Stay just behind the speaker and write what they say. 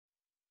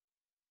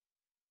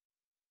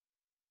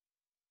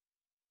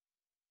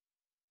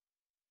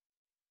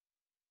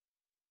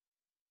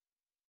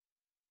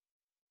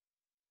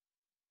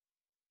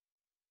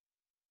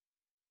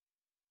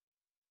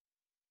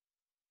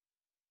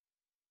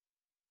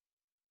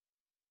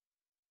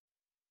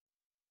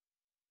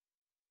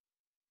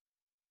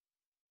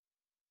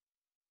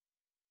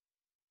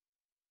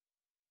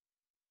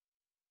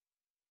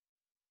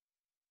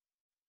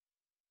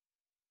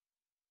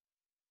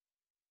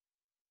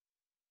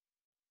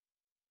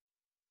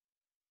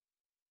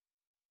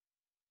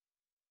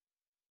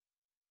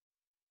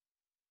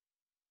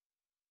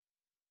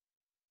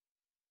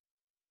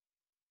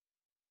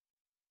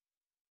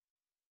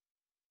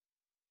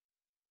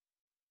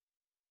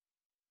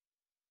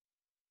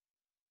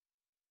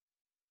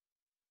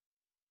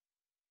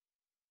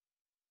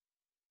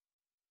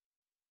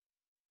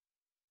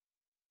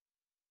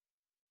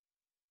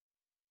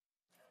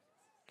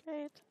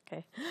Great.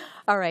 Okay.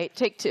 All right,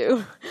 take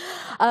two.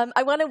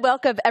 I want to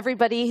welcome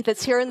everybody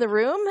that's here in the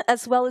room,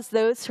 as well as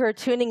those who are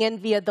tuning in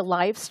via the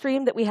live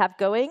stream that we have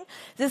going.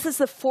 This is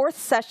the fourth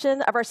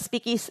session of our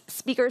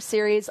speaker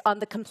series on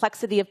the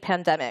complexity of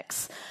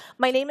pandemics.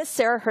 My name is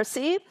Sarah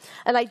Hersey,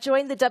 and I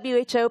joined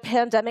the WHO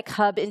Pandemic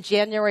Hub in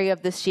January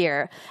of this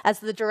year as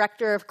the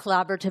Director of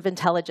Collaborative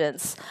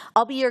Intelligence.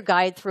 I'll be your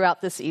guide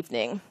throughout this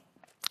evening.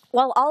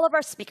 While all of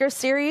our speaker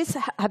series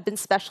have been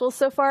special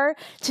so far,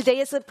 today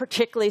is a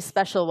particularly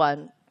special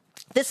one.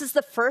 This is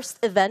the first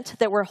event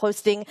that we're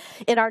hosting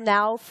in our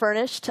now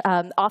furnished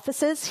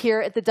offices here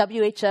at the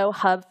WHO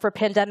Hub for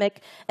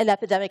Pandemic and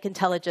Epidemic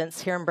Intelligence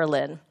here in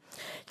Berlin.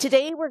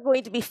 Today, we're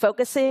going to be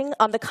focusing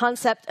on the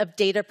concept of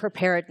data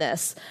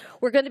preparedness.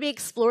 We're going to be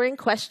exploring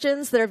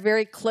questions that are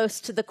very close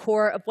to the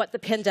core of what the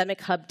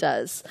Pandemic Hub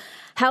does.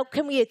 How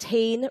can we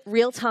attain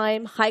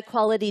real-time,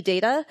 high-quality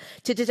data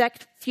to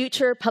detect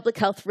future public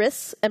health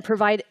risks and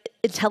provide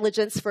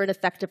intelligence for an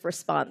effective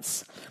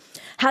response?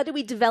 How do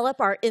we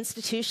develop our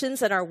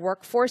institutions and our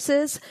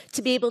workforces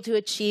to be able to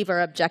achieve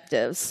our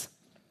objectives?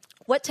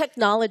 What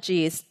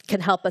technologies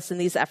can help us in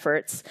these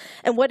efforts?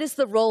 And what is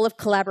the role of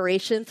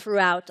collaboration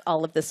throughout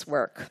all of this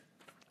work?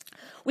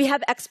 We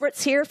have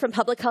experts here from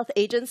public health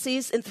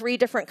agencies in 3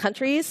 different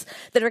countries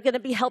that are going to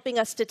be helping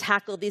us to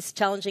tackle these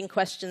challenging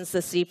questions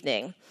this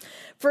evening.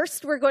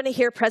 First, we're going to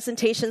hear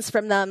presentations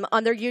from them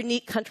on their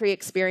unique country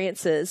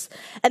experiences,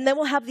 and then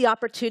we'll have the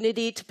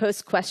opportunity to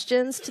pose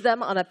questions to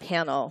them on a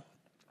panel.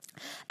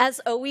 As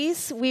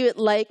always, we would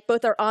like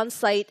both our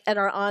on-site and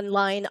our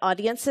online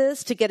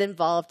audiences to get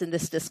involved in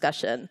this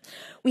discussion.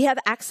 We have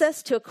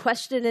access to a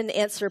question and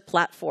answer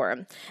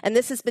platform, and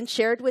this has been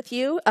shared with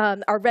you.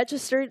 Our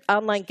registered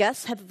online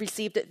guests have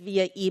received it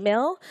via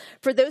email.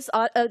 For those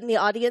in the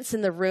audience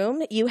in the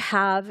room, you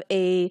have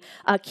a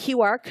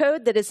QR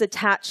code that is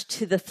attached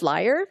to the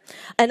flyer,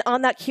 and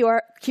on that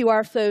QR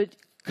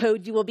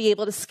code, you will be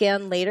able to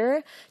scan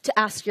later to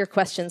ask your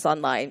questions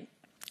online.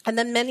 And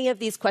then many of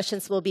these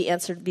questions will be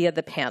answered via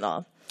the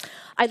panel.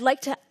 I'd like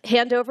to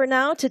hand over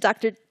now to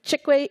Dr.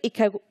 Chikwe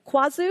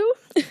Ikekwazu,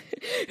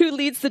 who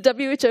leads the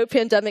WHO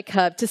Pandemic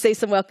Hub, to say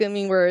some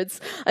welcoming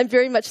words. I'm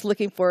very much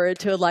looking forward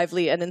to a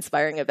lively and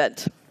inspiring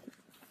event.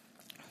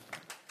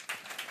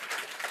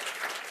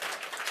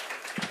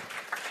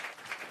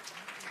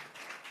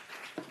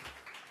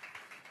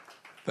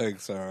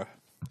 Thanks, Sarah.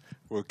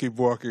 We'll keep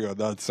working on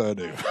that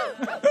surname.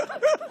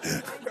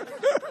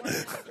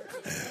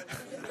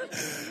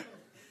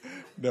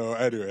 No,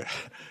 anyway,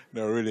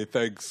 no, really,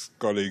 thanks,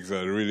 colleagues,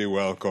 and really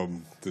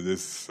welcome to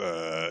this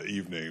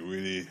evening.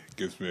 Really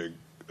gives me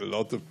a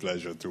lot of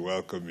pleasure to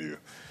welcome you.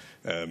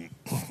 I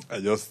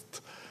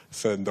just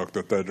sent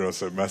Dr.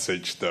 Tedros a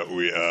message that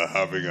we are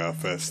having our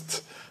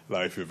first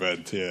live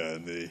event here,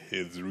 and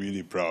he's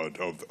really proud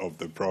of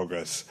the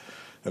progress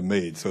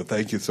made. So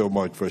thank you so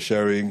much for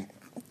sharing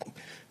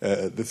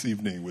this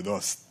evening with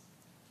us.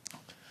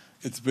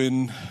 It's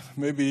been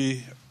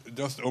maybe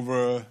just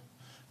over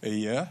a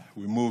year.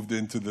 We moved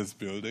into this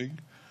building.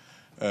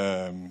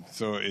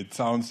 So it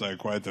sounds like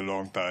quite a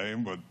long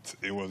time, but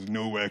it was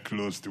nowhere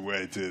close to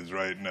where it is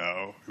right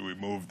now. We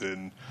moved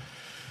in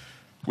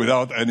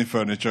without any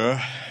furniture.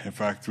 In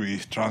fact, we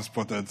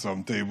transported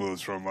some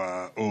tables from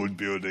our old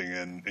building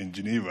in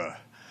Geneva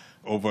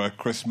over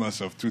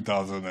Christmas of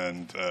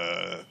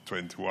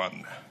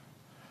 2021.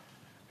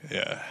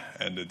 Yeah,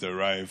 and it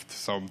arrived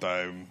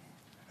sometime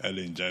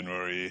early in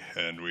January,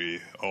 and we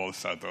all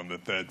sat on the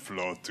 3rd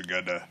floor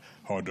together,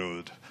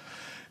 huddled.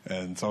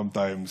 And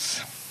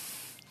sometimes,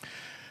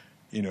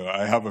 you know,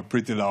 I have a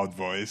pretty loud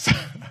voice,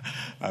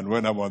 and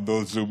when I'm on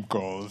those Zoom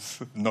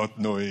calls, not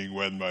knowing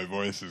when my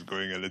voice is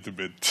going a little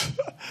bit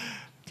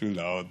too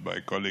loud, my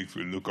colleagues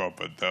will look up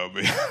and tell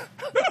me,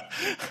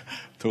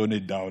 tone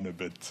it down a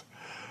bit.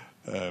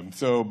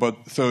 So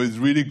it's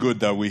really good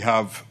that we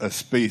have a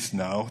space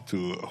now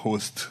to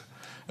host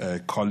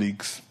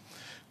colleagues.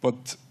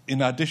 But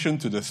in addition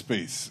to the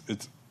space,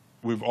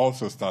 we've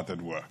also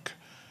started work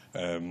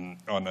on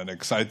an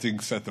exciting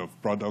set of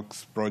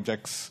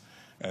projects.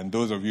 And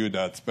those of you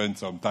that spent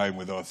some time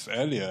with us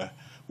earlier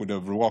would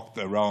have walked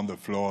around the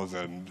floors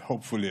and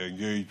hopefully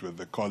engaged with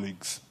the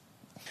colleagues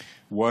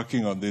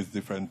working on these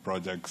different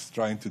projects,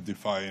 trying to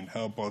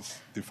help us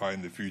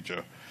define the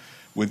future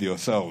with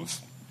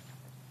yourselves.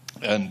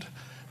 And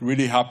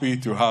really happy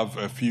to have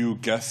a few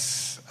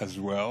guests as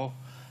well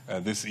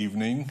this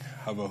evening.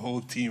 Have a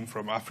whole team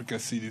from Africa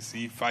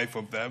CDC, 5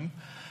 of them.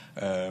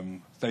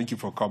 Thank you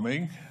for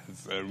coming.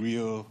 It's a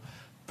real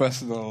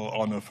personal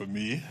honor for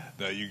me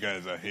that you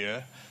guys are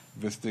here,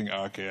 visiting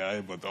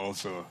RKI, but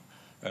also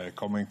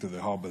coming to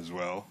the hub as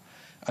well.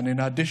 And in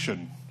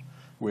addition,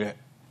 we're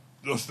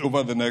just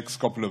over the next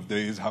couple of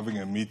days having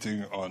a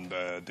meeting on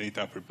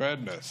data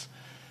preparedness.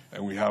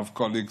 And we have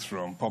colleagues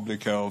from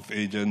public health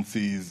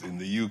agencies in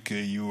the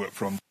UK,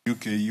 from the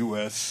UK,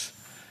 US,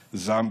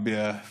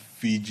 Zambia,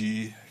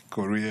 Fiji,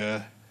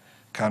 Korea,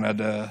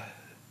 Canada,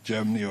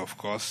 Germany, of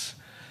course,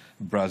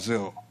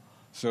 Brazil.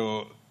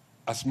 So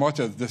as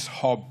much as this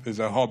hub is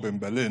a hub in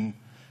Berlin,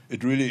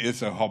 it really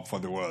is a hub for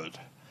the world.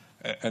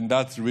 And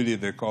that's really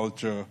the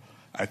culture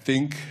I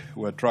think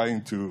we're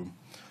trying to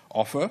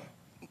offer,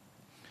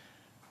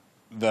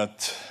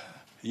 that,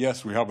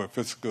 yes, we have a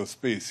physical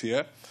space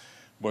here,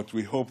 but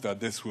we hope that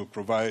this will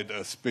provide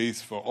a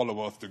space for all of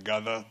us to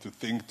gather, to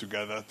think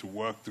together, to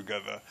work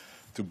together,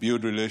 to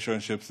build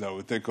relationships that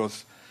will take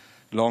us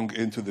long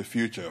into the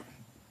future.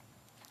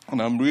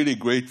 And I'm really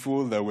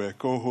grateful that we're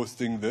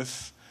co-hosting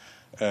this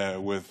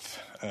with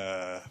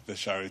the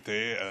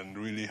Charité, and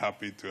really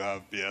happy to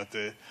have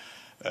Beate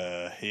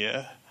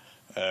here.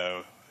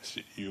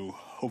 You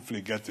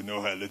hopefully get to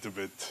know her a little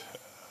bit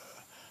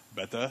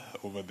better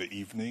over the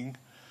evening.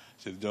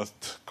 She's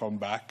just come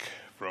back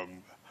from,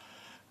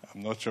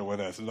 I'm not sure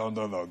whether it's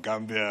London or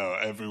Gambia or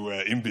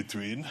everywhere in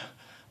between,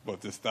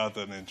 but to start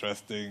an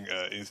interesting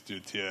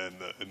institute here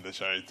in the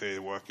Charité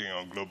working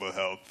on global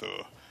health.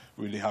 So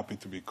really happy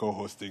to be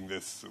co-hosting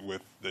this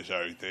with the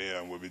Charité,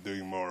 and we'll be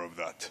doing more of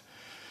that.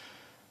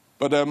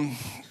 But,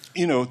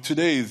 you know,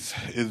 today is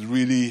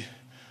really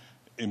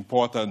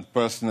important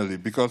personally,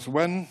 because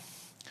when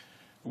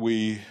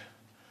we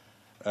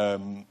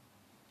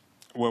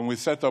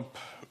set up,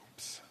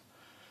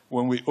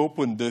 when we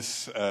opened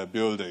this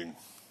building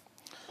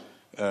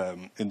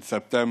in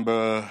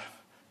September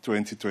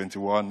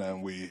 2021,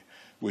 and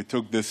we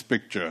took this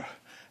picture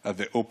at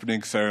the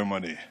opening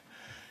ceremony,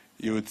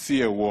 you would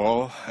see a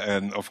wall,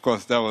 and of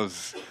course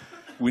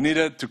we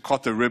needed to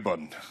cut a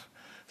ribbon.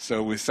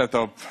 So we set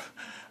up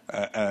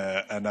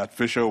an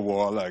artificial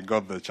wall. I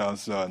got the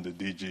Chancellor and the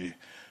DG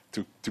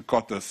to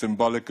cut a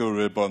symbolical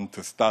ribbon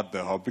to start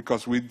the hub,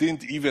 because we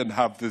didn't even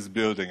have this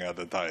building at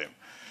the time.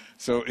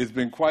 So it's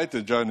been quite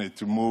a journey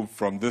to move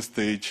from this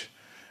stage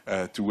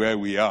to where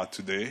we are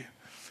today.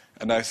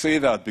 And I say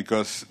that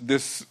because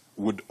this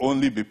would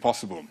only be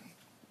possible,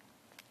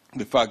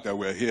 the fact that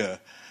we're here,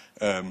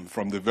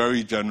 from the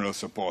very general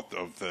support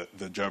of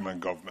the German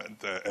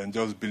government, and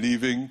just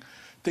believing,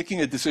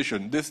 taking a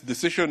decision. This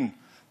decision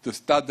to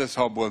start this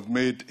hub was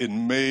made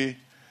in May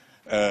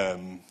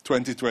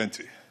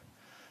 2020,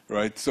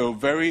 right? So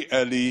very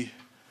early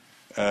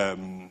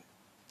in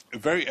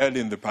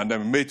the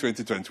pandemic, May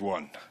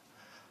 2021,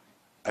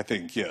 I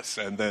think, yes,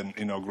 and then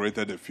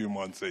inaugurated a few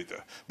months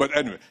later. But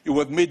anyway, it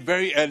was made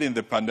very early in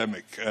the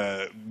pandemic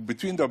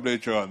between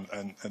WHO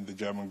and the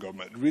German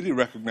government, really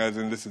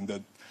recognizing, listen,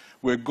 that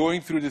we're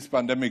going through this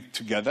pandemic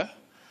together,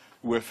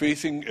 we're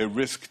facing a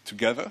risk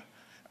together,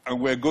 and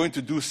we're going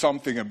to do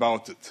something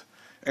about it.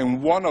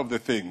 And one of the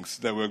things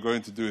that we're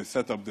going to do is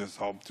set up this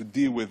hub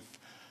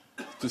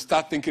to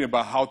start thinking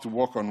about how to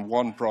work on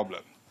one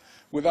problem.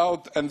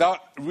 And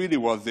that really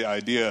was the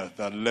idea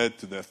that led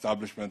to the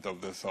establishment of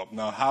this hub.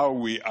 Now, how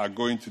we are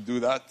going to do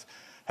that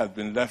has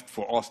been left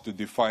for us to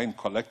define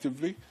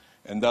collectively,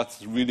 and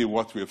that's really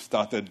what we have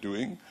started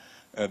doing.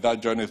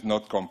 That journey is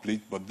not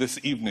complete, but this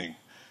evening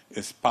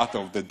is part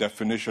of the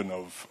definition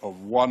of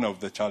one of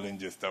the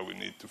challenges that we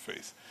need to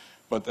face.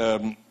 But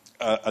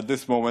at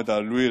this moment,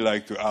 I'd really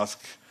like to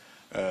ask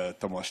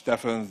Thomas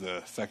Steffens,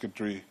 the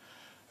Secretary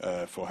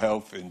for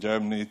Health in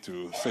Germany,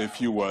 to say a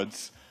few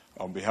words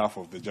on behalf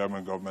of the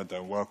German government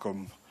and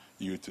welcome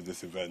you to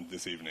this event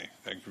this evening.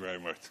 Thank you very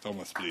much.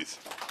 Thomas, please.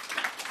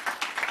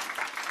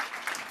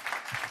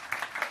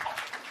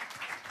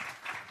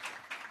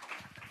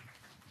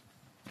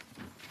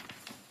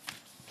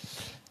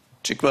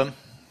 Chikwa,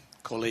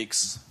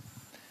 colleagues,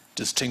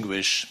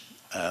 distinguished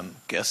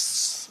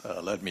guests,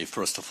 let me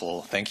first of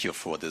all thank you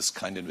for this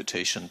kind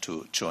invitation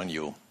to join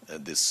you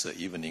this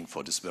evening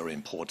for this very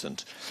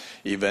important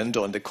event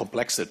on the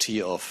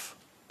complexity of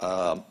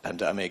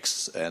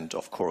pandemics and,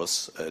 of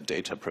course,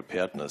 data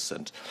preparedness.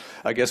 And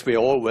I guess we are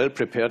all well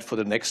prepared for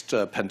the next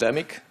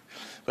pandemic,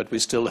 but we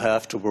still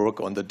have to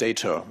work on the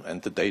data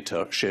and the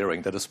data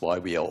sharing. That is why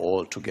we are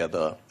all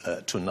together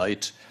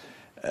tonight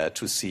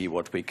to see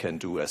what we can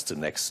do as the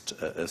next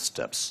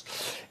steps.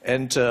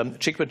 And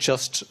Chikwa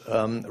just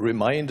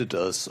reminded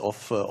us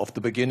of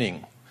the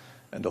beginning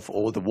and of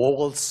all the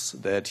walls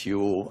that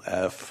you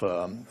have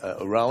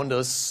around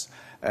us.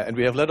 And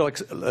we have a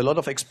lot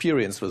of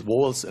experience with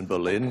walls in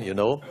Berlin, you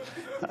know.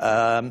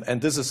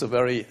 And this is a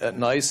very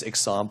nice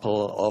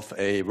example of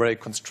a very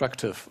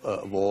constructive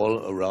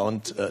wall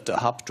around the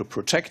hub to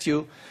protect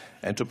you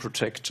and to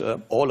protect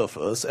all of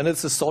us. And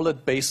it's a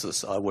solid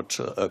basis, I would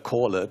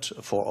call it,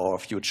 for our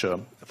future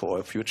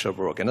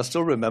work. And I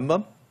still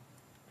remember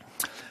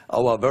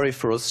our very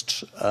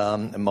first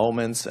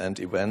moments and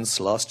events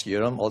last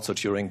year, also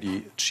during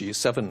the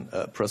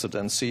G7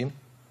 presidency,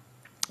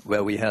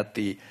 where we had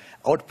the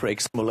outbreak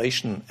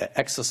simulation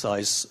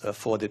exercise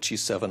for the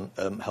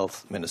G7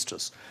 health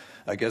ministers.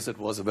 I guess it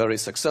was a very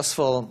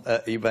successful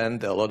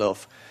event. There are a lot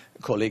of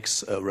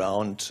colleagues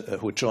around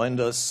who joined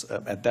us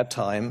at that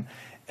time,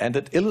 and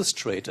it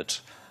illustrated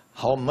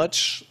how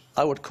much,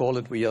 I would call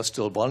it, we are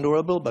still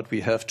vulnerable, but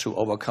we have to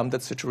overcome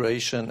that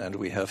situation, and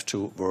we have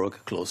to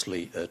work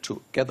closely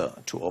together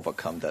to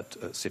overcome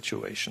that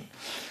situation.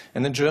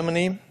 And in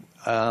Germany,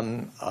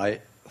 I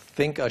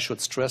think I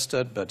should stress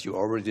that, but you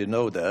already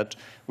know that,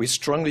 we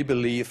strongly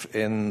believe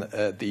in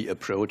the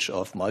approach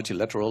of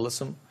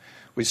multilateralism.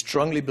 We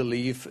strongly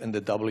believe in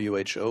the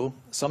WHO.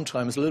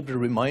 Sometimes a little bit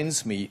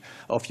reminds me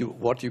of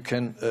what you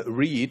can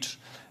read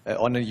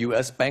on a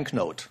US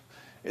banknote.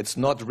 It's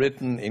not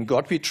written in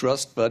God we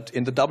trust, but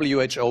in the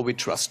WHO we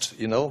trust,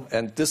 you know.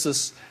 And this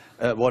is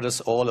what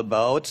it's all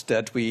about,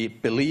 that we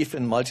believe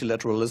in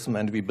multilateralism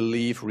and we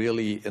believe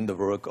really in the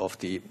work of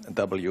the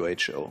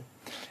WHO.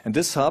 And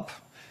this hub,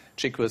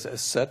 Chikwe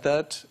has said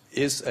that,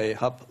 is a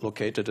hub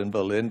located in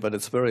Berlin, but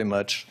it's very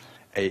much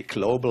a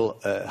global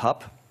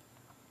hub.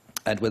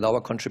 And with our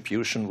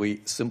contribution,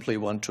 we simply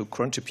want to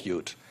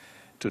contribute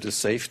to the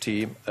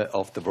safety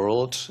of the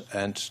world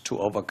and to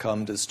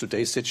overcome this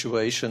today's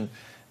situation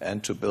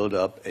and to build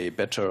up a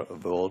better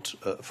world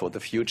for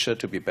the future,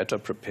 to be better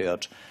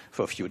prepared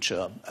for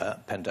future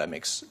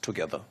pandemics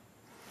together.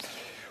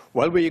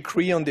 While we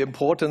agree on the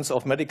importance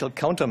of medical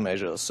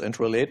countermeasures and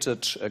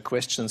related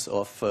questions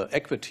of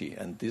equity,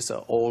 and these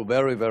are all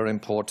very, very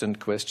important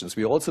questions,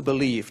 we also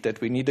believe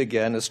that we need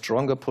again a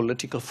stronger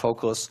political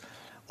focus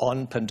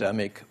on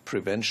pandemic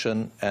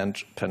prevention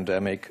and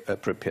pandemic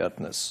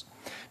preparedness.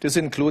 This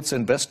includes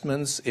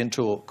investments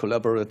into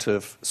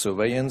collaborative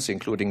surveillance,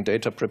 including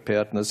data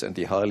preparedness and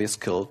the highly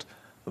skilled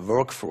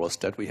workforce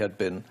that we had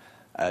been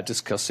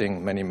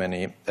discussing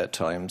many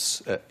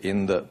times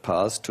in the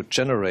past to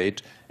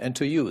generate and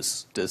to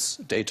use this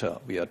data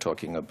we are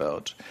talking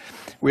about.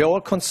 We are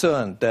all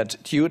concerned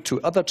that due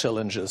to other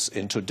challenges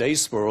in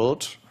today's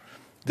world,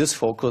 this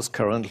focus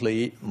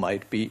currently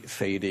might be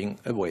fading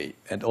away.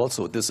 And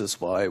also this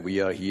is why we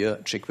are here,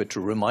 Chikwe, to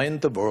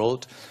remind the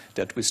world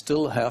that we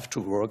still have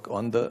to work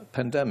on the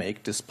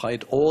pandemic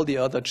despite all the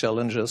other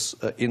challenges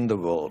in the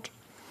world.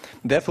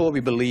 Therefore, we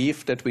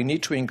believe that we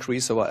need to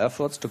increase our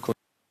efforts to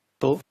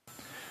people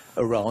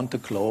around the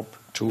globe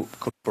to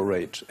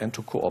cooperate and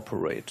to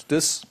cooperate.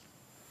 This,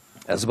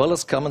 as well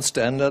as common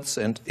standards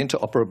and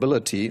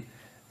interoperability,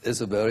 is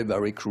a very,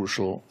 very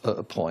crucial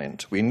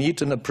point. We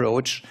need an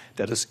approach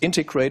that is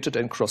integrated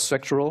and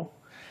cross-sectoral,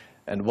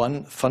 and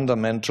one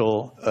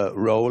fundamental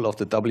role of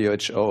the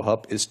WHO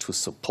hub is to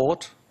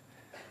support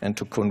and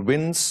to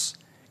convince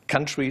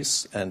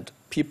countries and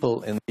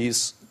people in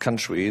these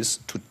countries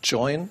to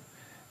join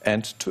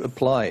and to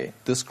apply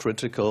this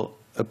critical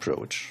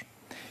approach.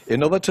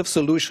 Innovative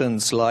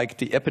solutions like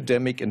the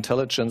epidemic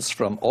intelligence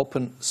from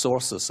open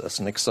sources, as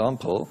an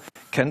example,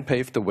 can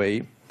pave the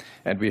way,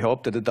 and we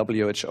hope that the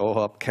WHO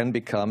hub can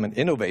become an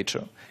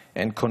innovator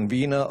and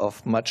convener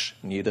of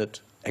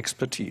much-needed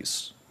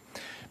expertise.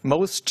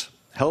 Most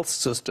health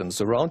systems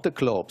around the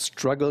globe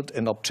struggled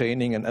in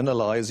obtaining and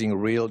analyzing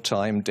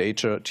real-time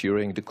data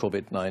during the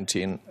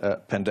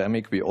COVID-19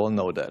 pandemic. We all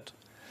know that.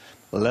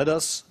 Let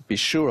us be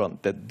sure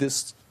that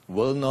this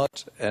will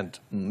not and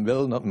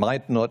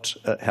might not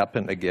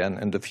happen again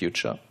in the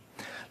future.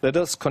 Let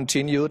us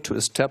continue to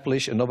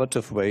establish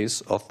innovative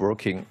ways of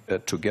working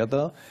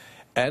together,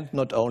 and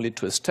not only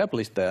to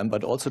establish them,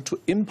 but also to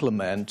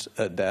implement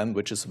them,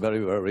 which is very,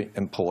 very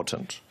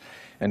important.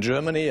 And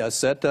Germany, I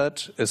said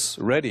that, is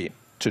ready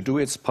to do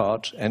its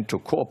part and to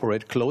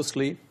cooperate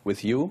closely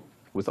with you,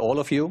 with all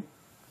of you,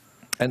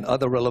 and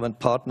other relevant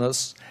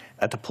partners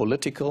at a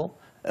political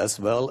as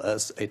well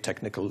as a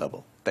technical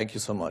level. Thank you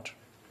so much.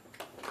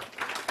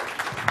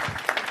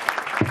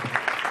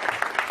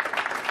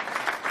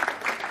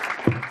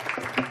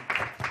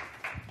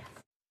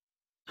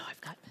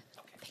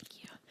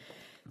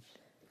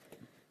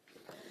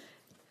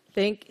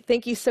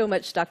 Thank you so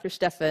much, Dr.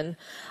 Steffen.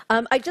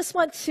 I just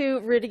want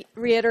to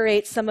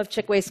reiterate some of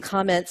Chikwe's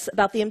comments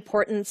about the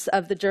importance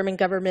of the German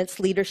government's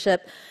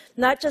leadership,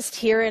 not just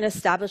here in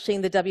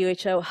establishing the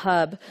WHO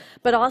hub,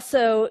 but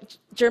also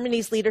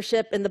Germany's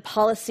leadership in the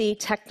policy,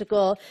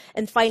 technical,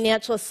 and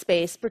financial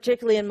space,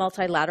 particularly in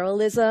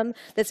multilateralism,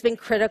 that's been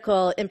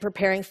critical in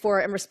preparing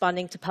for and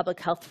responding to public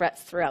health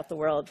threats throughout the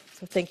world.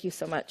 So thank you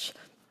so much.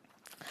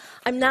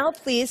 I'm now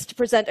pleased to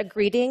present a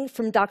greeting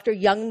from Dr.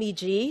 Young-Mi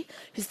Ji,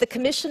 who's the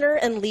commissioner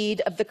and lead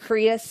of the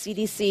Korea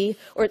CDC,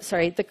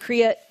 the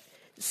Korea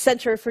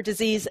Center for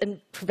Disease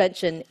and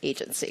Prevention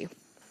Agency.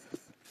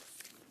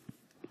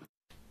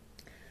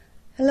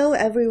 Hello,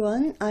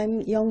 everyone.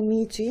 I'm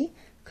Young-Mi Ji,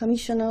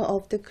 commissioner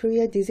of the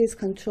Korea Disease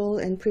Control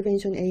and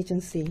Prevention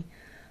Agency.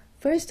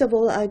 First of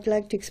all, I'd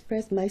like to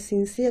express my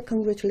sincere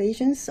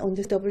congratulations on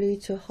the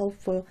WHO Hub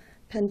for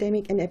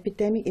Pandemic and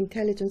Epidemic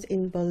Intelligence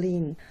in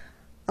Berlin.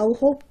 Our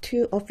hope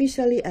to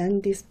officially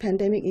end this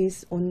pandemic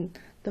is on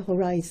the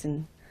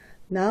horizon.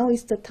 Now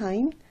is the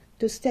time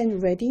to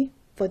stand ready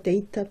for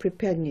data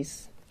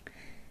preparedness.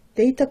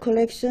 Data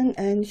collection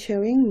and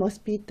sharing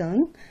must be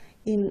done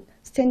in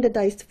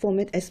standardized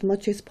format as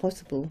much as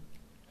possible.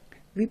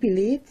 We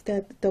believe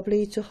that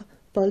WHO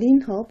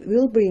Berlin Hub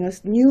will bring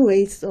us new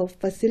ways of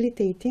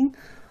facilitating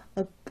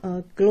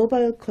a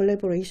global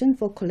collaboration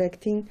for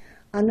collecting,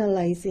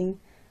 analyzing,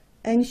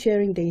 and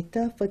sharing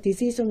data for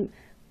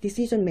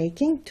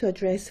decision-making to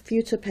address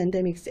future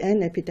pandemics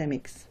and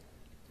epidemics.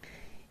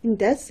 In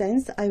that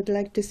sense, I would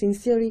like to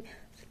sincerely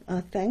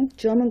thank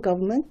German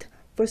government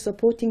for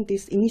supporting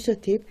this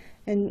initiative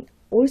and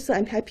Also,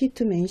 I'm happy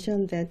to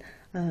mention that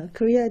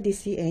Korea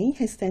DCA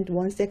has sent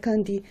one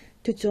secondee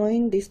to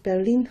join this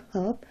Berlin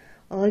hub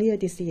earlier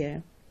this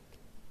year.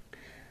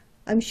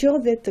 I'm sure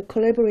that the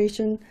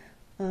collaboration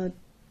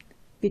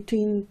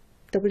between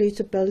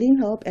WHO Berlin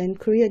hub and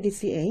Korea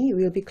DCA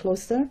will be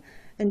closer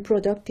and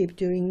productive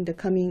during the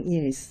coming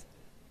years.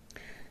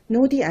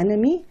 Know the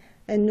enemy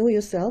and know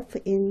yourself.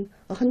 In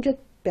 100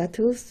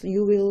 battles,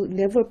 you will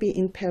never be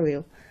in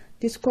peril.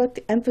 This quote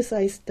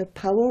emphasized the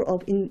power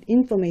of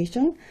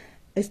information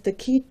as the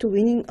key to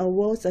winning a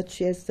war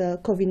such as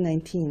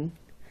COVID-19.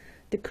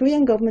 The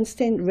Korean government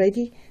stands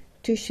ready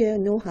to share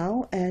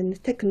know-how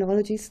and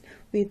technologies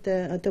with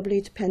the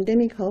WHO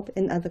Pandemic Hub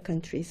and other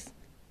countries.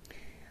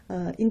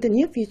 In the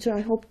near future,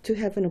 I hope to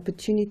have an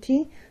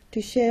opportunity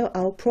to share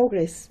our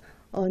progress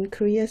on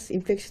Korea's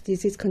infectious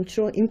disease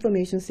control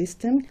information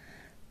system.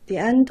 The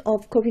end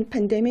of COVID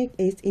pandemic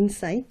is in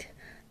sight.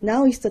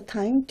 Now is the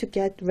time to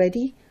get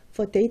ready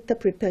for data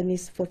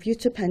preparedness for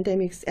future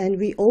pandemics, and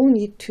we all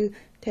need to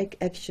take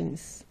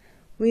actions.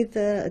 With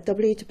the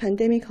WHO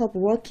Pandemic Hub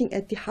working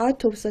at the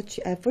heart of such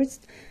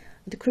efforts,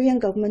 the Korean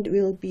government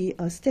will be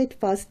a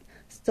steadfast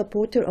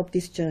supporter of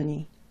this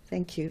journey.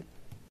 Thank you.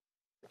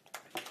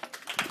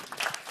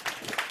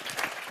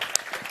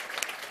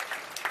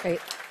 Great.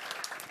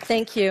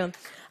 Thank you.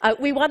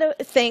 We want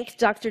to thank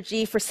Dr.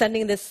 Ji for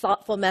sending this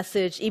thoughtful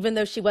message, even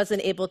though she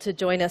wasn't able to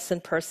join us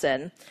in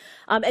person.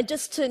 And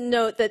just to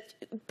note that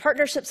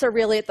partnerships are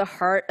really at the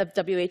heart of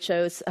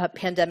WHO's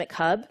Pandemic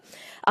Hub,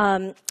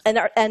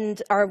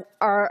 and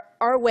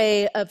our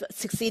way of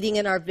succeeding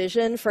in our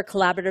vision for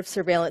collaborative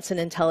surveillance and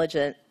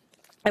intelligence.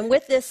 And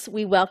with this,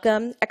 we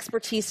welcome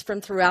expertise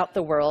from throughout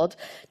the world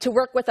to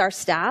work with our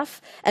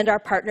staff and our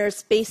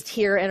partners based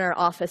here in our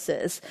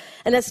offices.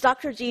 And as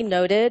Dr. Ji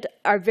noted,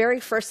 our very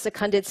first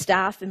seconded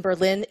staff in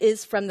Berlin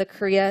is from the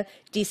Korea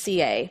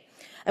DCA.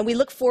 And we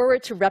look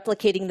forward to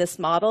replicating this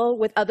model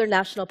with other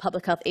national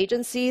public health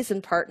agencies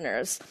and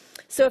partners.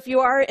 So if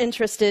you are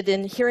interested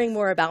in hearing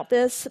more about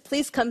this,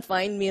 please come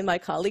find me and my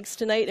colleagues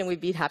tonight, and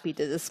we'd be happy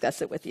to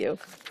discuss it with you.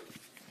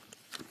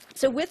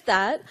 So with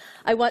that,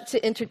 I want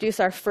to introduce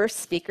our first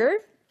speaker,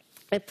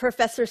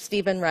 Professor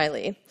Stephen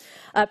Riley.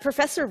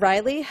 Professor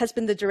Riley has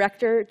been the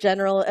Director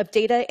General of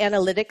Data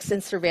Analytics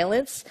and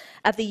Surveillance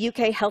at the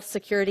UK Health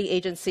Security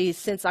Agency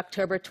since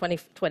October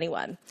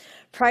 2021.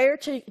 Prior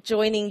to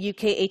joining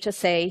UK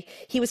HSA,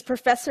 he was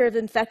Professor of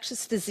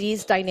Infectious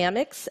Disease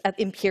Dynamics at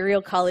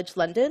Imperial College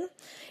London.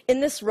 In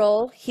this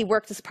role, he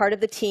worked as part of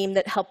the team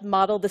that helped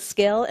model the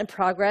scale and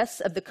progress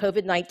of the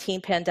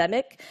COVID-19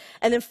 pandemic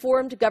and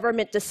informed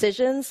government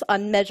decisions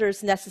on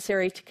measures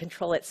necessary to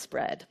control its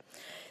spread.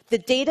 The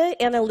Data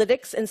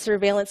Analytics and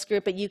Surveillance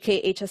Group at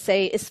UK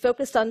HSA is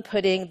focused on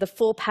putting the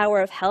full power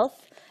of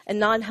health and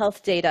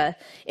non-health data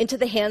into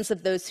the hands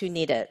of those who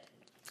need it.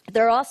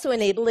 They're also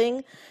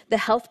enabling the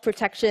health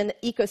protection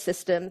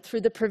ecosystem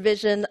through the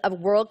provision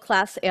of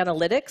world-class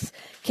analytics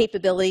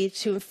capability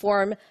to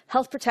inform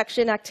health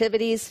protection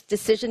activities,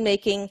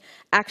 decision-making,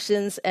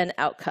 actions, and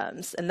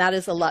outcomes. And that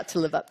is a lot to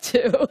live up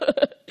to.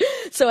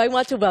 So I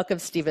want to welcome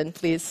Stephen,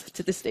 please,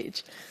 to the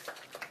stage.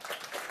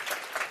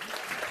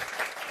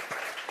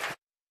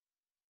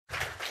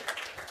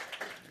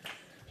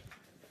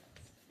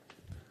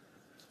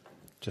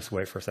 Just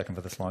wait for a second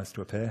for the slides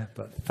to appear.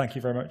 But thank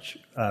you very much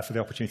for the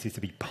opportunity to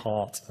be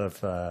part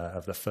of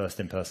the first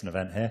in-person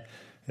event here.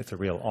 It's a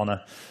real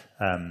honor.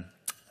 And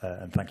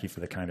thank you for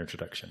the kind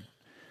introduction.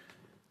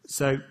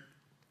 So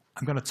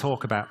I'm going to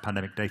talk about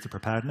pandemic data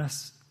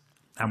preparedness.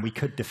 And we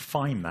could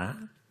define that,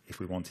 if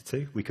we wanted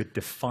to, we could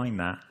define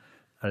that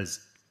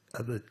as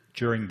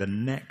during the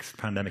next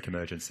pandemic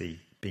emergency,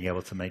 being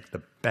able to make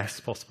the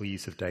best possible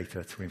use of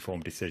data to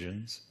inform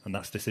decisions. And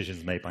that's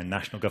decisions made by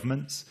national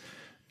governments,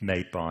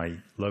 made by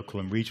local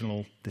and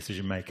regional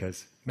decision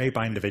makers, made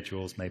by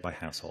individuals, made by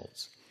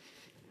households.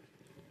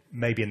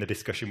 Maybe in the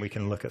discussion we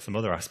can look at some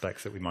other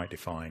aspects that we might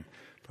define,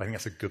 but I think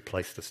that's a good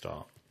place to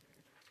start.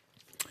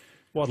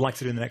 What I'd like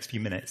to do in the next few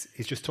minutes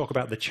is just talk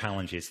about the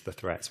challenges, the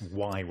threats,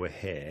 why we're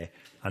here,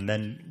 and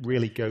then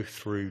really go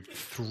through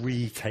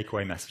 3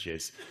 takeaway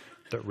messages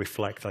that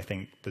reflect, I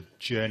think, the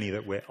journey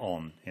that we're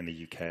on in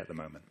the UK at the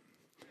moment.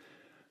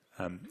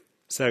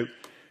 So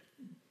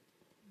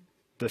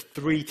the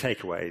 3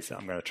 takeaways that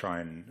I'm going to try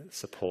and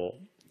support.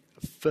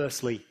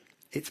 Firstly,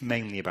 it's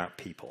mainly about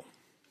people.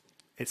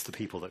 It's the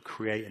people that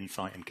create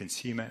insight and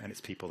consume it, and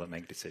it's people that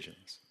make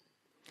decisions.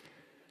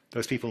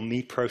 Those people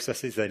need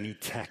processes, they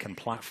need tech and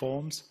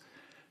platforms.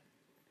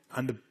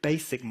 And the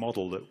basic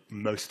model that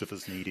most of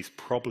us need is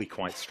probably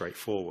quite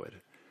straightforward.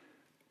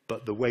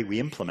 But the way we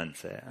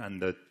implement it and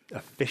the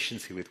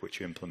efficiency with which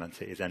you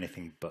implement it is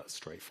anything but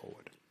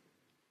straightforward.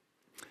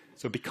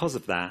 So because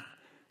of that,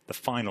 the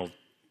final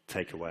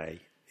takeaway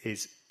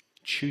is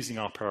choosing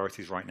our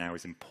priorities right now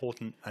is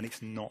important, and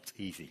it's not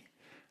easy.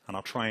 And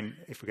I'll try and,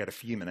 if we get a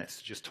few minutes,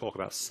 to just talk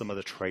about some of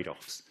the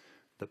trade-offs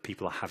that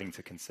people are having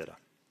to consider.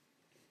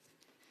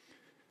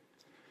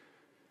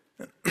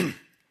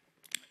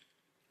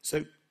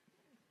 So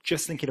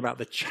just thinking about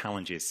the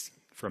challenges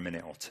for a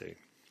minute or two.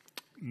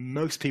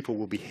 most people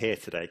will be here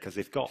today because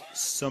they've got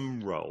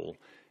some role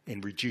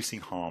in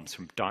reducing harms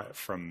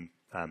from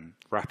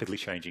rapidly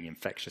changing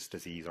infectious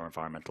disease or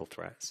environmental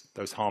threats.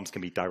 Those harms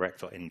can be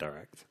direct or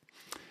indirect.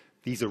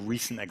 These are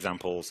recent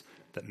examples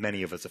that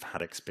many of us have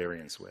had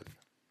experience with.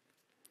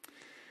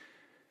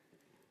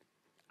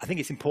 I think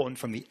it's important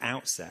from the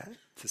outset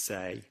to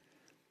say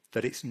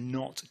that it's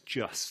not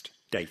just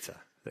data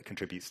that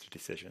contributes to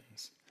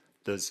decisions.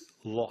 There's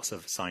lots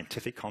of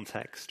scientific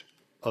context,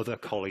 other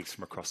colleagues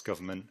from across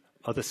government,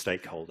 other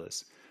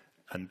stakeholders,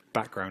 and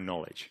background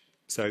knowledge.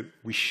 So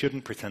we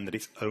shouldn't pretend that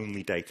it's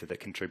only data that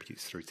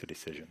contributes through to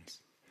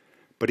decisions.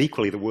 But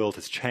equally, the world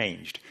has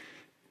changed.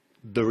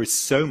 There is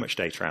so much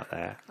data out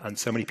there, and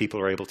so many people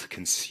are able to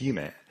consume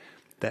it,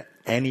 that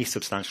any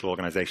substantial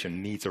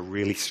organization needs a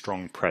really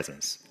strong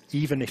presence.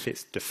 Even if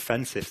it's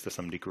defensive to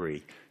some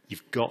degree,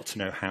 you've got to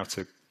know how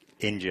to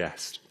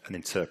ingest and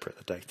interpret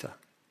the data.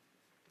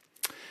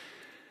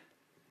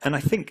 And I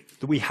think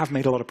that we have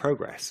made a lot of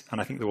progress, and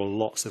I think there were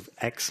lots of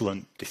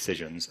excellent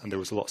decisions, and there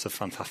was lots of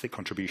fantastic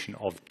contribution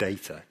of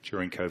data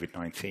during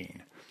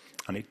COVID-19,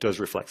 and it does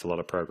reflect a lot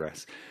of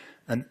progress.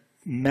 And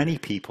many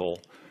people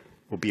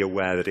will be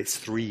aware that it's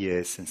 3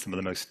 years since some of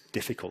the most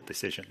difficult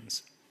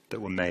decisions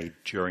that were made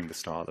during the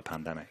start of the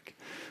pandemic.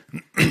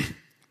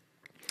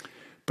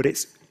 But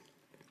it's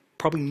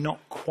probably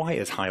not quite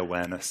as high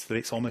awareness that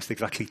it's almost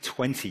exactly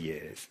 20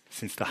 years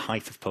since the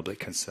height of public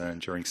concern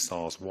during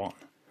SARS-1.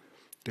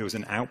 There was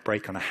an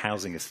outbreak on a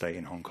housing estate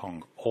in Hong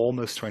Kong,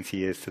 almost 20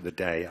 years to the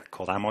day,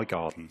 called Amoy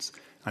Gardens,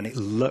 and it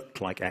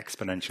looked like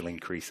exponential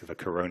increase of a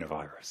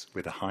coronavirus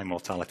with a high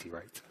mortality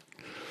rate.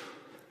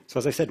 So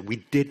as I said,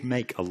 we did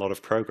make a lot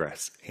of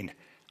progress in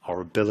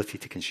our ability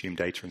to consume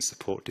data and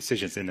support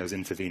decisions in those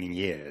intervening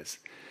years.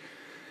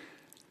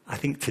 I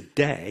think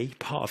today,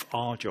 part of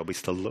our job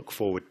is to look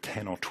forward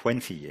 10 or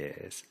 20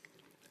 years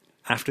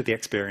after the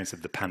experience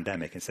of the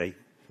pandemic and say,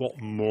 what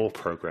more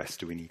progress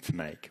do we need to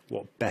make?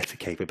 What better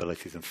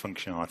capabilities and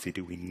functionality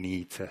do we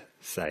need to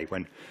say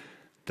when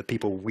the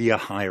people we are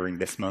hiring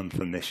this month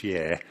and this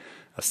year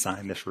are sat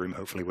in this room,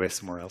 hopefully we're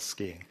somewhere else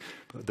skiing.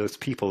 But those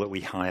people that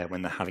we hire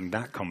when they're having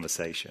that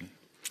conversation,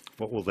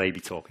 what will they be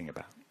talking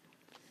about?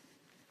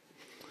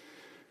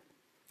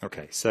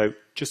 Okay, so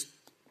just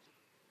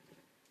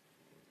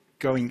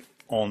going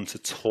on to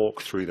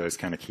talk through those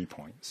kind of key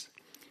points.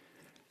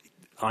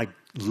 I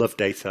love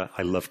data,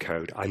 I love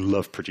code, I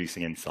love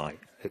producing insight.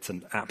 It's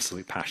an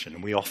absolute passion,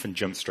 and we often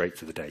jump straight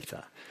to the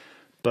data.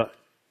 But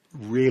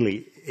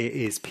really, it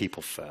is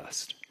people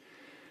first.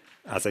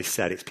 As I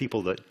said, it's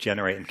people that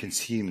generate and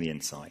consume the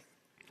insight.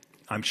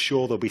 I'm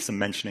sure there'll be some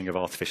mentioning of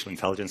artificial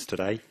intelligence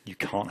today. You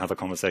can't have a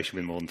conversation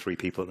with more than 3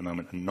 people at the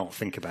moment and not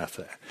think about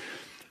it.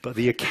 But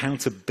the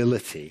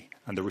accountability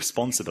and the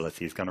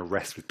responsibility is going to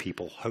rest with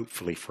people,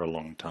 hopefully, for a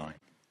long time.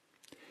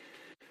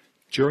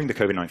 During the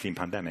COVID-19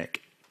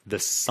 pandemic, the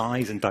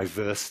size and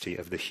diversity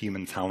of the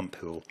human talent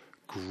pool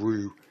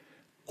grew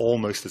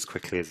almost as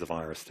quickly as the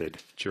virus did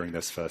during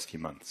those first few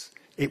months.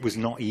 It was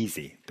not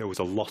easy. There was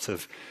a lot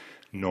of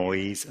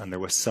noise, and there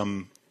were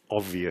some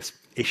obvious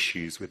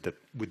issues with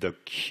the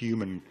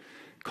human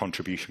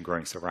contribution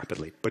growing so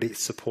rapidly, but it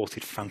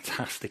supported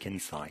fantastic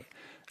insight,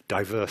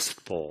 diverse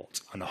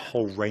thought, and a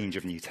whole range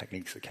of new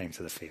techniques that came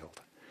to the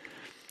field.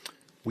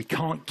 We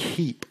can't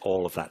keep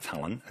all of that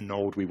talent, and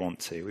nor would we want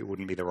to. It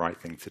wouldn't be the right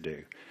thing to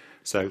do.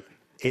 So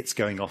it's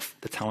going off,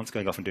 the talent's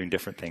going off and doing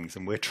different things,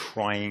 and we're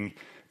trying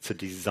to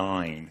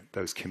design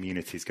those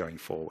communities going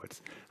forward.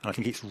 And I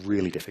think it's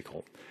really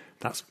difficult.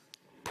 That's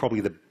probably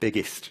the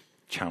biggest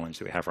challenge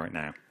that we have right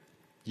now.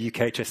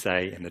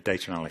 UKHSA and the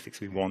data analytics,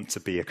 we want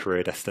to be a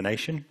career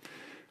destination.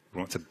 We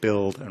want to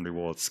build and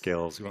reward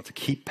skills. We want to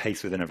keep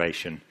pace with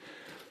innovation.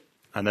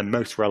 And then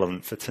most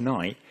relevant for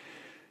tonight,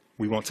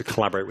 we want to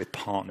collaborate with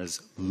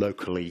partners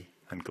locally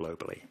and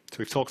globally.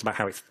 So I've talked about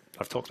how it's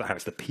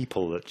the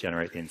people that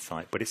generate the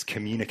insight, but it's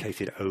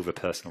communicated over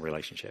personal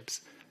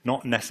relationships.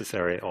 Not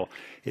necessary, or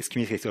it's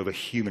communicated over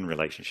human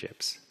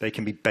relationships. They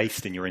can be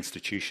based in your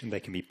institution, they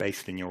can be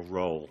based in your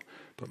role.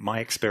 But my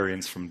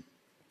experience from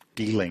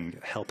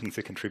helping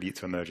to contribute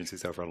to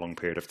emergencies over a long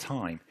period of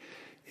time,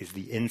 is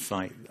the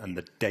insight and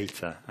the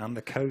data and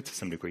the code to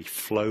some degree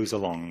flows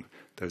along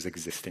those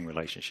existing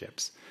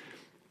relationships.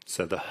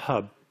 So the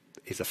hub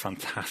is a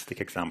fantastic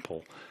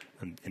example,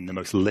 in the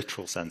most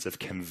literal sense, of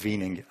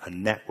convening a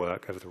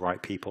network of the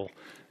right people,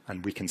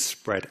 and we can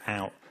spread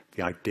out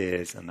the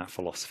ideas and that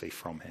philosophy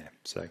from here.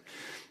 So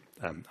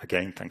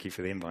again, thank you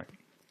for the invite.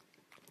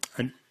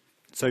 And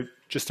so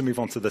just to move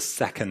on to the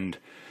second,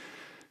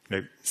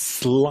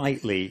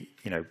 slightly,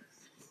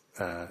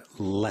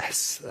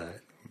 less,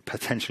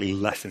 potentially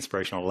less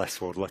inspirational, less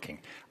forward-looking.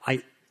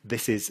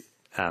 This is,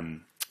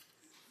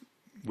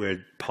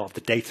 we're part of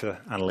the Data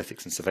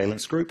Analytics and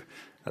Surveillance Group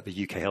at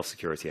the UK Health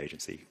Security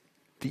Agency.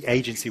 The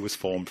agency was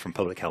formed from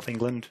Public Health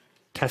England,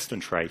 Test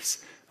and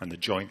Trace, and the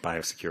Joint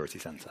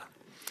Biosecurity Centre.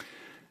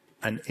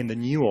 And in the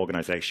new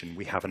organisation,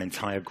 we have an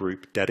entire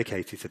group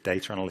dedicated to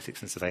data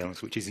analytics and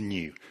surveillance, which is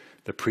new.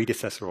 The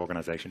predecessor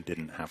organisation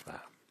didn't have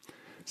that.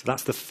 So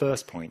that's the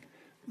first point.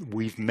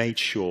 we've made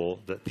sure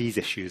that these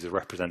issues are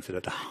represented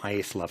at the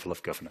highest level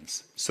of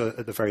governance. So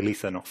at the very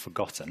least, they're not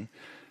forgotten,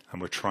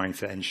 and we're trying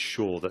to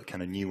ensure that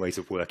kind of new ways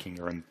of working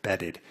are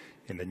embedded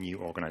in the new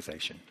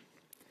organization.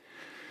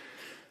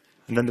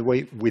 And then the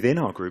way within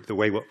our group, the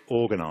way we're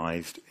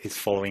organized is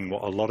following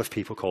what a lot of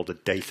people call the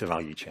data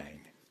value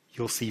chain.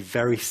 You'll see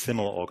very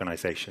similar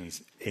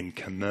organizations in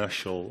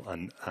commercial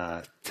and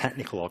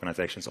technical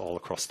organizations all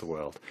across the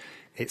world.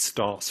 It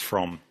starts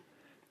from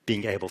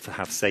being able to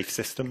have safe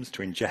systems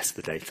to ingest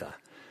the data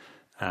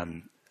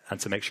and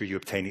to make sure you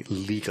obtain it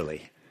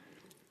legally.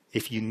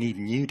 If you need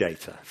new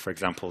data, for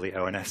example, the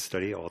ONS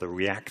study or the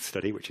REACT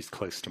study, which is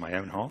close to my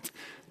own heart,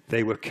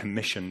 they were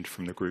commissioned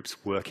from the groups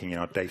working in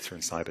our Data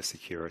and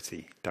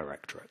Cybersecurity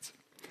Directorate.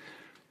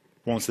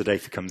 Once the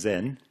data comes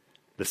in,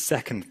 the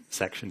second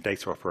section,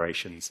 data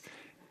operations,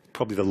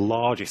 probably the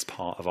largest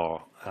part of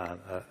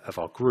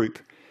our group,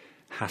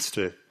 has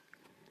to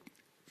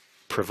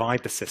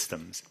provide the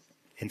systems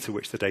into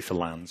which the data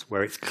lands,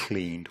 where it's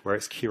cleaned, where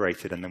it's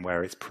curated, and then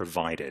where it's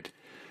provided.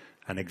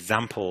 An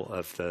example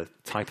of the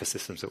type of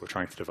systems that we're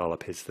trying to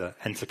develop is the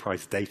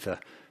Enterprise Data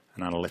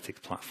and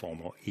Analytics Platform,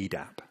 or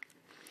EDAP.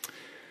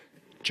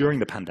 During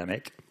the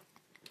pandemic,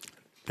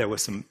 there were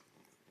some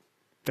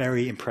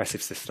very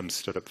impressive systems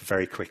stood up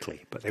very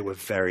quickly, but they were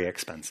very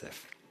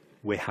expensive.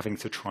 We're having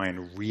to try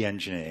and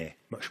re-engineer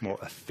much more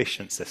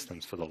efficient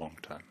systems for the long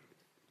term.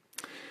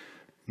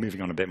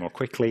 Moving on a bit more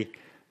quickly,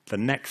 the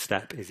next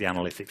step is the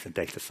analytics and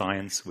data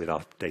science with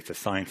our data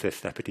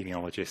scientists,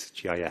 epidemiologists,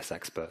 GIS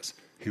experts,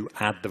 who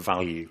add the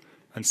value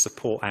and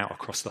support out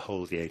across the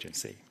whole of the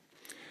agency.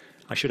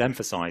 I should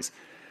emphasize,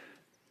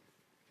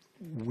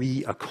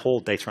 we are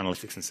called data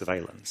analytics and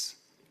surveillance,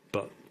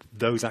 but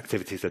those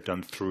activities are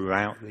done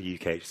throughout the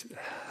UK's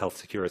Health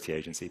Security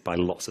Agency by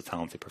lots of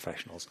talented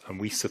professionals, and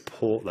we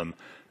support them,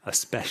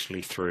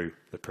 especially through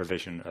the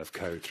provision of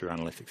code through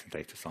analytics and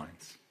data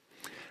science.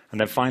 And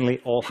then finally,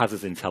 all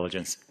hazards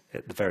intelligence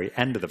at the very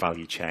end of the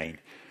value chain,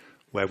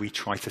 where we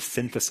try to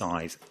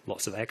synthesize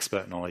lots of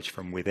expert knowledge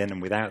from within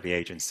and without the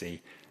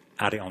agency,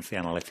 add it onto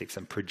the analytics,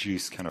 and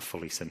produce kind of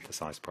fully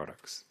synthesized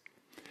products.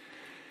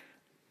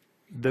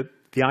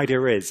 The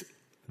idea is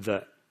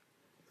that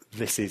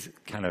this is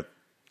kind of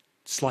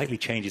slightly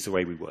changes the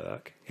way we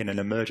work. In an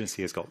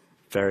emergency, has got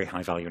very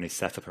high value and is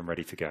set up and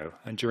ready to go.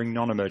 And during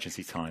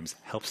non-emergency times,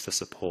 helps to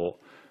support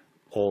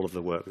all of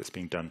the work that's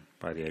being done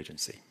by the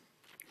agency.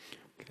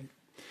 Okay.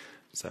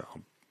 So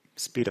I'll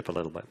speed up a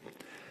little bit.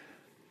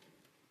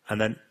 And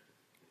then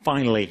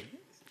finally,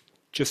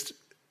 just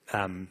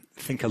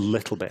think a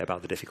little bit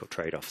about the difficult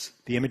trade-offs.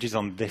 The images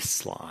on this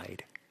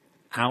slide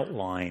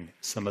outline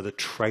some of the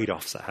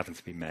trade-offs that haven't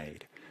to be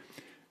made.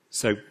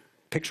 So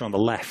picture on the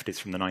left is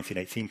from the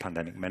 1918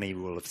 pandemic. Many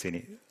will have seen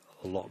it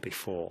a lot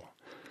before.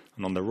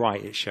 And on the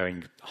right, it's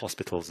showing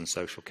hospitals and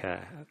social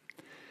care.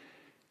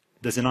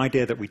 There's an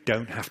idea that we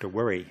don't have to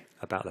worry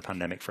about the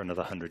pandemic for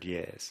another 100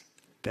 years.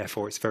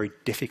 Therefore, it's very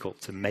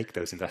difficult to make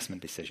those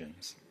investment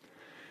decisions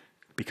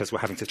because we're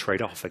having to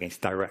trade off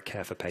against direct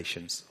care for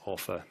patients or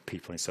for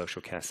people in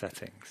social care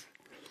settings.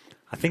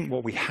 I think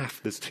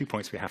there's 2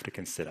 points we have to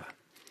consider.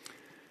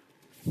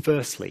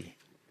 Firstly,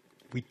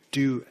 we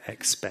do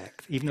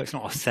expect, even though it's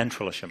not a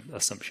central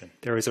assumption,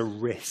 there is a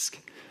risk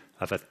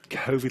of a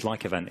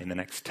COVID-like event in the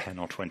next 10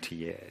 or 20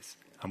 years.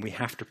 And we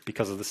have to,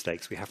 because of the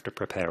stakes, we have to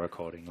prepare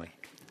accordingly.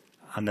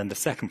 And then the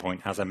second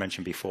point, as I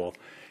mentioned before,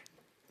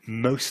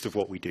 most of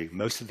what we do,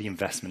 most of the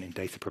investment in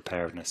data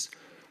preparedness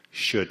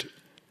should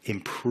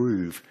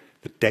improve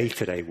the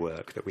day-to-day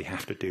work that we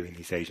have to do in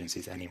these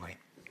agencies anyway.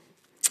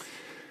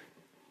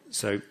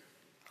 So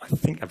I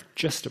think I've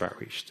just about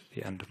reached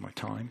the end of my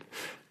time.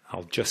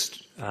 I'll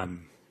just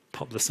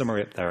pop the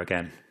summary up there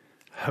again.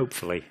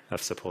 Hopefully,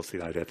 I've supported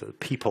the idea that the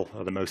people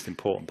are the most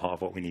important part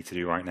of what we need to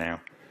do right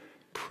now.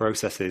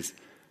 Processes,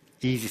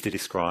 easy to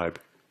describe,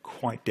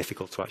 quite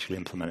difficult to actually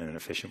implement in an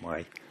efficient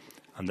way,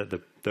 and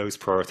that those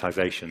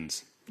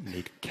prioritizations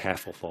need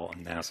careful thought,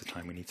 and now's the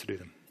time we need to do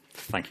them.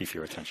 Thank you for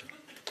your attention.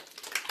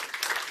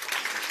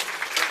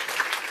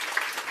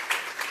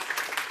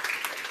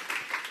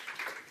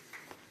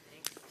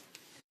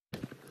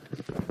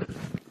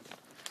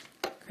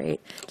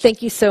 Great.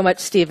 Thank you so much,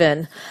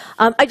 Stephen.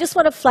 I just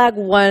want to flag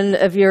one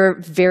of your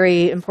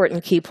very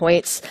important key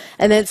points,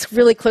 and it's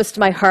really close to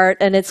my heart,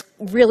 and it's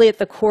really at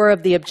the core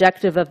of the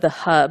objective of the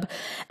hub.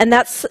 And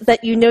that's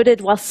that you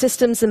noted while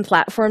systems and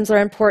platforms are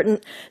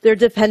important, they're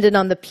dependent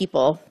on the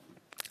people.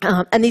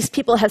 And these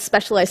people have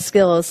specialized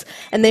skills,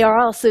 and they are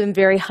also in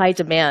very high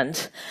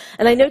demand.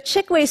 And I know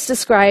Chikway's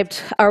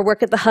described our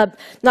work at the Hub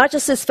not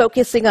just as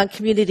focusing on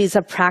communities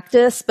of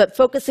practice, but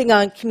focusing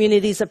on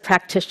communities of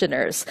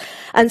practitioners.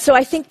 And so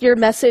I think your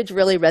message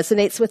really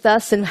resonates with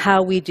us in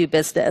how we do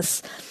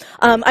business.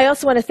 I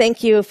also want to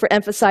thank you for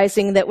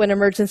emphasizing that when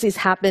emergencies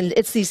happen,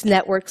 it's these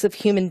networks of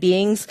human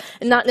beings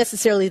and not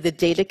necessarily the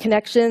data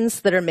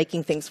connections that are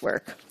making things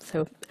work.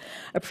 So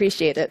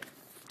appreciate it.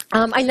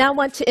 I now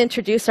want to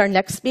introduce our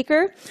next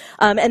speaker,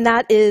 and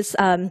that is,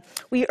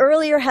 we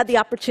earlier had the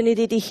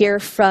opportunity to hear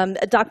from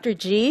Dr.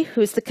 Ji,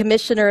 who's the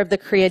commissioner of the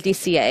Korea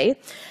DCA,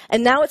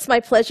 and now it's my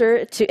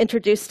pleasure to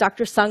introduce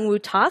Dr. Sang-woo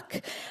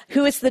Tak,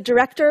 who is the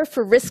director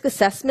for risk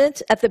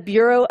assessment at the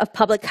Bureau of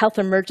Public Health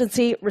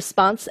Emergency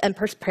Response and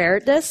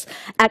Preparedness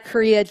at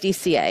Korea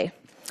DCA.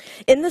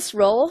 In this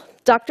role,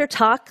 Dr.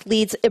 Tak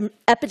leads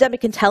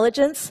epidemic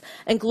intelligence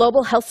and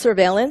global health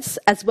surveillance,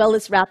 as well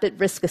as rapid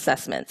risk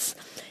assessments.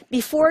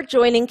 Before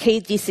joining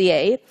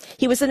KDCA,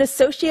 he was an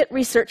associate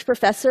research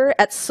professor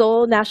at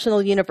Seoul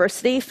National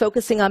University,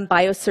 focusing on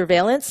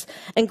biosurveillance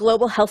and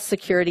global health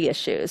security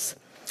issues.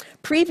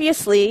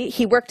 Previously,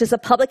 he worked as a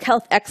public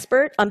health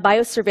expert on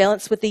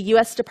biosurveillance with the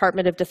U.S.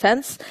 Department of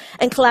Defense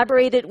and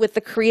collaborated with the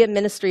Korean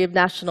Ministry of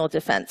National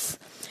Defense.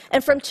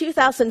 And from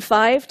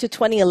 2005 to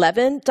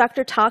 2011,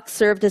 Dr. Tak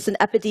served as an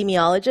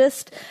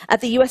epidemiologist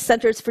at the U.S.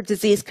 Centers for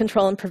Disease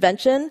Control and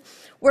Prevention,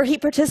 where he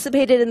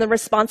participated in the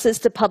responses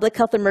to public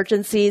health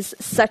emergencies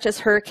such as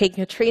Hurricane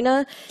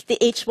Katrina, the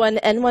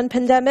H1N1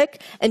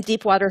 pandemic, and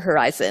Deepwater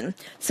Horizon.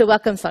 So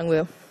welcome,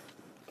 Sang-woo.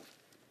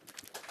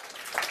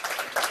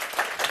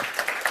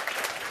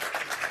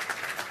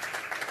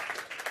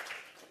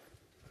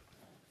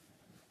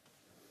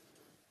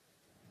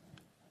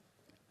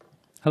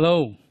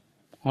 Hello,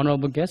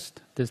 honorable guests,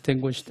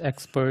 distinguished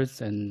experts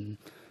and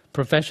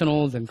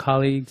professionals and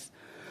colleagues.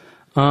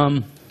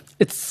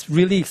 It's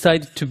really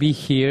exciting to be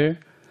here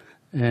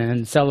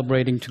and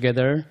celebrating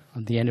together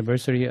on the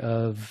anniversary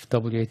of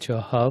WHO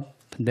Hub,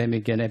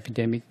 Pandemic and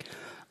Epidemic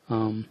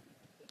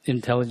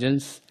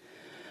Intelligence.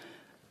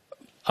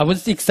 I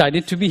was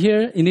excited to be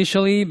here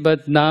initially,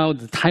 but now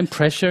the time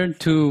pressure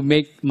to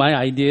make my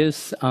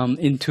ideas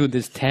into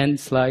this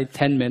 10-slide,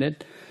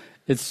 10-minute,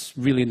 it's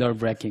really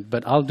nerve-wracking.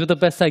 But I'll do the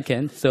best I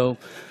can. So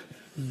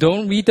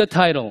don't read the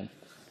title,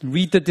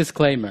 read the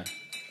disclaimer.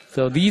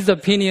 So these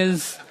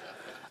opinions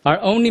are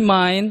only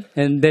mine,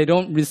 and they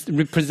don't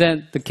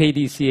represent the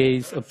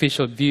KDCA's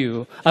official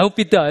view. I hope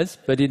it does,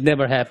 but it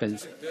never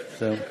happens.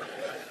 So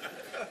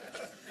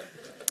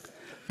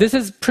this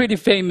is pretty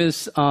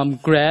famous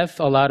graph.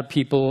 A lot of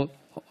people,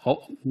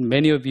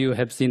 many of you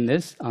have seen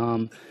this.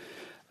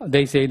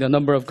 They say the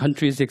number of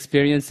countries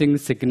experiencing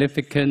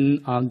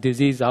significant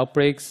disease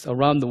outbreaks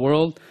around the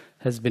world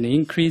has been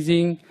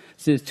increasing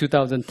since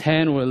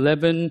 2010 or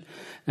 11.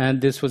 And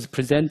this was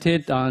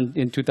presented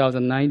in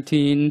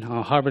 2019,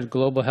 Harvard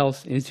Global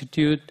Health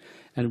Institute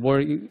and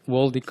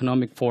World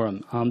Economic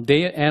Forum.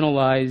 They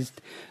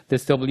analyzed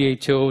this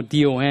WHO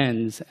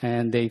DONs,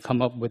 and they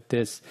come up with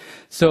this.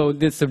 So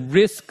this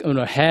risk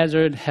or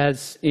hazard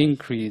has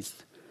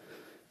increased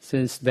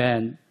since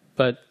then.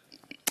 But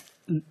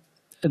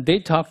they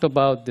talked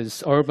about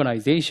this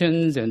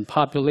urbanizations and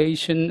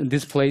population,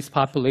 displaced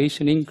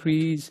population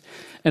increase,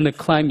 and the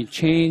climate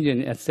change,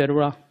 and et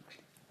cetera.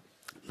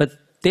 But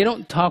they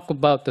don't talk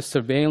about the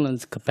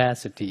surveillance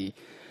capacity.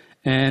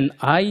 And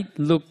I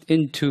looked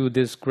into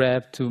this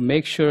graph to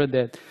make sure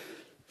that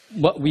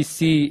what we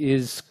see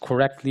is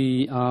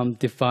correctly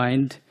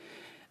defined.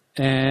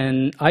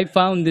 And I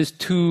found these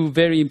two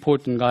very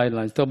important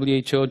guidelines.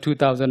 WHO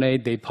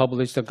 2008, they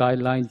published a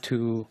guideline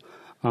to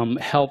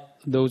help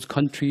those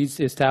countries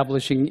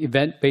establishing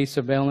event-based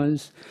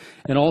surveillance.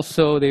 And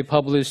also they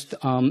published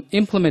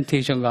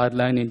implementation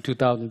guideline in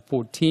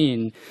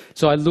 2014.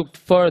 So I looked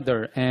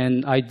further,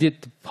 and I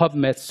did the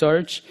PubMed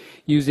search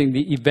using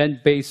the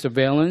event-based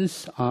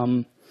surveillance.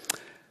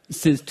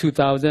 Since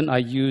 2000, I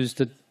used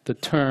the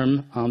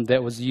term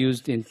that was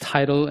used in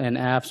title and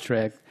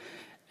abstract.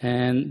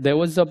 And there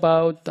was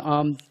about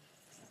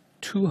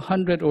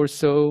 200 or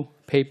so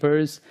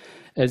papers.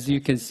 As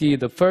you can see,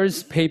 the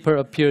first paper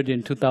appeared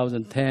in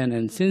 2010,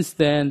 and since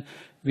then,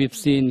 we've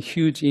seen a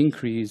huge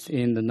increase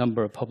in the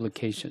number of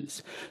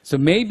publications. So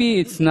maybe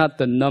it's not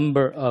the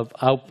number of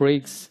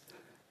outbreaks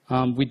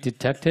we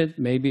detected,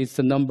 maybe it's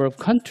the number of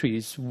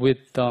countries with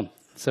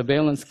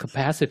surveillance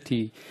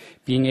capacity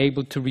being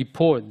able to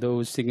report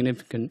those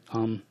significant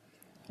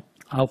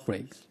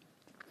outbreaks.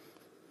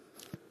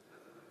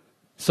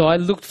 So I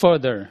looked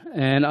further,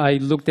 and I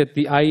looked at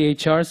the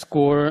IHR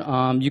score.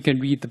 You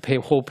can read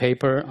the whole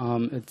paper.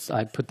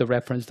 I put the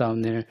reference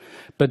down there.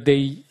 But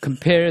they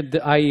compared the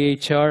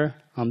IHR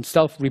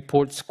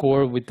self-report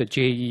score with the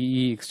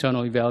JEE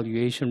external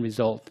evaluation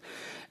result.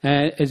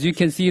 And as you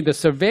can see, the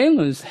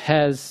surveillance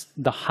has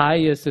the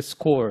highest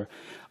score,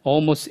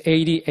 almost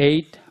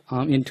 88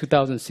 in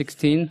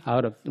 2016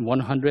 out of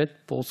 100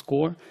 full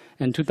score.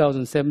 And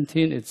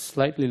 2017, it's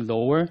slightly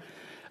lower.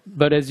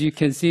 But as you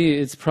can see,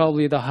 it's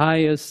probably the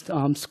highest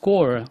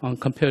score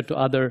compared to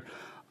other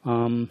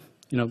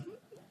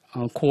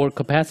core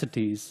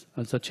capacities,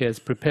 such as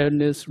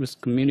preparedness, risk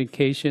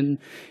communication,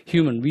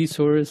 human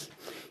resource.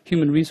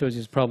 Human resource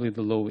is probably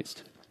the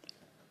lowest.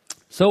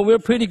 So we're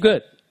pretty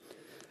good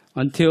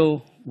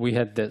until we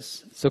had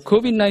this. So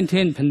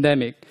COVID-19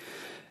 pandemic,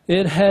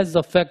 it has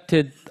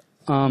affected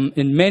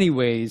in many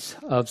ways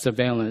of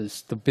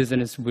surveillance, the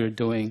business we're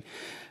doing,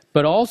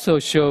 but also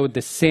showed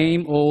the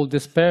same old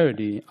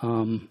disparity.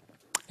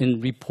 in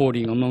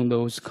reporting among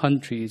those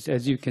countries.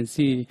 As you can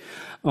see,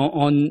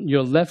 on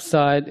your left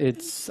side,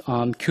 it's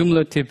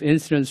cumulative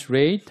incidence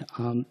rate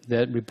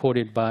that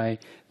reported by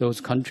those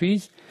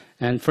countries.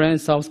 And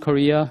France, South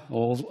Korea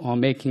all are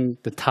making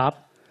the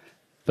top.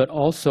 But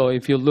also,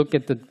 if you look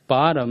at the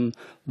bottom,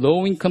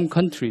 low-income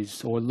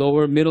countries or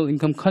lower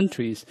middle-income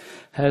countries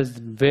has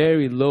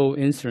very low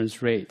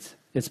incidence rates.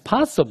 It's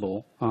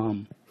possible,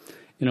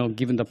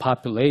 given the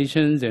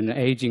populations and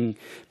aging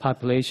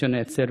population,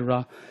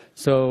 etc.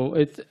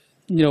 So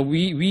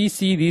we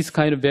see this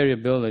kind of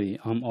variability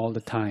all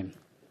the time.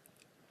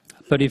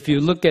 But if you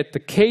look at the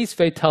case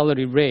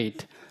fatality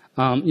rate,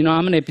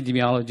 I'm an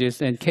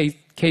epidemiologist, and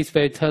case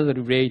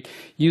fatality rate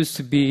used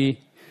to be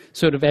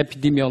sort of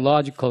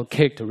epidemiological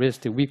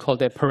characteristic. We call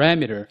that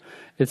parameter.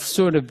 It's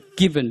sort of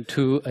given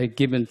to a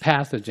given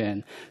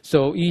pathogen.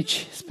 So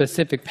each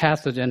specific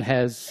pathogen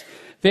has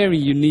very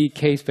unique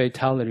case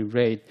fatality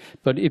rate.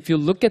 But if you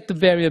look at the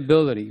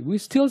variability, we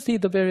still see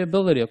the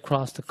variability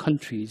across the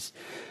countries.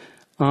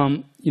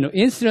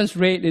 Incidence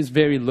rate is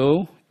very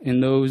low in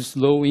those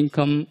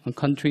low-income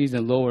countries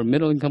and lower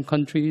middle-income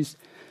countries.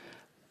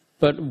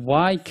 But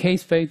why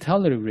case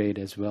fatality rate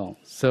as well?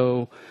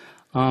 So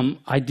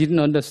I didn't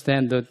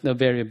understand the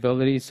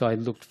variability, so I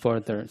looked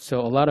further.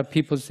 So a lot of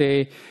people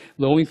say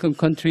low-income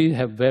countries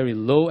have very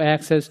low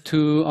access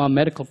to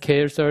medical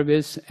care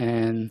service,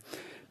 and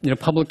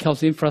public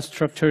health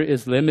infrastructure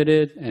is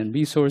limited, and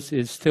resource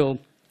is still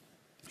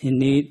in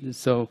need.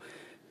 So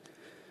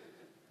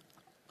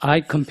I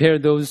compare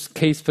those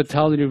case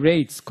fatality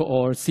rates,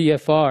 or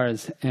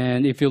CFRs,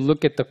 and if you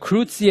look at the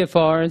crude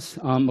CFRs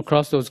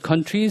across those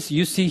countries,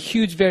 you see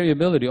huge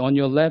variability. On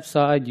your left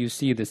side, you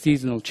see the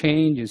seasonal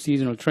change, the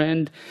seasonal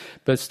trend,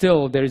 but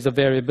still there is a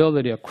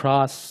variability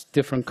across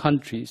different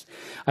countries.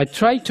 I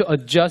try to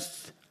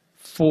adjust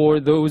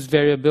for those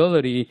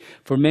variability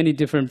for many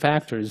different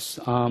factors,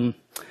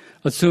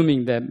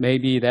 assuming that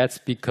maybe that's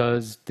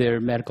because their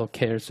medical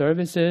care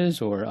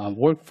services or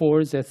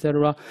workforce,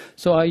 etc.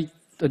 So I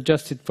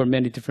adjusted for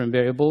many different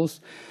variables,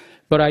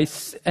 but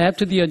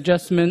after the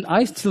adjustment,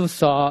 I still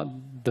saw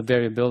the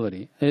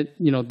variability.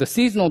 The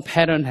seasonal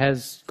pattern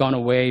has gone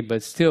away,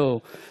 but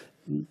still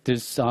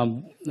there's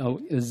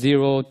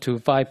 0 to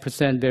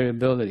 5%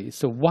 variability.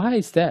 So why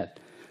is that?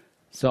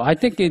 So I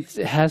think it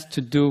has to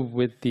do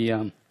with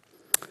the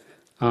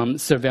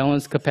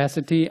surveillance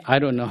capacity. I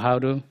don't know how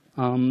to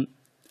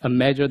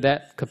measure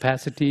that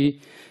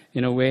capacity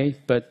in a way,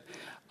 but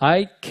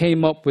I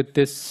came up with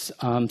this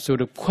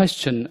sort of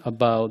question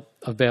about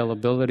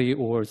availability,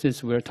 or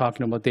since we're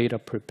talking about data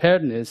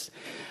preparedness,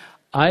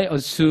 I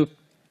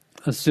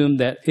assume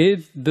that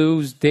if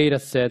those data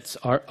sets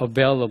are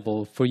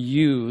available for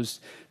use,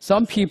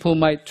 some people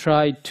might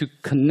try to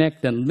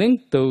connect and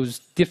link those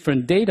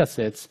different data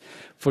sets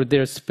for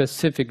their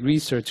specific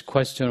research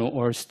question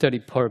or study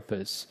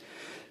purpose.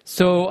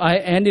 So I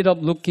ended up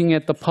looking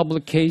at the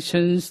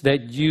publications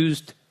that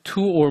used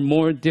 2 or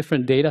more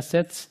different data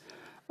sets,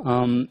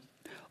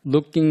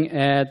 looking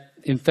at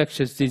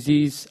infectious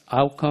disease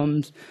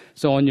outcomes.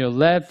 So on your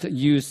left,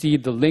 you see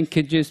the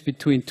linkages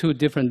between 2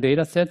 different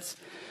data sets.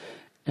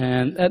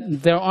 And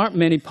there aren't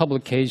many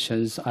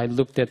publications. I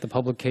looked at the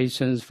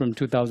publications from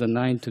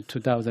 2009 to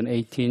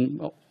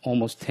 2018,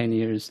 almost 10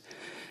 years.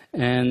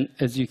 And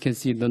as you can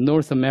see, the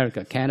North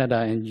America,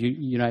 Canada, and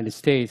United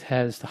States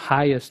has the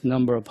highest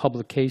number of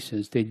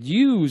publications that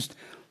used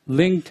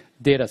linked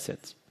data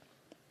sets.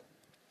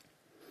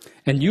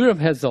 And Europe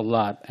has a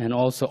lot, and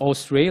also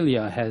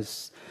Australia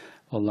has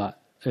a lot.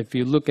 If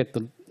you look at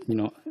the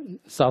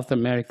South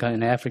America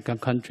and African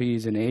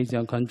countries and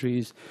Asian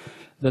countries,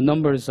 the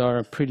numbers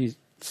are pretty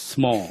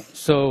small.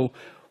 So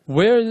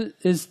where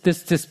is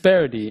this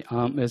disparity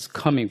is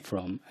coming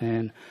from?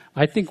 And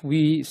I think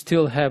we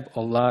still have a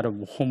lot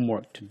of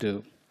homework to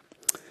do.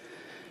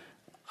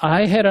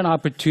 I had an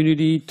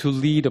opportunity to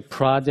lead a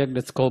project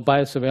that's called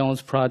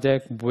Biosurveillance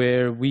Project,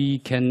 where we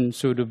can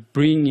sort of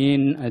bring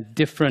in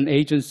different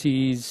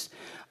agencies,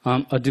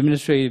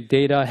 administrative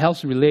data,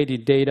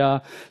 health-related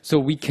data, so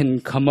we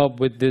can come up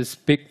with this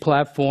big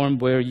platform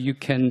where you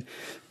can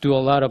do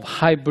a lot of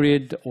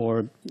hybrid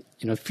or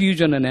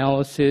fusion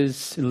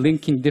analysis,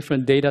 linking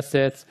different data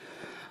sets.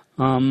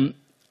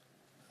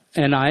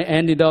 And I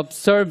ended up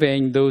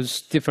surveying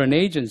those different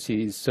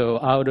agencies. So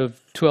out of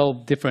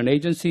 12 different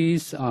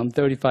agencies,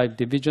 35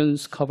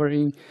 divisions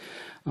covering,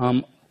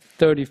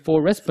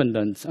 34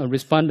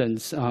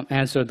 respondents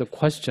answered the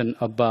question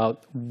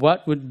about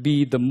what would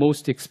be the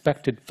most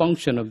expected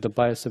function of the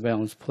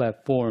biosurveillance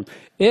platform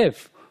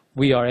if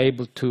we are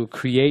able to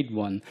create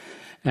one.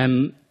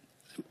 And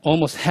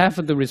almost half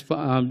of the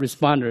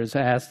responders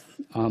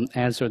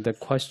answered the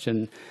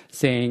question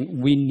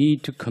saying we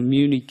need to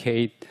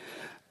communicate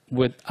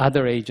with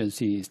other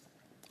agencies.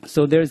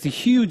 So there's a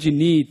huge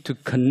need to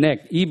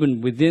connect,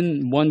 even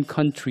within one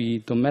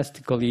country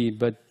domestically,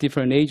 but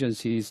different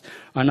agencies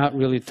are not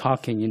really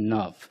talking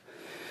enough.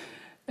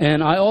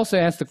 And I also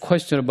asked the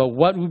question about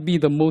what would be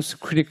the most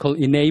critical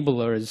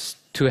enablers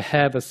to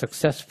have a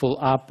successful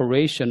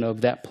operation of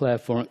that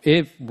platform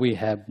if we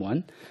have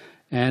one.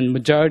 And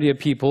majority of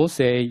people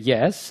say,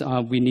 yes,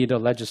 we need a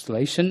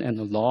legislation and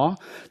a law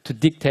to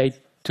dictate,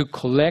 to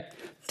collect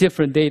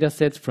different data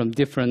sets from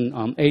different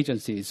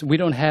agencies. We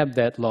don't have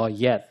that law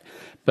yet,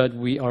 but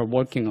we are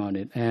working on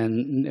it.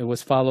 And it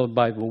was followed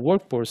by the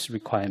workforce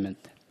requirement.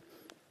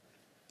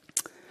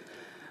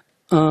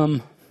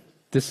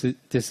 This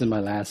is my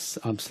last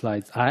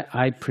slide.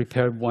 I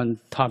prepared one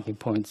talking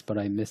points, but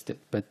I missed it.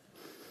 But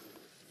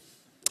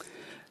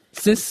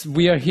since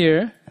we are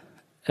here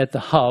at the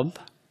hub,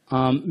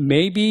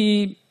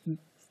 maybe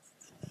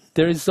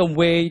there is a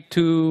way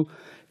to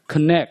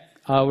connect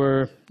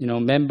our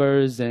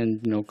members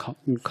and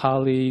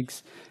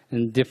colleagues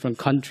in different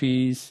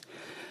countries.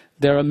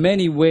 There are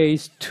many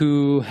ways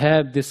to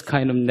have this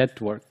kind of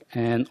network.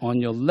 And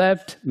on your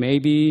left,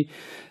 maybe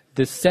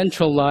the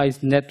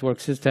centralized network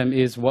system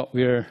is what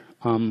we're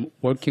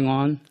working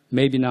on,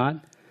 maybe not.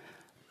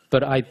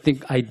 But I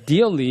think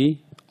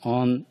ideally,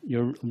 on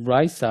your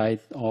right side,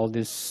 all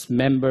these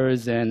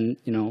members and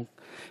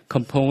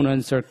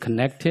components are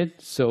connected.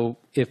 So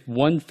if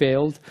one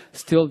failed,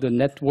 still the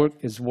network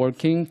is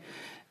working.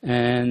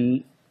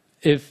 And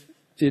if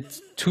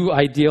it's too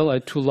ideal or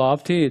too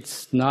lofty,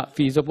 it's not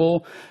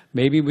feasible.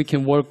 Maybe we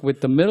can work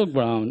with the middle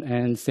ground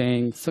and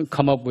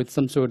come up with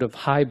some sort of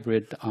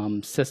hybrid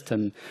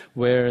system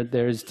where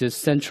there's this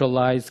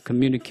centralized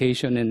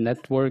communication and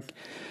network,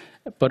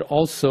 but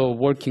also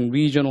working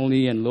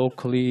regionally and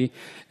locally.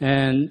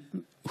 And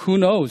who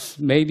knows,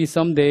 maybe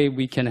someday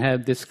we can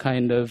have this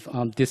kind of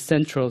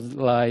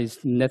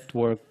decentralized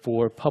network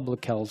for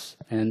public health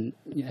and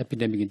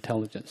epidemic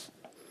intelligence.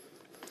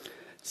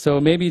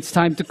 So maybe it's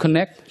time to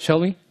connect, shall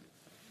we?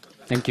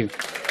 Thank you.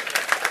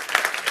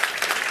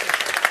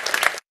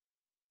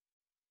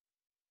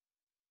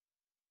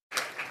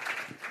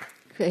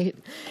 Great.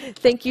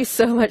 Thank you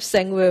so much,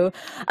 Sang-Woo.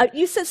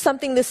 You said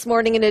something this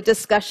morning in a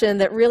discussion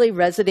that really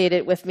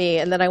resonated with me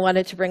and that I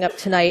wanted to bring up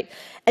tonight.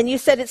 And you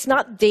said it's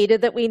not data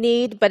that we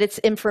need, but it's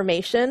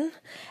information.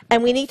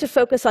 And we need to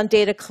focus on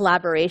data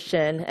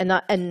collaboration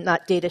and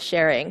not data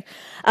sharing.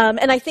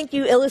 And I think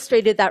you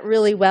illustrated that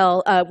really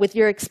well with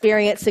your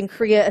experience in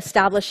Korea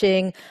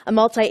establishing a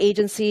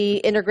multi-agency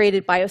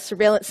integrated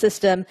biosurveillance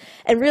system.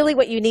 And really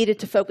what you needed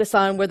to focus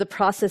on were the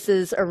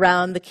processes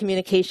around the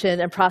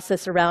communication and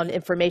process around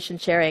information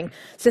sharing.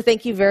 So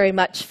thank you very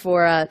much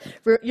for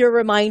your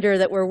reminder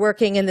that we're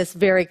working in this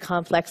very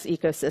complex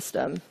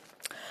ecosystem.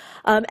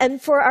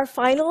 And for our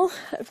final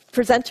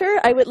presenter,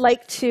 I would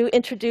like to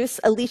introduce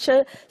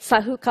Alicia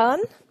Sahu-Khan.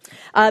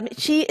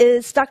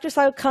 Dr.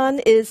 Sahu-Khan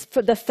is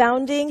the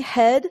founding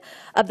head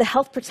of the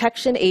Health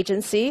Protection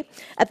Agency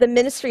at the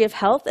Ministry of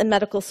Health and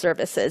Medical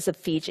Services of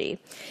Fiji.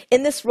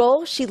 In this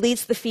role, she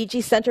leads the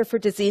Fiji Center for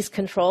Disease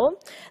Control,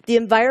 the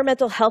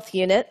Environmental Health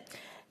Unit,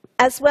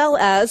 as well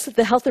as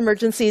the Health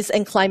Emergencies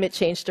and Climate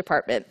Change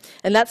Department.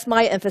 And that's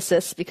my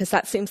emphasis, because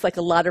that seems like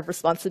a lot of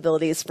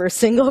responsibilities for a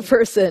single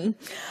person.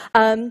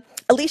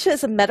 Alicia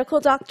is a medical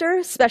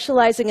doctor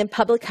specializing in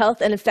public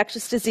health and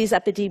infectious disease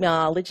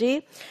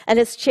epidemiology, and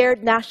has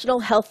chaired national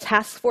health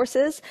task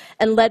forces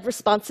and led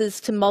responses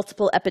to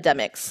multiple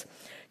epidemics.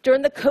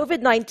 During the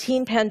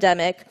COVID-19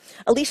 pandemic,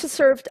 Alicia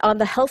served on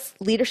the health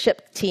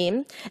leadership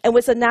team and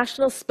was a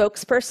national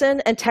spokesperson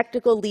and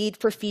technical lead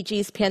for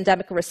Fiji's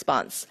pandemic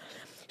response.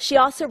 She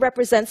also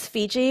represents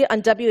Fiji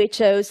on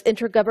WHO's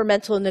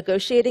intergovernmental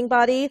negotiating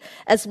body,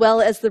 as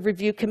well as the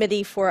review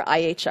committee for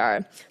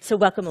IHR. So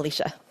welcome,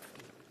 Alicia.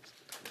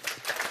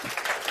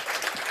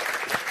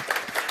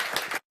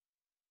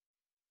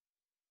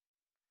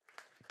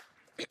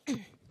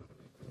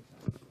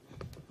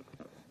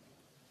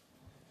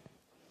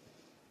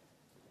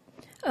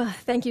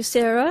 Thank you,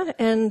 Sarah,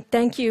 and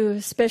thank you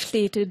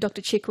especially to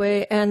Dr.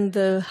 Chikwe and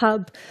the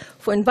Hub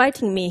for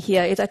inviting me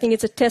here. I think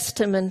it's a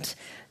testament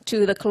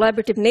to the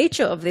collaborative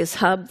nature of this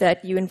hub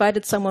that you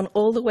invited someone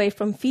all the way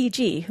from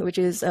Fiji, which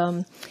is,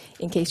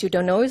 in case you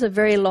don't know, is a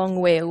very long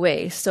way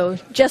away. So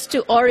just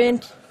to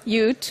orient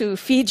you to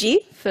Fiji,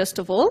 first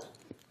of all.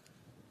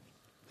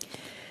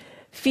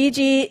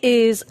 Fiji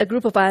is a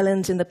group of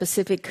islands in the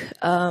Pacific,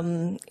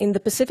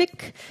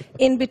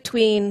 in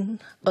between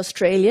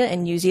Australia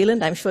and New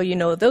Zealand. I'm sure you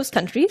know those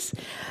countries.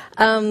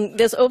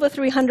 There's over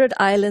 300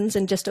 islands,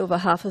 and just over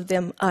half of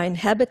them are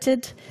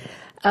inhabited.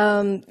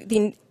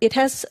 It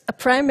has a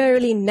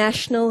primarily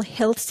national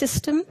health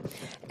system,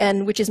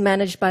 and which is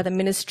managed by the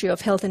Ministry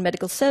of Health and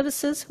Medical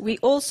Services. We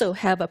also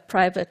have a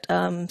private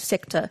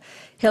sector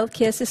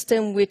healthcare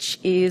system, which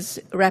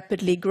is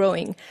rapidly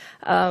growing.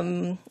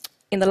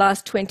 In the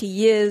last 20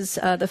 years,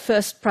 the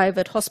first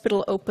private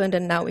hospital opened,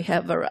 and now we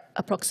have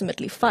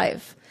approximately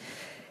 5.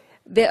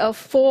 There are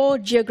 4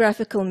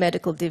 geographical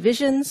medical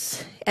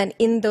divisions, and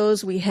in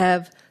those we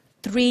have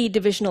 3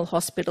 divisional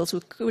hospitals,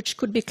 which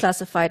could be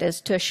classified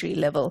as tertiary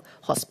level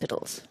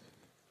hospitals.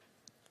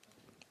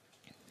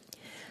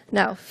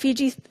 Now,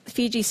 Fiji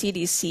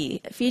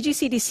CDC. Fiji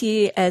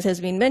CDC, as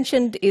has been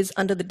mentioned, is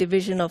under the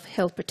Division of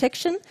Health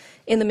Protection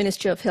in the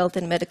Ministry of Health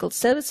and Medical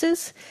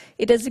Services.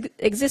 It has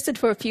existed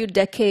for a few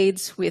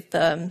decades with,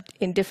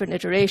 in different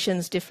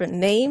iterations, different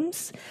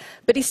names,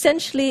 but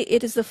essentially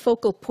it is the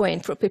focal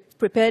point for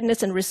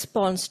preparedness and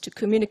response to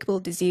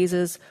communicable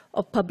diseases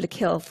of public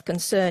health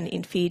concern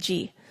in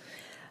Fiji.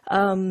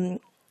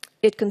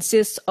 It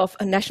consists of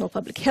a national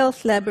public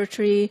health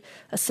laboratory,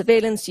 a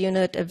surveillance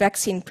unit, a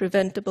vaccine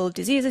preventable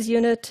diseases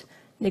unit,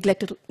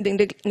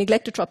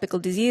 neglected tropical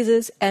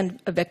diseases,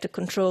 and a vector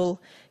control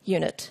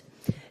unit.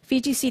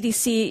 Fiji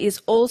CDC is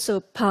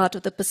also part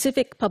of the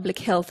Pacific Public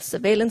Health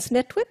Surveillance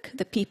Network,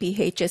 the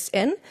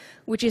PPHSN,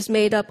 which is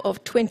made up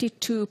of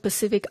 22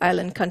 Pacific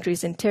Island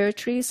countries and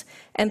territories,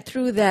 and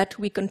through that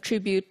we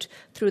contribute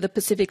through the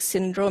Pacific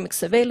Syndromic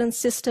Surveillance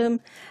System,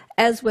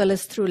 as well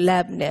as through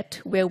LabNet,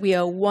 where we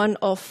are one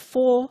of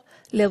 4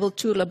 Level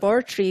 2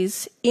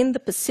 laboratories in the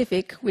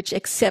Pacific which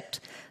accept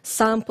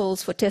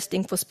samples for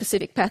testing for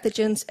specific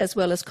pathogens, as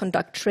well as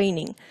conduct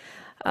training.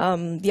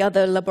 The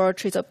other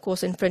laboratories, of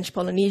course, in French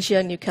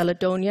Polynesia, New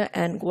Caledonia,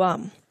 and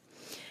Guam.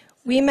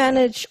 We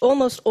manage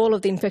almost all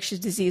of the infectious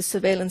disease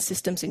surveillance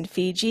systems in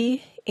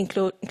Fiji,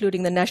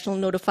 including the National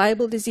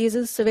Notifiable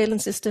Diseases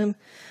Surveillance System,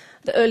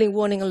 the Early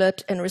Warning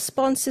Alert and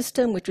Response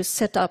System, which was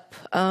set up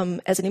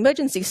as an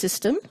emergency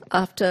system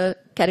after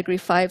Category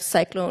 5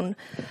 Cyclone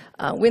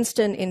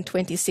Winston in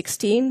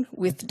 2016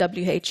 with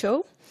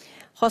WHO.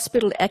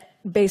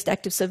 Hospital-based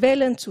active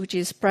surveillance, which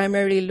is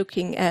primarily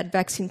looking at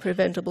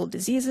vaccine-preventable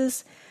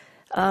diseases.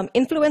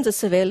 Influenza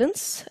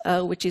surveillance,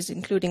 which is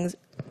including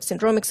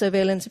syndromic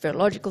surveillance,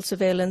 virological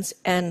surveillance,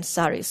 and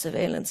SARI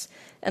surveillance.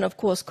 And of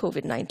course,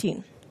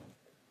 COVID-19.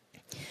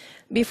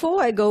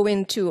 Before I go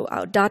into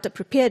our data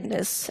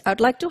preparedness, I'd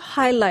like to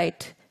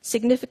highlight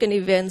significant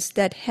events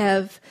that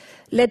have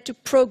led to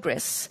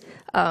progress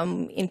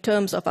in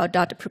terms of our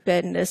data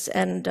preparedness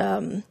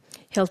and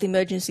health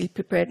emergency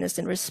preparedness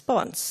and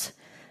response.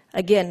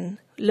 Again,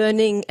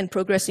 learning and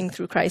progressing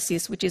through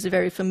crises, which is a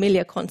very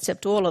familiar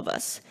concept to all of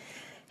us.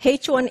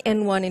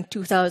 H1N1 in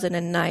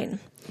 2009.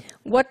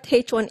 What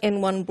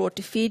H1N1 brought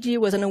to Fiji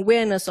was an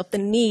awareness of the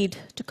need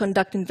to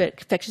conduct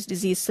infectious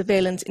disease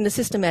surveillance in a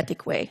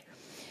systematic way.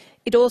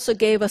 It also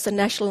gave us a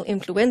national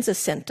influenza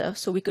center,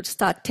 so we could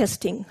start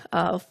testing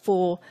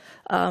for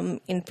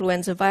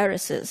influenza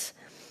viruses.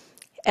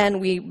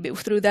 And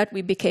through that,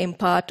 we became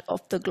part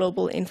of the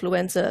Global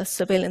Influenza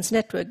Surveillance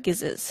Network,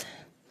 GISS.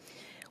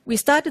 We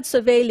started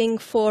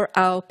surveilling for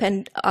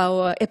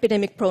our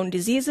epidemic-prone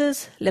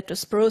diseases,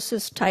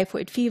 leptospirosis,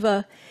 typhoid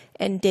fever,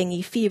 and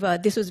dengue fever.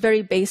 This was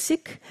very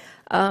basic,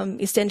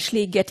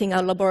 essentially getting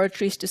our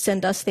laboratories to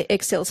send us the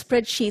Excel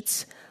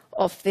spreadsheets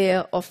of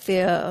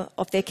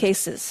their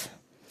cases.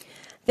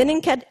 Then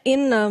in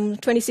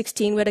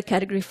 2016, we had a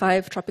Category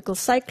 5 tropical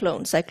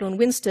cyclone, Cyclone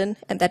Winston,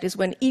 and that is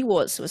when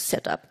EWAS was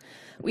set up.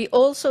 We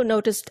also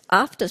noticed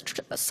after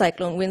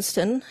Cyclone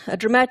Winston a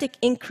dramatic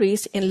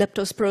increase in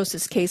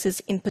leptospirosis cases,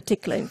 in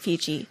particular in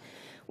Fiji.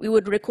 We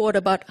would record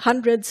about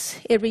hundreds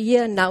every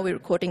year, now we're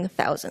recording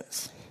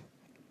thousands.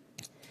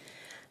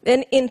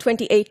 Then in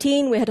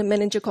 2018, we had a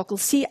meningococcal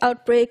C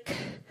outbreak.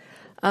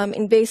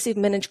 Invasive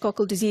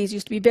meningococcal disease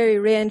used to be very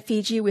rare in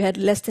Fiji. We had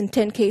less than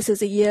 10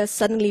 cases a year.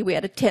 Suddenly, we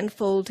had a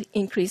 10-fold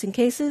increase in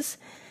cases.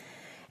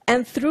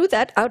 And through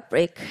that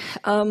outbreak,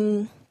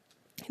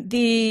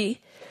 the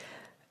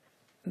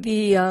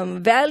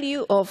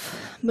value of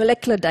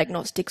molecular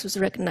diagnostics was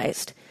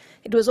recognized.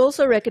 It was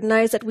also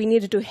recognized that we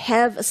needed to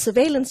have a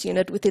surveillance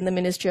unit within the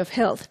Ministry of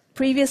Health.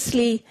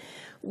 Previously,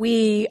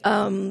 we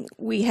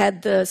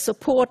had the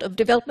support of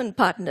development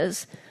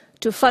partners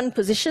to fund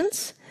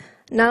positions.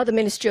 Now the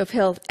Ministry of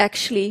Health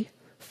actually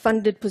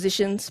funded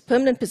positions,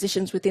 permanent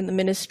positions within the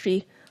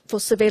ministry for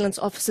surveillance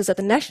officers at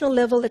the national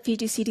level at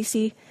Fiji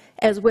CDC,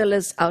 as well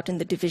as out in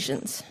the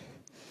divisions.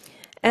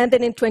 And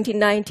then in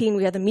 2019,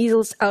 we had the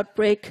measles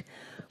outbreak,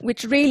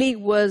 which really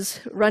was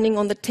running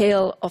on the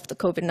tail of the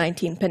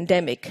COVID-19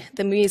 pandemic.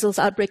 The measles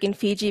outbreak in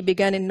Fiji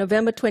began in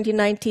November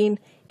 2019,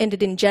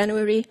 ended in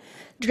January.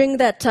 During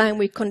that time,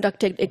 we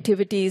conducted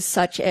activities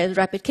such as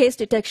rapid case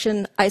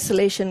detection,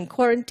 isolation,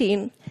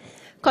 quarantine,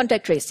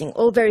 contact tracing,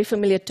 all very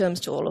familiar terms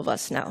to all of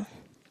us now.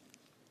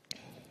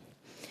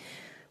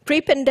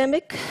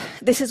 Pre-pandemic,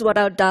 this is what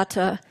our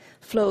data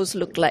flows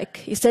look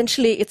like.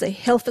 Essentially, it's a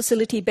health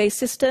facility-based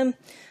system.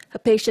 A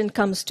patient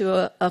comes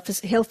to a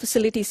health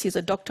facility, sees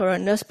a doctor or a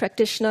nurse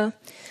practitioner.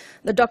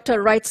 The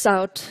doctor writes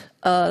out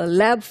a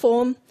lab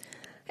form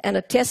and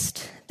a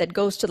test that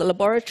goes to the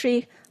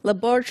laboratory.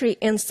 Laboratory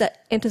enters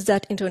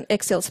that into an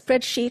Excel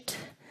spreadsheet,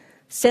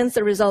 sends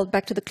the result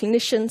back to the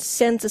clinician,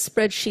 sends a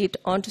spreadsheet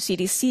on to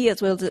CDC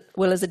as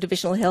well as the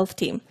divisional health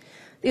team.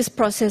 This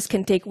process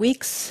can take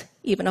weeks,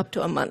 even up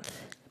to a month,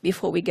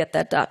 before we get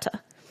that data.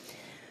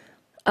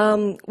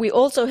 We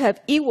also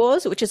have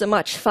EWAS, which is a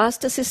much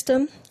faster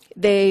system.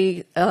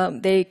 They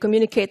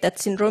communicate that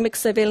syndromic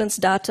surveillance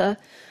data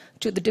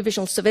to the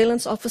divisional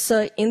surveillance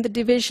officer in the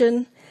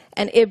division,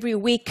 and every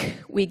week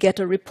we get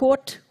a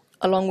report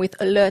along with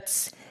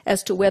alerts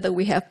as to whether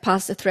we have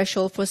passed the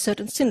threshold for a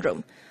certain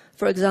syndrome.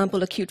 For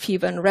example, acute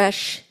fever and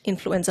rash,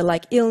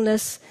 influenza-like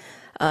illness,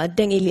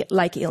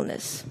 dengue-like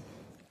illness.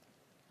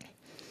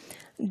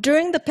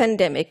 During the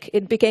pandemic,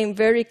 it became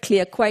very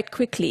clear quite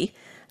quickly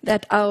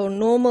that our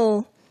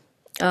normal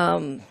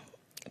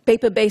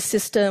paper-based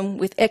system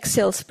with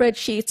Excel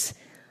spreadsheets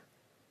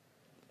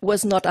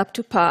was not up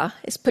to par.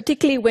 It's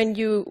particularly when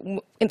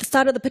in the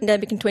start of the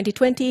pandemic in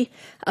 2020,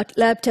 our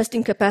lab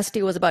testing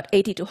capacity was about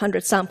 80 to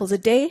 100 samples a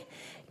day.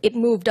 It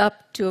moved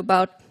up to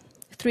about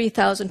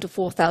 3,000 to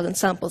 4,000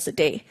 samples a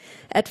day.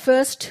 At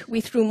first, we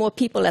threw more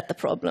people at the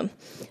problem,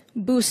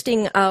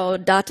 boosting our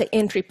data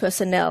entry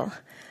personnel.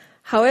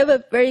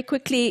 However, very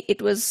quickly, it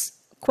was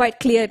quite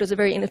clear it was a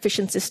very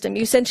inefficient system.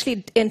 You're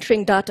essentially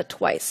entering data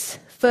twice.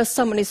 First,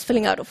 someone is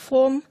filling out a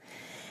form,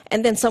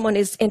 and then someone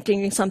is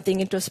entering something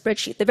into a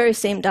spreadsheet, the very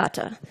same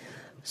data.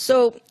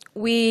 So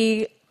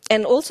we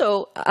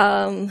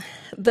weren't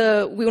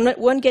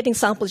getting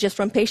samples just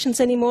from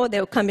patients anymore. They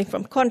were coming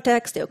from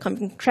contacts, they were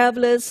coming from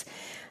travelers,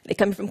 they're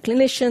coming from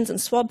clinicians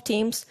and swab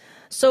teams.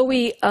 So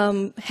we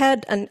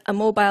had a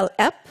mobile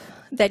app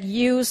that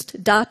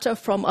used data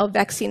from our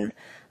vaccine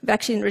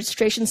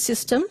registration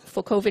system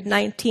for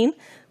COVID-19,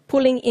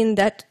 pulling in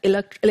that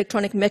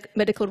electronic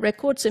medical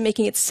record, so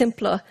making it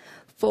simpler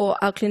for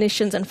our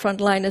clinicians and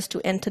frontliners to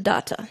enter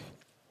data.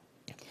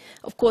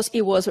 Of course,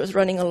 EWAS was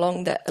running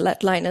along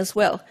that line as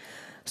well.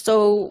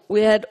 So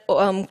we had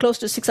close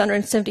to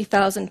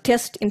 670,000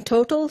 tests in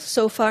total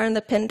so far in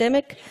the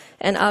pandemic,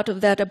 and out of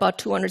that, about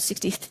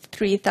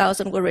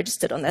 263,000 were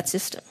registered on that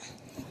system.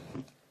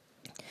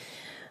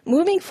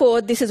 Moving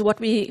forward, this is what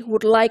we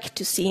would like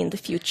to see in the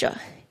future.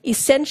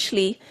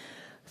 Essentially,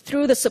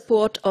 through the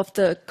support of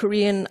the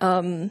Korean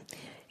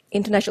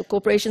International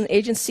Cooperation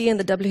Agency and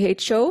the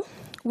WHO,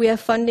 we are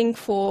funding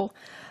for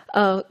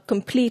a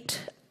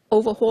complete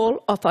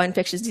overhaul of our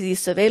infectious disease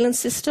surveillance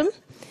system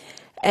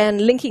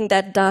and linking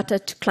that data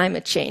to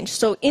climate change.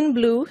 So in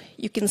blue,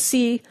 you can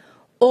see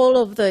all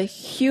of the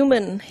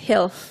human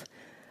health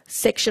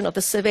section of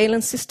the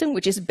surveillance system,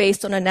 which is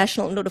based on a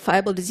national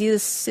notifiable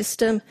diseases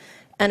system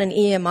and an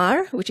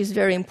EMR, which is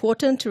very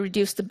important to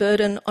reduce the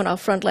burden on our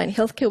frontline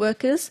healthcare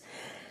workers.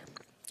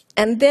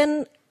 And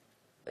then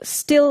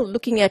still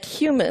looking at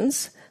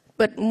humans,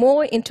 but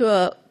more into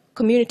a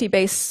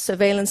community-based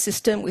surveillance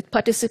system with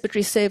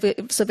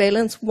participatory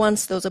surveillance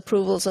once those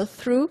approvals are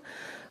through,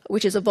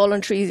 which is a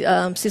voluntary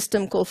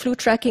system called flu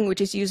tracking, which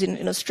is used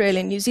in Australia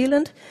and New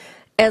Zealand,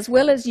 as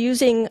well as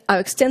using our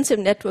extensive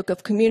network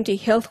of community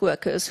health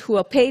workers who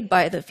are paid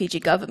by the Fiji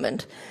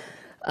government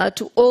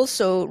to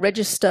also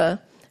register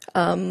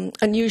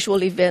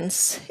unusual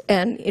events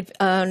and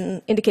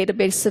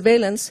indicator-based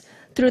surveillance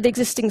through the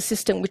existing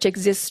system which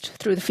exists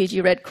through the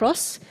Fiji Red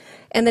Cross.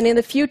 And then in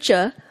the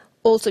future,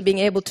 also being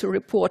able to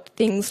report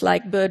things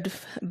like bird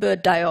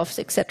die-offs,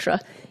 etc.,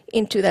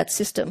 into that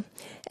system.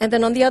 And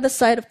then on the other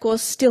side, of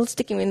course, still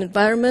sticking with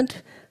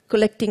environment,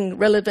 collecting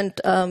relevant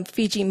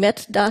Fiji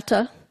Met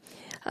data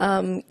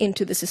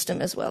into the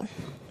system as well.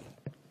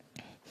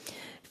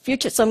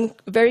 Some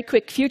very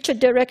quick future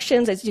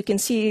directions. As you can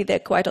see, there are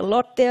quite a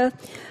lot there.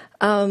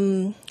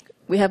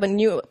 We have a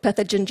new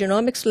pathogen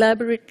genomics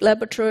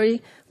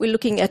laboratory. We're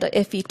looking at a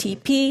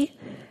FETP.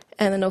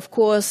 And then, of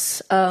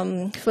course,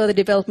 further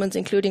developments,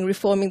 including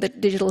reforming the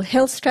digital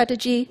health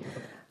strategy,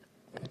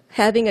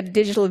 having a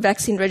digital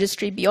vaccine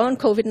registry beyond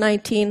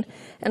COVID-19.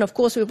 And, of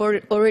course, we've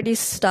already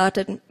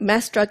started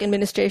mass drug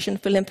administration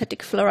for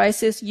lymphatic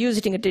filariasis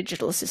using a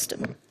digital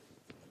system.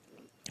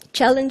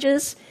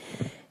 Challenges.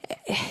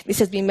 This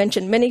has been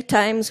mentioned many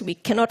times. We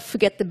cannot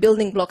forget the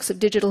building blocks of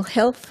digital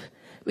health,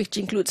 which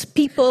includes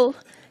people,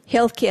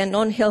 healthcare and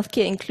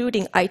non-healthcare,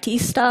 including IT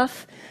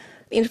staff,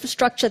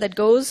 infrastructure that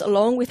goes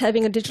along with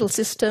having a digital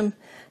system,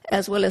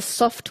 as well as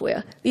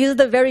software. These are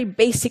the very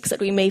basics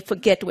that we may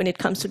forget when it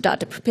comes to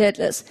data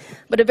preparedness,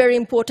 but are very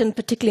important,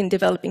 particularly in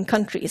developing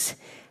countries.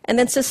 And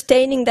then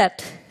sustaining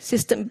that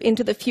system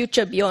into the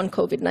future beyond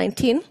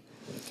COVID-19.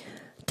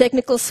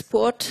 Technical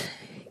support,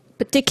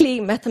 particularly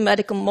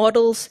mathematical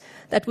models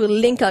that will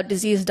link our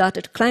disease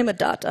data to climate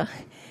data.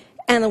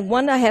 And the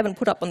one I haven't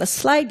put up on the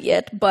slide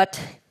yet, but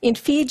in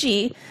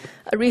Fiji,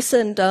 a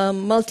recent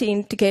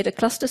multi-indicator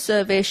cluster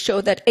survey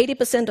showed that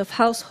 80% of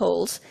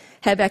households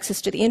have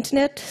access to the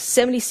internet,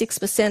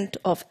 76%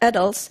 of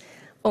adults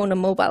own a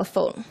mobile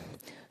phone.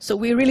 So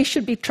we really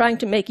should be trying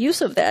to make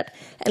use of that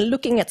and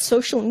looking at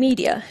social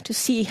media to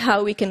see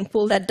how we can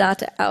pull that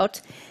data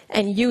out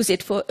and use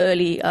it for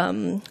early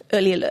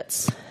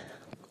alerts.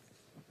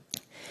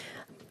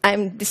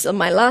 These are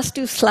my last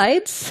two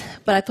slides,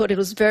 but I thought it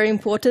was very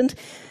important.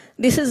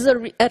 This is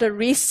at a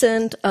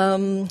recent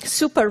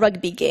Super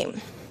Rugby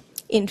game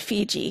in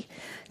Fiji.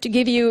 To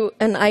give you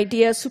an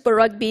idea, Super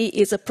Rugby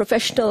is a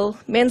professional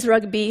men's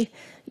rugby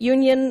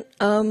union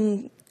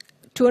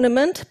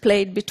tournament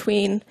played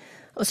between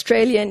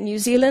Australia and New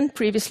Zealand.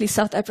 Previously,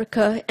 South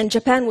Africa and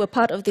Japan were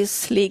part of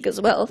this league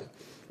as well.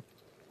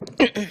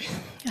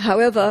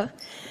 However,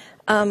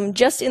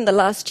 just in the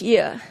last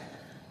year,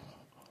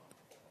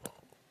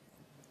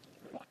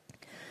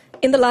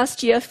 in the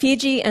last year,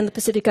 Fiji and the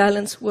Pacific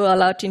Islands were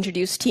allowed to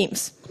introduce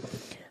teams.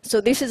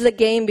 So this is a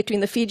game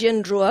between the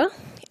Fijian Drua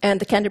and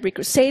the Canterbury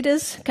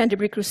Crusaders.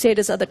 Canterbury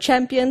Crusaders are the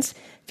champions.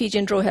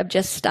 Fijian Drua have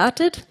just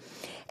started.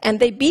 And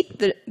they beat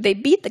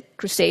the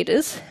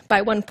Crusaders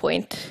by 1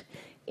 point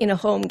in a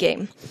home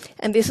game.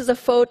 And this is a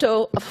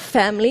photo of a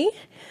family.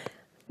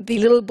 The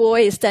little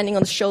boy is standing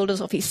on the shoulders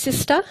of his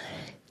sister,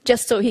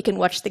 just so he can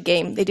watch the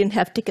game. They didn't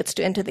have tickets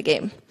to enter the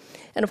game.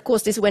 And of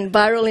course, this went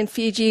viral in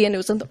Fiji, and it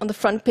was on the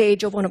front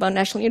page of one of our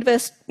national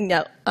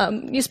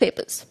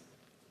newspapers.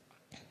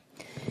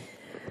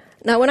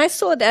 Now, when I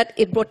saw that,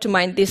 it brought to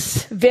mind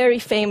this very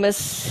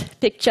famous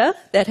picture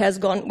that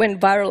went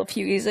viral a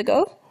few years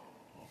ago.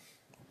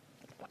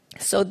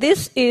 So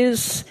this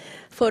is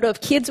a photo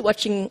of kids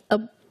watching a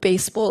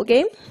baseball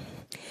game,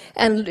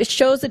 and it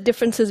shows the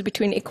differences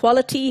between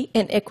equality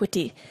and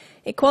equity.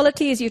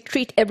 Equality is you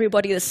treat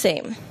everybody the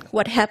same.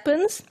 What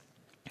happens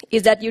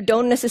is that you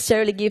don't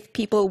necessarily give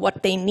people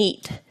what they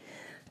need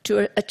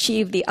to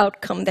achieve the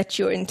outcome that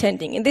you're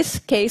intending. In this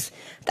case,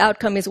 the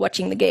outcome is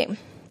watching the game.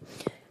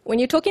 When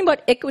you're talking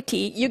about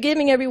equity, you're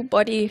giving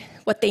everybody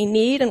what they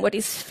need and what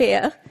is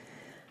fair.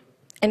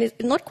 And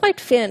it's not quite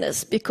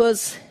fairness,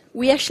 because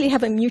we actually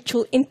have a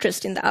mutual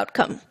interest in the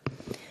outcome.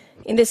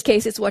 In this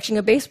case, it's watching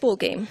a baseball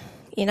game.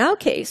 In our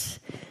case,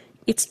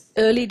 it's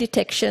early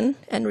detection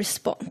and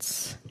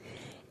response.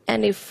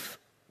 And if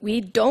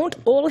we don't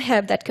all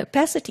have that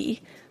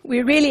capacity,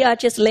 we really are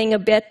just laying a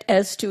bet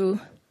as to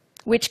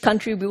which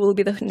country we will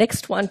be the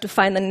next one to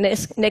find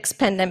the next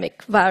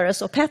pandemic,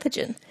 virus, or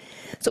pathogen.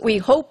 So we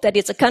hope that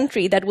it's a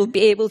country that will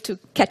be able to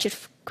catch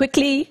it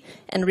quickly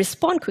and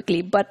respond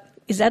quickly, but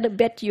is that a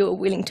bet you're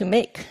willing to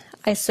make?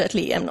 I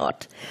certainly am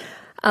not.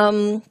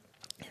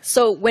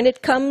 So when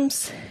it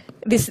comes,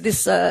 this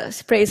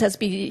phrase has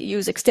been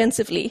used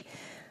extensively,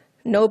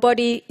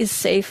 nobody is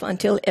safe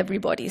until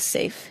everybody is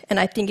safe. And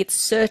I think it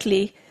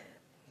certainly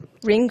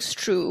rings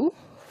true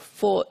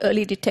for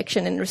early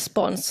detection and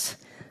response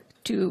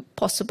to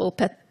possible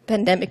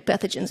pandemic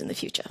pathogens in the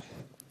future.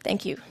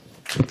 Thank you.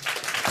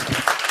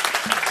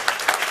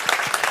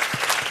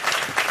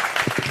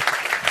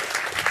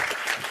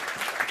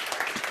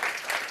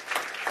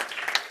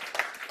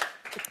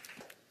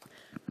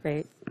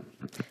 Great.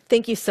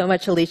 Thank you so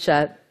much,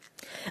 Alicia.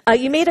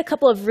 You made a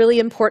couple of really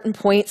important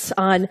points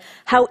on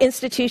how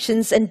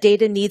institutions and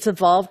data needs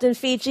evolved in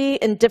Fiji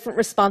in different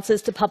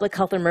responses to public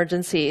health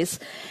emergencies.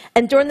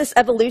 And during this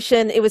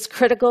evolution, it was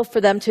critical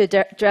for them to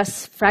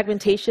address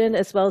fragmentation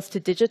as well as to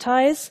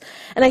digitize.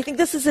 And I think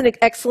this is an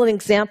excellent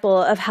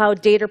example of how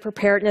data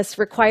preparedness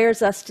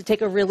requires us to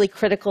take a really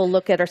critical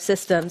look at our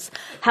systems,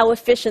 how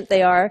efficient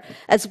they are,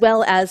 as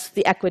well as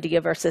the equity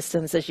of our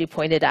systems, as you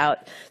pointed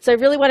out. So I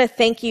really want to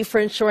thank you for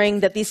ensuring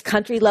that these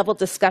country-level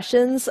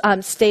discussions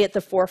stay at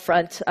the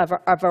forefront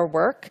of our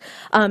work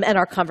and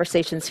our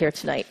conversations here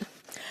tonight.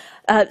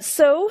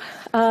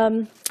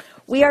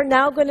 We are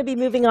now going to be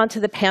moving on to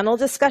the panel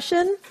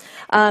discussion.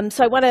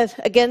 So I want to,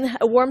 again,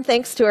 a warm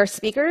thanks to our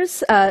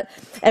speakers,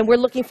 and we're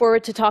looking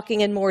forward to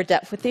talking in more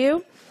depth with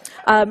you.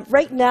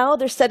 Right now,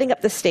 they're setting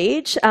up the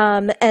stage,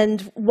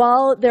 and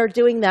while they're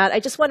doing that, I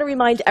just want to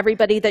remind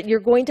everybody that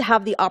you're going to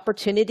have the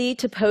opportunity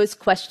to pose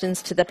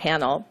questions to the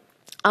panel.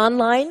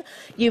 Online,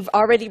 you've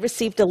already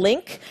received a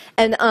link,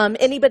 and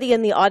anybody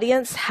in the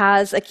audience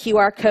has a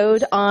QR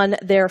code on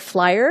their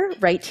flyer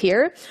right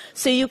here.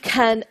 So you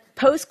can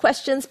pose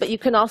questions, but you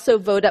can also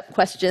vote up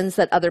questions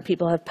that other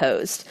people have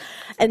posed.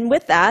 And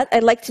with that,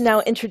 I'd like to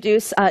now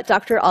introduce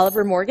Dr.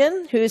 Oliver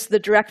Morgan, who's the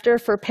Director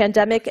for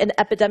Pandemic and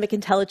Epidemic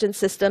Intelligence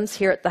Systems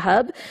here at the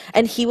Hub,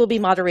 and he will be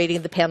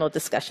moderating the panel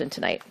discussion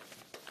tonight.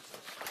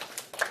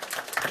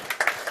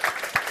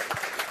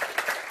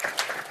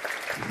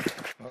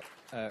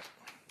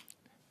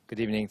 Good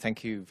evening.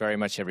 Thank you very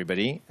much,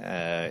 everybody.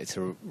 It's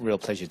a real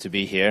pleasure to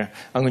be here.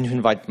 I'm going to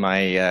invite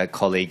my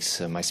colleagues,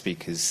 my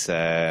speakers,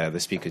 the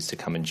speakers to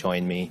come and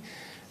join me.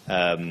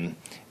 And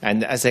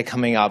as they're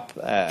coming up,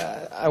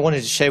 I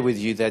wanted to share with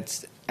you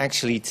that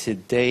actually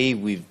today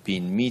we've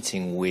been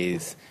meeting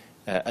with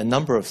a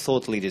number of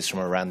thought leaders from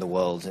around the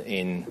world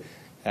in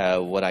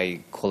what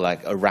I call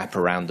like a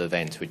wraparound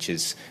event, which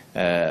is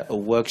a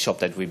workshop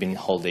that we've been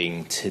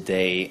holding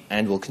today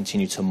and will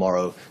continue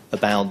tomorrow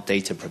about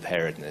data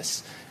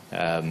preparedness.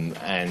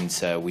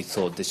 We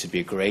thought this would be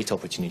a great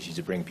opportunity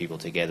to bring people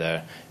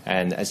together.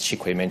 And as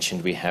Chikwe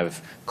mentioned, we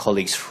have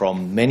colleagues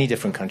from many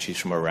different countries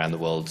from around the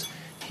world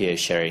here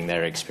sharing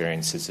their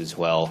experiences as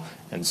well.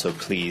 And so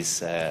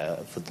please,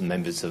 for the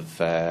members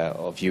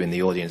of you in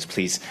the audience,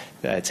 please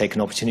take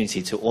an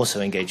opportunity to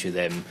also engage with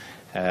them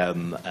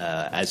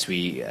as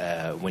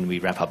when we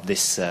wrap up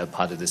this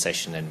part of the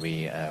session and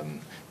we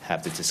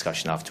have the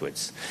discussion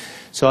afterwards.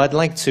 So I'd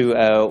like to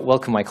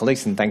welcome my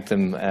colleagues and thank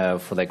them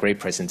for their great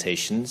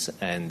presentations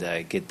and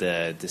get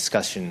the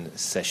discussion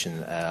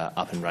session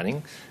up and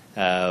running.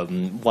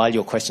 While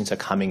your questions are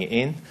coming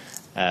in,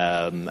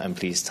 and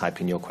please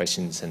type in your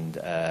questions and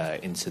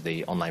into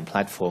the online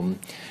platform,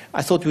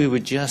 I thought we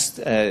would just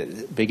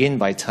begin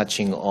by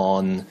touching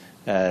on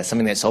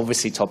something that's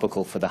obviously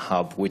topical for the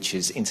Hub, which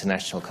is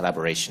international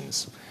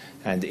collaborations.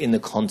 And in the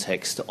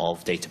context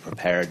of data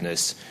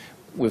preparedness,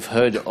 we've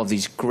heard of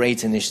these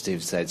great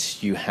initiatives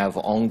that you have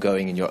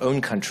ongoing in your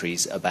own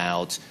countries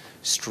about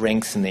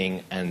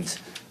strengthening and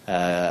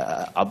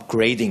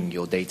upgrading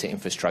your data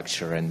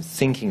infrastructure and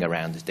thinking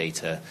around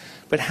data.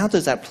 But how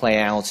does that play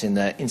out in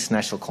the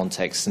international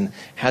context, and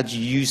how do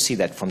you see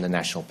that from the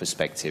national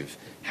perspective?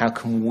 How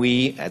can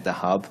we at the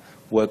Hub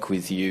work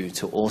with you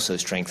to also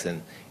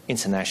strengthen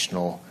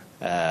international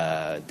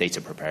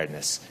data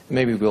preparedness?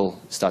 Maybe we'll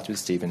start with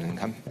Stephen and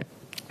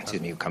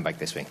come back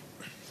this way.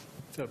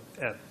 So,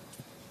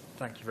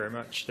 thank you very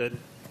much.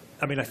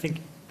 I mean, I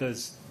think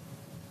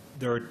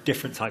there are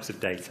different types of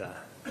data,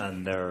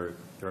 and they're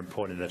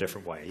important in their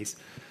different ways.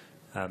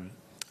 And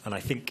I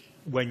think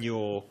when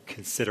you're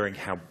considering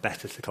how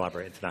better to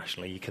collaborate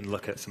internationally, you can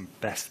look at some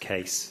best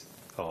case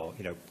or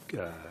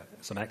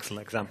some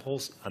excellent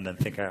examples, and then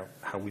think out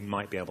how we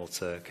might be able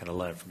to kind of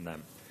learn from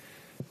them.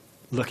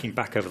 Looking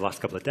back over the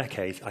last couple of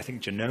decades, I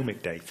think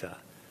genomic data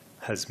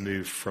has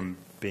moved from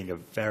being a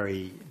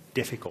very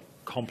difficult,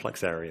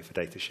 complex area for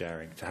data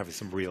sharing to having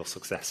some real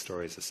success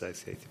stories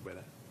associated with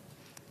it.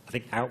 I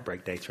think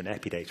outbreak data and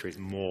epidata is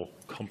more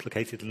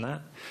complicated than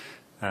that,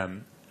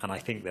 and I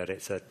think that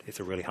it's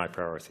a really high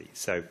priority.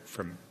 So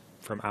from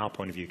our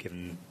point of view,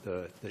 given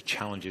the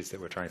challenges that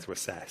we're trying to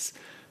assess,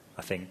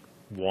 I think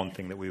one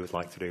thing that we would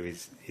like to do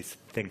is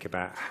think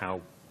about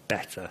how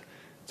better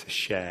to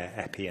share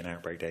epi and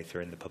outbreak data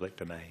in the public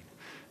domain,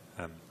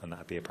 and that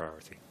would be a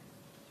priority.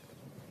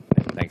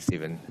 Thanks,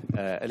 Stephen.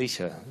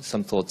 Alicia,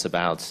 some thoughts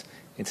about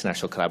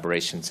international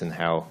collaborations and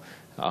how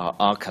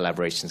our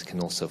collaborations can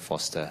also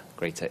foster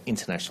greater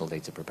international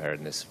data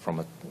preparedness from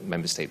a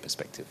member state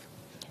perspective?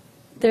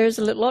 There's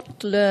a lot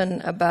to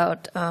learn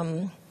about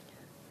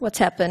what's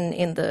happened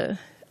in the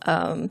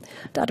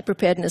data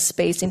preparedness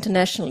space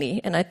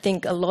internationally, and I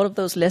think a lot of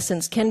those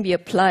lessons can be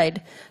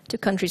applied to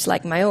countries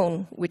like my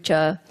own, which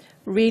are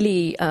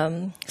really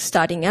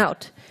starting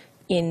out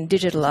in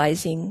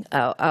digitalizing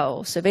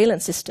our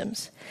surveillance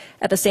systems.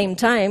 At the same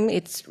time,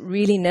 it's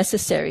really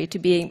necessary to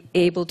be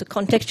able to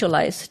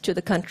contextualize to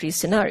the country's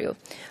scenario.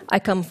 I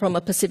come from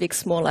a Pacific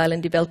small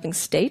island developing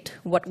state.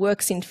 What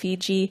works in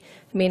Fiji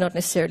may not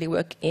necessarily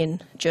work in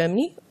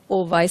Germany,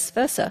 or vice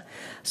versa.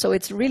 So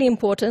it's really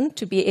important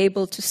to be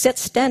able to set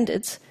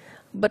standards,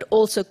 but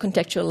also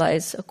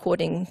contextualize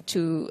according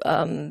to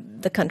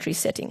the country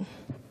setting.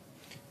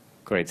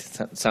 Great.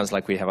 Sounds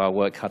like we have our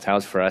work cut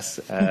out for us,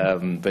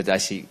 but I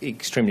see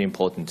extremely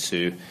important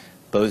to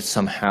both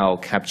somehow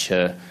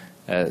capture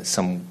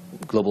some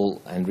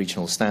global and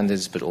regional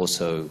standards, but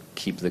also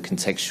keep the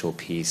contextual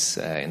piece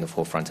in the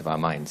forefront of our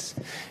minds.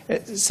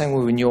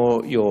 Sang-woo, in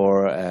your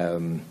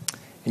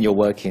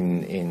work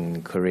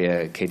in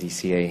Korea,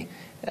 KDCA,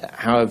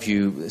 how have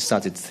you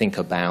started to think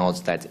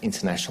about that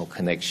international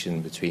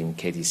connection between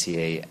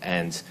KDCA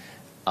and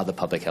other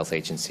public health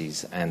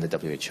agencies and the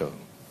WHO?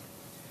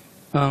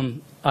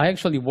 I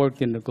actually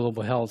worked in the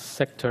global health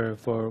sector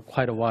for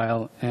quite a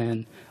while,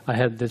 and I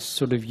had this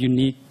sort of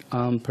unique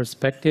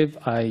perspective.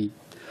 I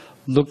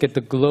look at the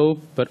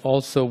globe, but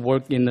also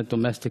work in the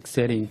domestic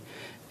setting.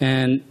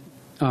 And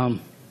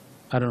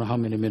I don't know how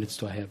many minutes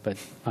do I have, but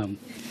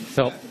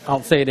so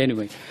I'll say it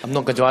anyway. I'm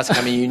not going to ask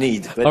how many you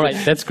need. But all right,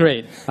 that's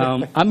great.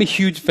 I'm a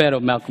huge fan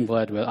of Malcolm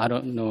Gladwell. I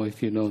don't know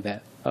if you know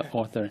that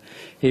author.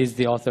 He's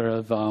the author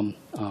of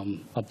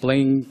A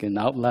Blink and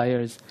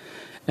Outliers.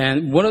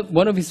 And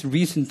one of his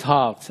recent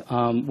talks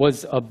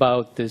was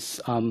about this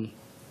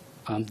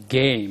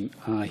game.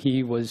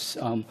 He was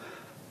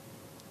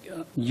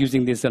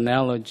using this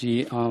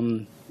analogy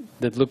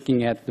that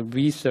looking at the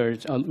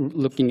research,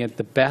 looking at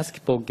the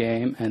basketball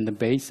game and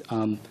the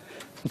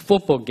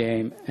football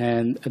game,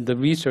 and the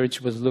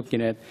research was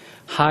looking at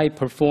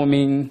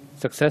high-performing,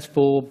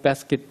 successful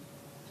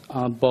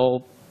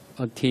basketball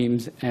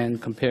teams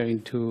and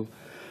comparing to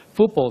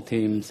football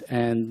teams.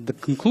 And the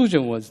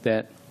conclusion was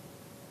that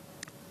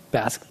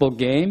basketball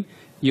game,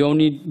 you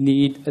only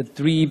need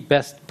 3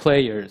 best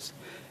players.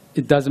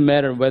 It doesn't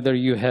matter whether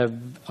you have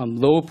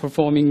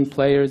low-performing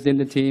players in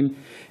the team.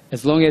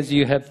 As long as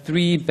you have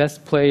 3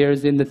 best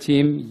players in the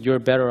team, you're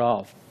better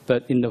off.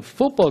 But in the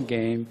football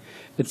game,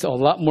 it's a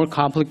lot more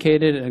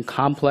complicated and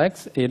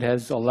complex. It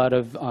has a lot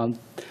of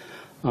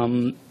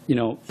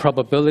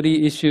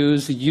probability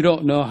issues. You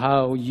don't know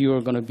how you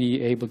are going to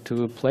be able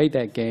to play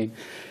that game.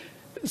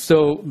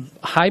 So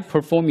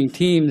high-performing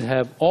teams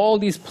have all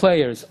these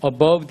players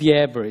above the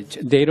average.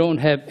 They don't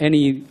have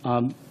any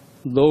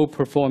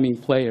low-performing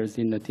players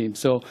in the team.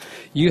 So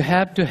you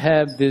have to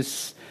have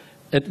this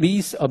at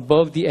least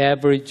above the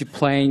average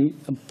playing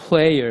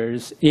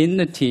players in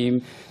the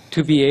team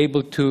to be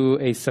able to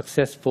a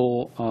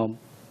successful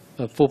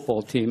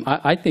football team.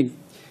 I think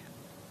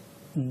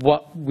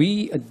what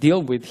we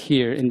deal with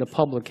here in the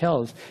public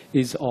health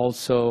is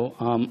also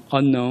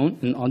unknown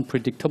and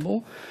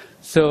unpredictable.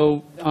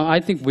 So I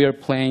think we are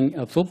playing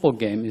a football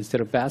game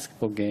instead of a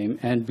basketball game,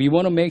 and we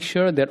want to make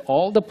sure that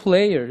all the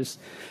players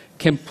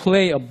can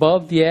play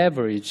above the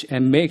average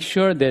and make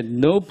sure that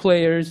no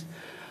players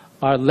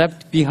are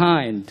left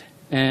behind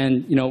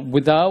And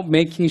without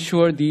making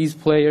sure these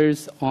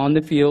players on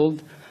the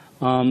field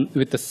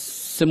with a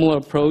similar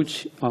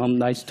approach,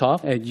 nice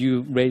talk, as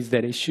you raised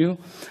that issue,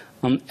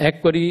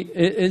 equity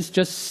is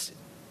just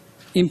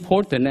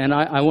important. And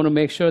I want to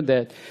make sure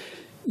that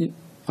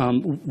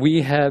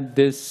we have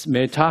this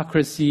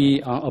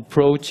meritocracy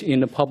approach in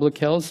the public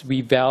health.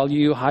 We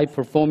value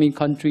high-performing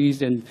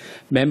countries and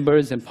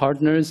members and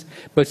partners,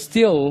 but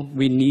still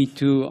we need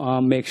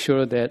to make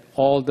sure that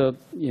all the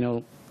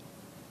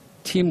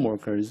team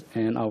workers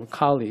and our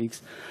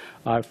colleagues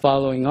are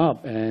following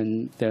up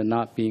and they're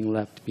not being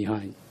left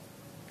behind.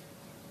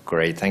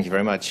 Great, thank you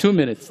very much. 2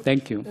 minutes,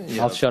 thank you.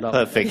 Yeah, I'll shut up.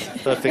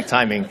 Perfect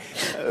timing.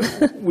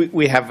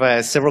 We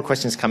have several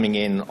questions coming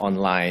in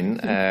online.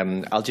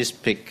 I'll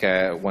just pick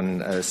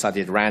one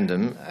slightly at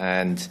random.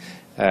 And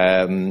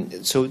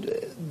so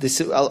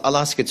I'll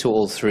ask it to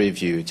all three of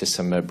you, just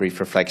some brief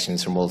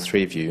reflections from all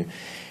three of you.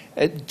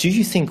 Do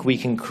you think we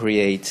can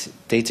create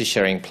data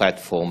sharing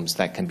platforms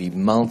that can be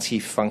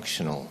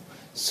multifunctional,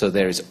 so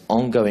there is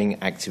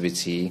ongoing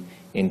activity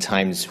in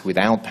times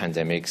without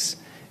pandemics,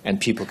 and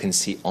people can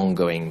see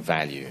ongoing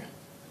value?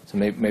 So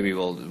maybe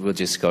we'll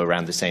just go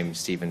around the same.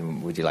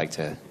 Stephen, would you like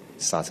to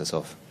start us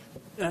off?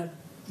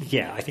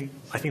 Yeah, I think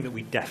that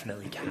we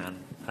definitely can.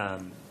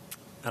 And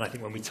I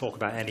think when we talk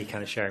about any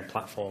kind of sharing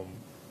platform,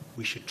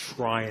 we should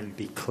try and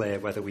be clear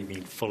whether we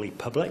mean fully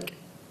public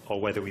or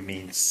whether we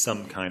mean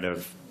some kind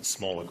of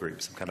smaller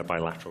group, some kind of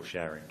bilateral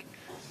sharing.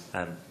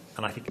 And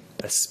I think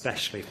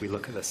especially if we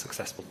look at the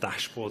successful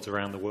dashboards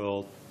around the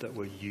world that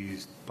were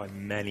used by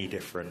many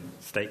different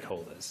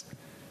stakeholders,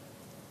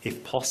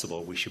 if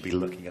possible, we should be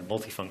looking at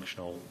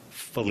multifunctional,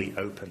 fully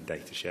open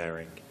data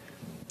sharing.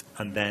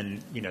 And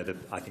then,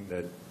 I think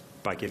that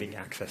by giving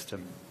access to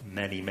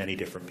many, many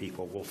different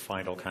people, we'll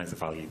find all kinds of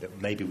value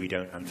that maybe we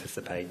don't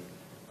anticipate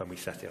when we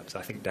set it up. So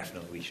I think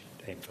definitely we should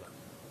aim for that.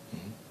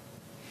 Mm-hmm.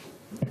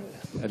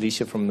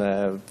 Alicia, from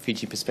the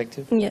Fiji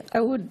perspective? Yeah, I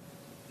would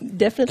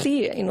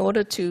definitely, in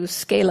order to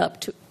scale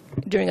up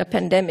during a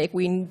pandemic,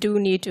 we do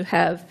need to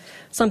have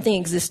something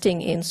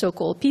existing in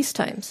so-called peace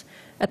times.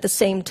 At the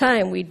same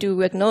time, we do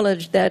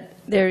acknowledge that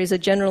there is a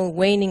general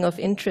waning of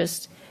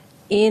interest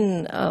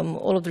in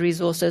all of the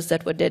resources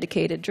that were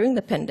dedicated during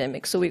the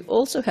pandemic. So we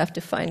also have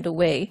to find a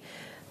way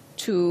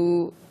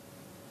to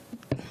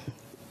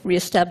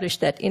reestablish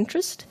that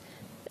interest,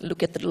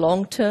 look at the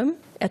long term,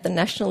 at the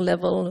national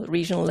level,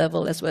 regional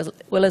level, as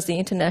well as the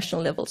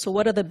international level. So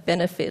what are the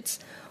benefits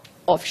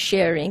of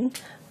sharing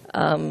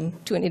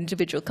to an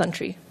individual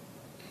country?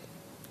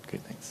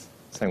 Good, thanks.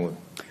 Sang-woo.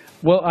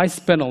 Well, I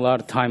spent a lot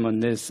of time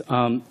on this.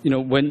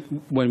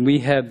 When we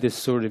have this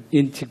sort of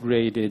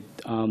integrated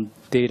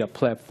data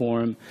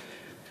platform,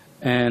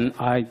 and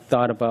I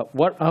thought about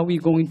what are we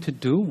going to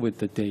do with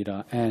the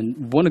data?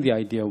 And one of the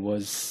idea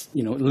was,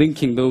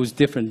 linking those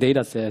different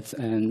data sets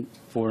and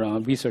for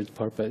research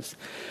purpose.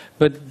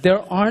 But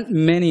there aren't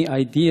many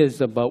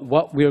ideas about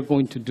what we're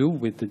going to do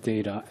with the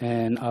data.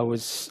 And I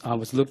was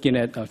looking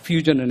at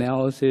fusion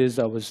analysis.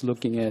 I was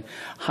looking at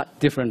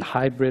different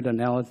hybrid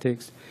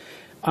analytics.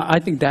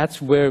 I think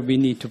that's where we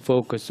need to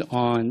focus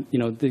on,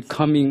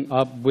 coming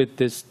up with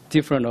this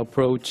different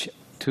approach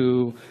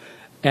to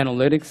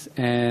analytics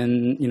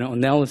and,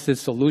 analysis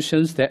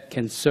solutions that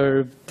can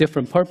serve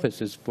different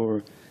purposes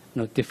for,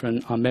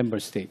 different member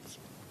states.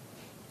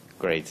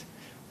 Great.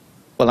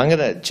 Well, I'm going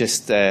to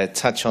just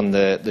touch on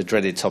the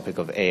dreaded topic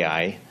of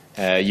AI.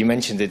 You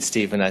mentioned it,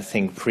 Stephen, I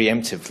think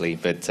preemptively,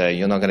 but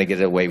you're not going to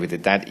get away with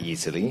it that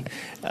easily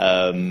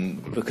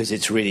because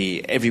it's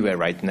really everywhere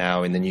right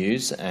now in the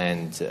news,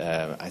 and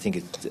I think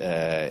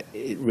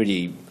it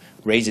really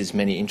raises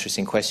many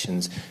interesting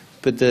questions.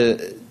 But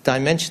the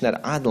dimension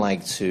that I'd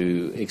like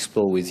to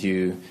explore with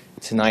you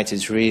tonight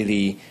is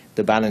really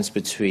the balance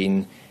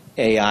between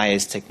AI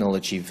as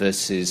technology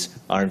versus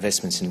our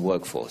investments in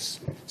workforce.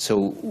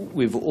 So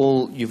you've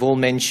all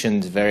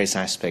mentioned various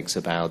aspects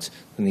about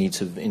the need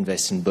to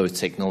invest in both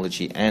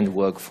technology and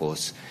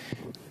workforce.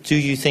 Do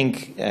you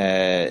think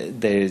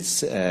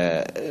there's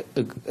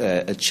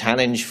a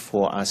challenge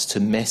for us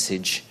to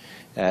message,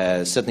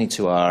 certainly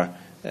to our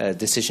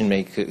decision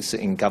makers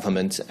in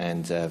government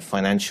and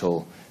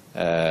financial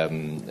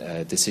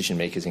decision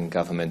makers in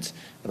government,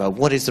 about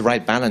what is the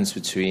right balance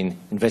between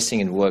investing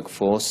in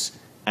workforce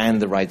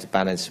and the right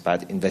balance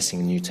about investing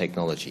in new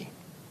technology?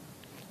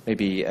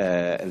 Maybe,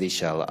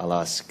 Alicia, I'll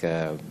ask,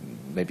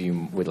 maybe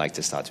you would like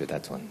to start with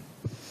that one.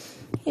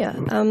 Yeah,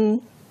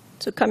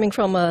 so coming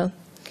from a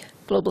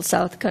global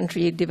south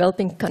country,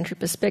 developing country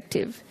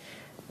perspective,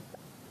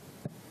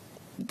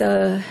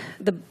 the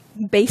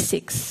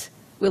basics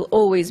will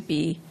always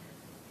be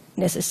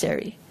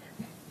necessary.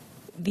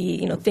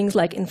 Things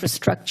like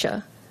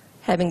infrastructure,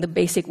 having the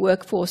basic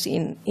workforce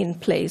in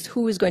place,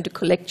 who is going to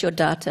collect your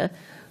data,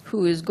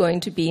 who is going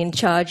to be in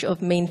charge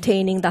of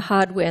maintaining the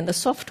hardware and the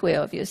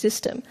software of your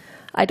system.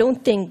 I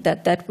don't think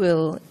that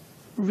will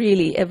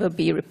really ever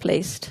be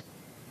replaced.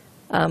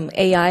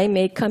 AI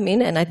may come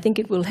in, and I think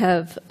it will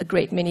have a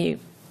great many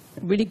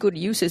really good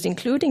uses,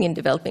 including in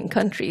developing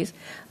countries.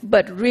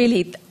 But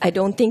really, I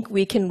don't think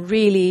we can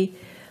really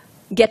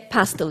get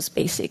past those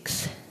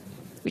basics,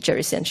 which are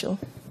essential.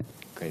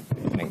 Great,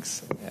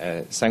 thanks.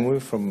 Sang-woo,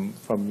 from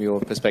your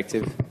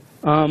perspective?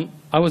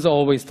 I was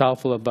always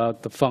thoughtful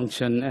about the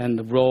function and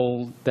the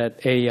role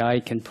that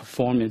AI can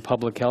perform in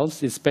public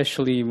health,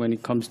 especially when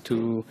it comes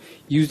to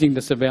using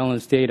the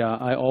surveillance data.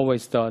 I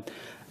always thought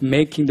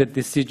making the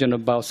decision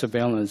about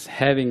surveillance,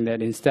 having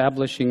that,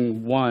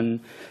 establishing one,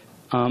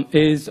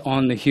 is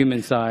on the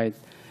human side.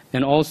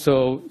 And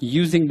also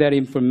using that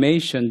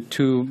information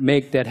to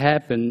make that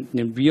happen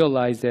and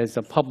realize as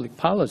a public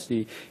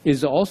policy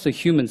is also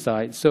human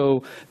side.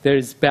 So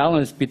there's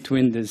balance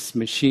between this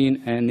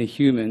machine and the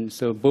human.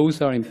 So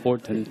both are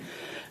important.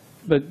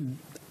 But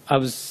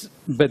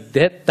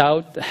that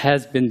doubt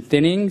has been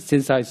thinning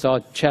since I saw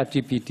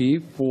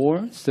ChatGPT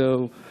 4.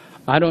 So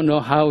I don't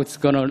know how it's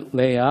going to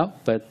lay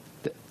out, but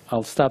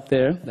I'll stop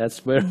there.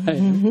 That's where I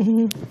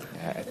am.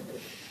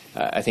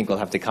 I think we'll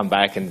have to come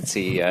back and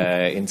see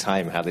in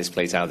time how this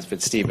plays out.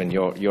 But Stephen,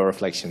 your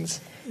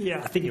reflections.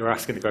 Yeah, I think you're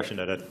asking the question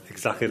at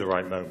exactly the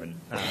right moment.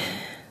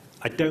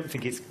 I don't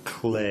think it's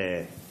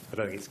clear. I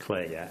don't think it's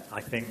clear yet. I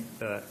think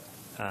that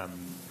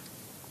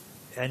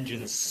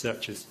engines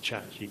such as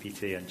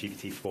ChatGPT and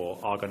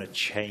GPT-4 are going to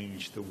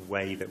change the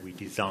way that we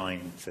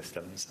design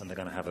systems, and they're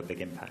going to have a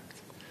big impact.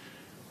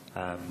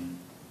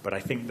 But I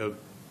think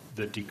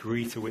the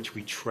degree to which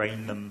we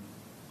train them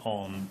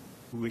on,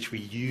 which we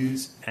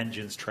use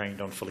engines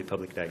trained on fully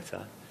public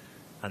data,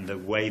 and the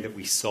way that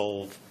we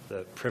solve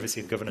the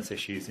privacy and governance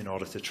issues in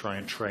order to try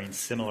and train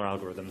similar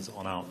algorithms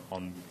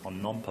on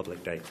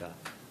non-public data,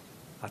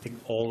 I think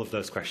all of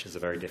those questions are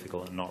very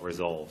difficult and not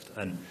resolved.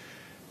 And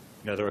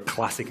there are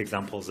classic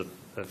examples of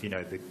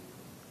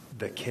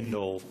the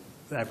Kindle.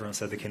 Everyone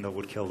said the Kindle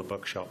would kill the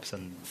bookshops,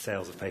 and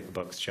sales of paper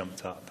books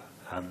jumped up.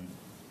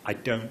 I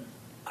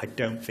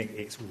don't think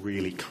it's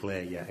really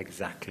clear yet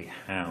exactly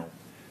how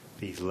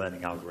these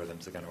learning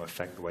algorithms are going to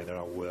affect the way that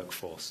our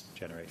workforce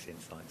generates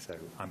insights. So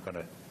I'm going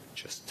to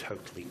just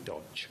totally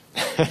dodge.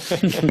 I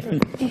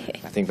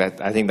think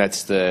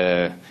that's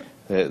the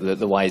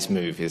wise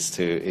move is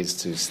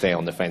to stay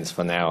on the fence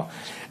for now.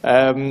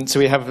 So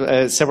we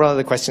have several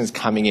other questions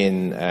coming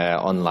in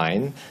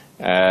online.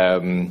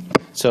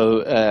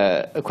 So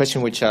a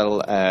question which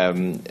I'll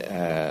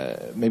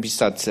maybe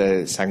start,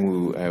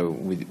 Sang-woo,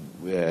 with.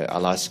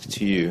 I'll ask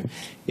to you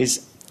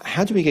is,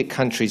 how do we get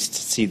countries to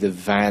see the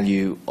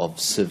value of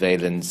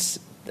surveillance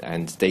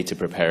and data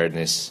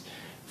preparedness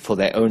for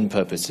their own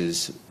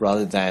purposes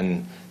rather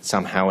than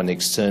somehow an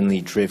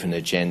externally driven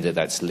agenda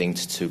that's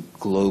linked to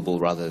global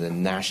rather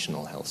than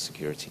national health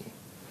security?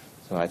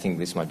 So I think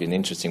this might be an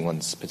interesting one,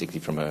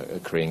 particularly from a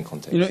Korean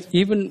context.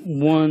 Even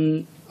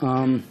one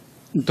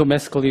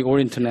domestically or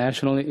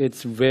internationally,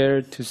 it's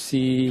rare to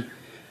see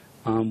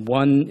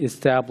one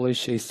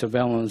establish a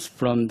surveillance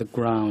from the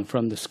ground,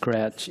 from the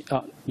scratch.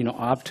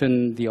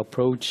 Often the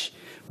approach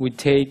we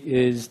take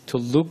is to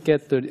look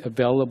at the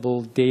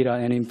available data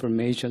and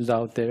information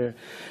out there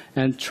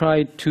and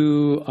try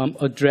to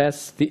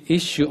address the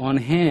issue on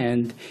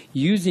hand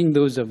using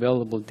those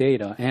available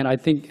data. And I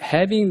think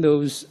having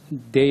those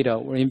data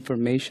or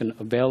information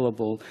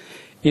available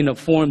in a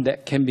form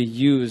that can be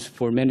used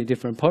for many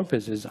different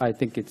purposes, I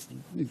think it's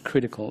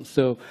critical.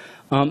 So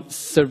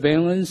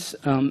surveillance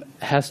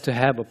has to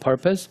have a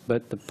purpose,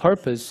 but the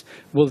purpose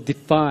will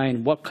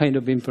define what kind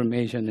of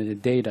information and the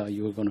data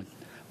you're going to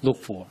look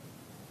for.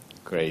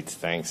 Great,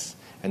 thanks.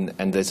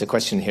 And there's a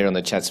question here on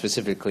the chat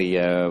specifically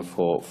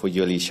for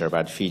you, Alicia,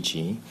 about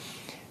Fiji.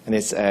 And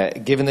it's,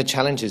 given the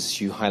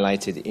challenges you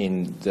highlighted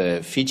in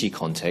the Fiji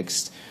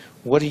context,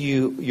 what are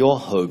your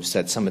hopes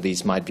that some of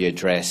these might be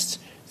addressed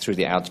through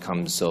the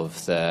outcomes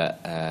of the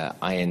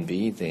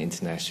INB, the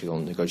International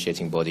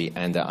Negotiating Body,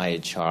 and the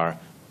IHR,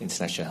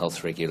 International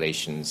Health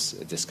Regulations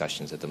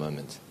discussions at the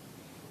moment?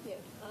 Yeah,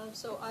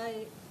 so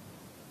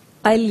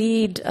I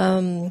lead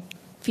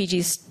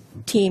Fiji's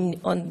team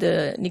on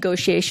the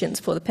negotiations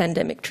for the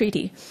pandemic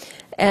treaty.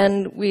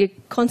 And we're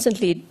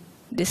constantly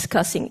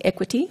discussing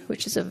equity,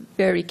 which is a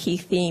very key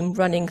theme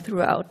running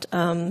throughout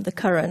the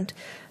current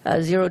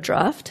zero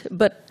draft.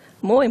 But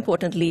more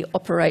importantly,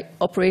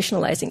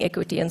 operationalizing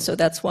equity. And so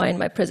that's why in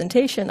my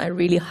presentation I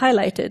really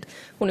highlighted,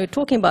 when we're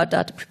talking about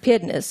data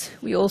preparedness,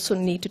 we also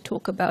need to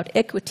talk about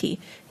equity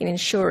in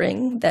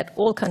ensuring that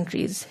all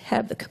countries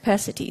have the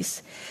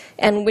capacities.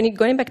 And when you're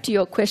going back to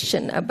your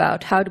question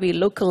about how do we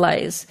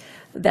localize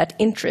that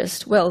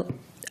interest, well,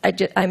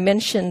 I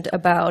mentioned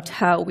about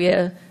how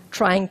we're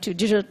trying to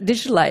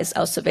digitalize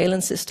our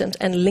surveillance systems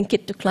and link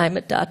it to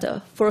climate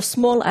data. For a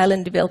small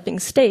island developing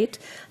state,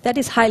 that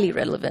is highly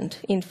relevant.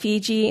 In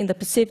Fiji, in the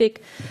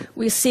Pacific,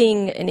 we're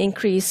seeing an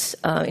increase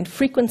in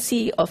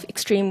frequency of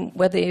extreme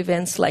weather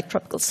events like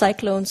tropical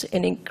cyclones,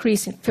 an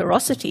increase in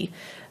ferocity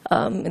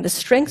in the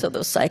strength of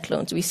those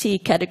cyclones. We see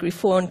Category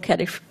 4 and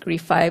Category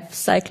 5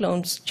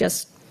 cyclones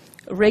just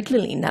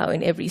regularly now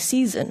in every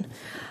season.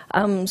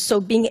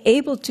 So being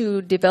able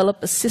to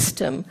develop a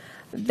system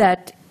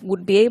that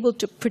would be able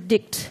to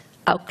predict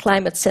our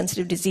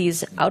climate-sensitive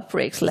disease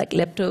outbreaks like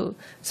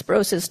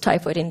leptospirosis,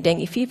 typhoid, and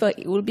dengue fever,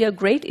 it will be a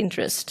great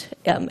interest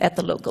at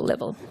the local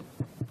level.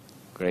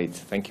 Great,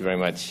 thank you very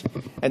much.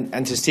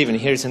 And to Stephen,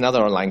 here's another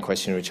online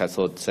question which I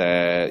thought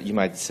you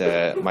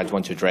might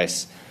want to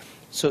address.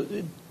 So,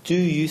 do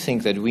you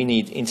think that we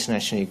need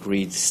internationally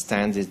agreed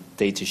standard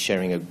data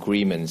sharing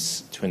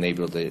agreements to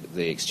enable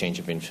the exchange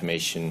of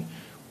information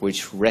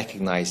which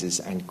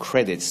recognizes and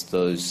credits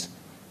those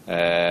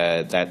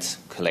that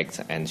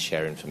collect and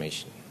share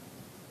information?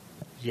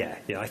 Yeah,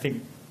 I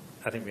think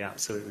we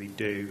absolutely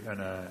do.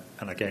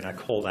 And again, I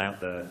called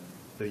out the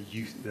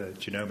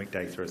genomic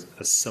data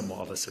as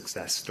somewhat of a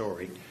success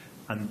story.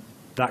 And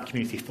that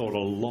community thought a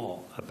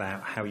lot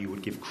about how you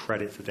would give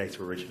credit to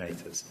data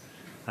originators.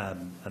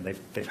 And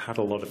they've had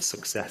a lot of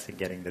success in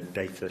getting the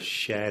data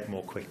shared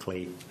more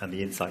quickly and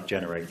the insight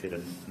generated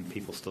and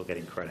people still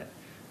getting credit.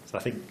 So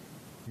I think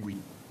we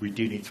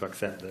do need to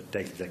accept that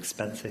data is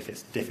expensive,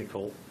 it's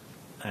difficult,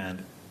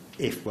 and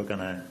if we're going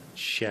to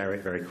share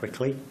it very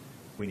quickly,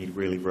 we need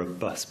really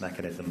robust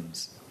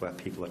mechanisms where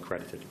people are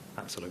credited.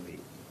 Absolutely.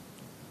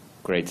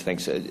 Great,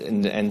 thanks.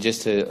 And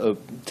just to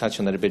touch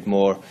on that a bit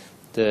more,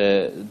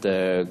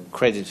 the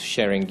credit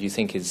sharing, do you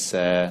think is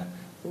at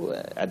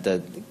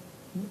the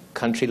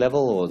country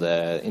level or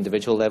the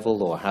individual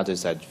level, or how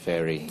does that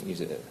vary?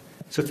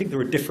 So I think there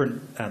are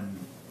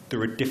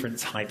different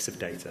types of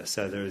data.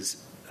 So there's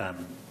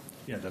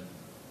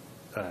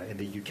in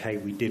the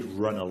UK we did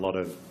run a lot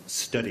of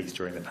studies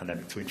during the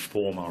pandemic to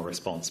inform our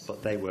response,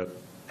 but they were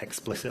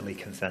explicitly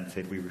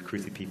consented. We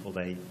recruited people,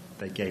 they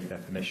gave their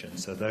permission.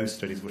 So those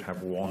studies would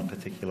have one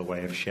particular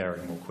way of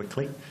sharing more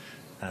quickly,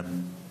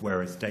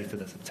 whereas data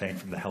that's obtained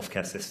from the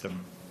healthcare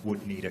system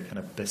would need a kind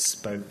of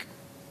bespoke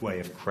way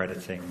of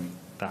crediting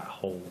that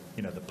whole,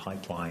 the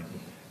pipeline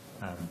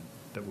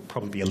that would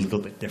probably be a little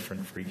bit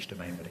different for each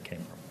domain that it came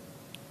from.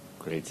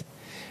 Great.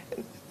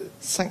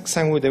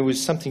 Sang-Woo, there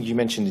was something you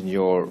mentioned in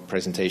your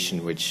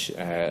presentation which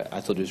I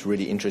thought was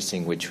really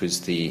interesting, which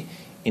was the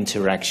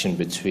interaction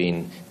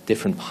between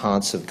different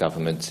parts of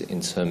government in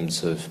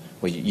terms of,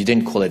 well, you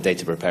didn't call it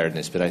data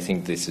preparedness, but I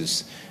think this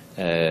is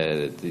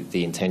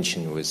the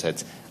intention was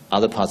that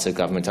other parts of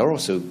government are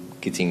also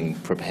getting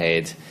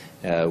prepared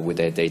with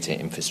their data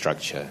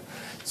infrastructure.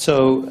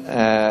 So,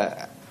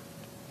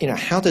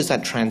 how does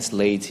that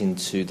translate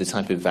into the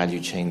type of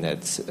value chain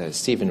that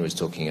Stephen was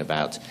talking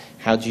about?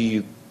 How do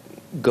you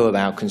go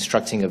about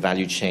constructing a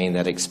value chain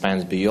that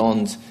expands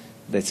beyond,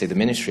 let's say, the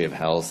Ministry of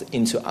Health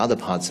into other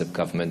parts of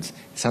government?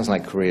 It sounds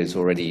like Korea is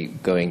already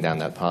going down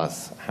that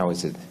path. How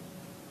is it?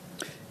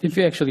 If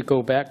you actually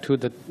go back to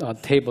the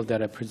table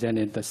that I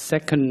presented, the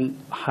second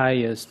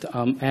highest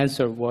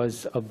answer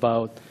was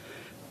about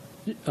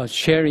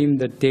sharing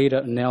the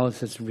data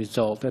analysis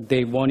result, that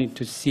they wanted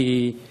to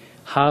see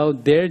how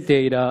their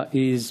data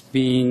is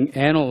being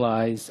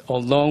analyzed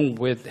along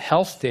with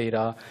health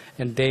data,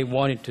 and they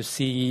wanted to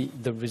see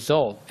the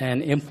result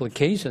and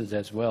implications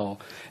as well.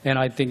 And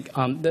I think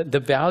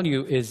the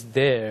value is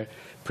there,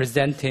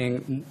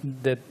 presenting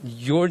that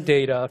your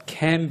data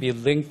can be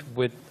linked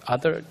with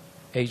other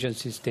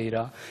agencies'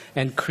 data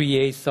and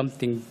create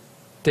something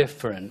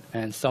different,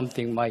 and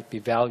something might be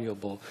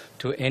valuable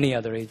to any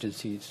other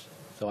agencies.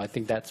 So I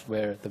think that's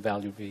where the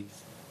value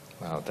is.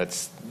 Wow,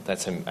 that's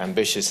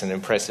ambitious and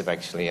impressive,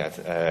 actually.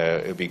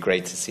 It would be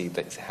great to see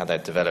how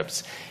that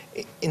develops.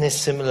 In a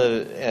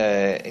similar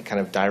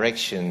kind of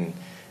direction,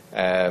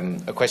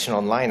 a question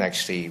online,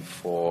 actually,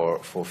 for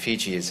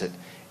Fiji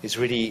is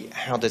really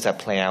how does that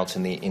play out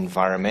in the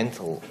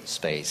environmental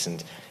space,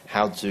 and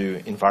how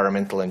do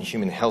environmental and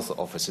human health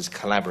officers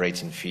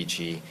collaborate in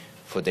Fiji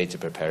for data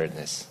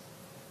preparedness?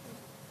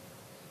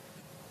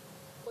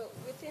 Well,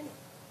 within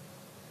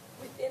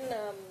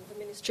the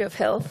Ministry of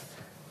Health,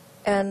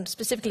 and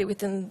specifically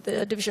within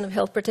the Division of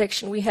Health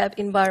Protection, we have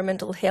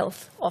environmental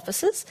health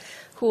officers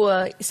who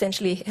are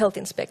essentially health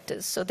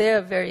inspectors. So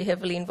they're very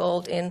heavily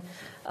involved in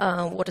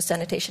water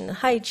sanitation and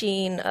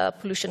hygiene,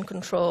 pollution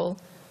control,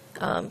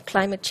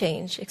 climate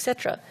change,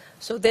 etc.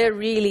 So they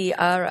really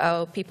are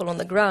our people on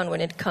the ground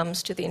when it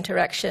comes to the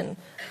interaction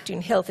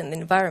between health and the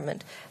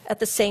environment. At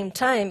the same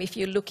time, if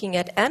you're looking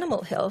at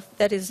animal health,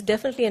 that is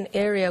definitely an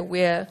area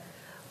where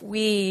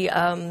we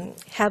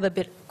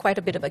have quite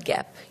a bit of a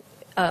gap.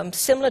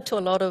 Similar to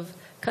a lot of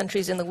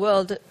countries in the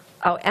world,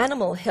 our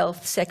animal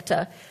health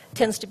sector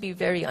tends to be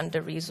very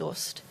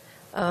under-resourced.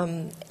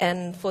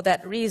 And for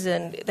that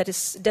reason, that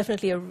is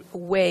definitely a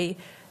way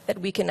that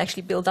we can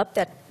actually build up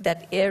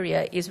that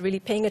area, is really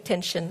paying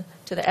attention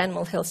to the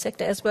animal health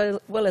sector as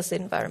well as the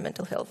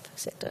environmental health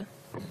sector.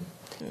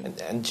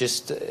 And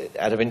just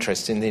out of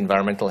interest, in the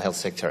environmental health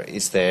sector,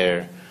 is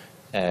there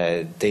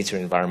data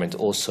environment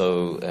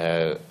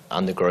also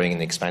undergoing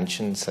an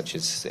expansion, such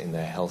as in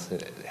the health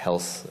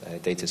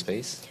data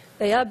space?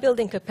 They are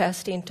building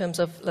capacity in terms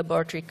of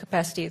laboratory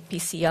capacity,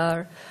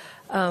 PCR,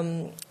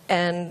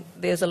 and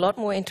there's a lot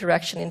more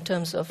interaction in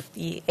terms of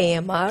the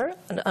AMR,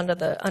 under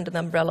the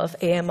umbrella of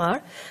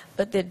AMR,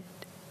 but there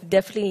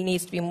definitely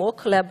needs to be more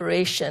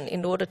collaboration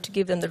in order to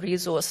give them the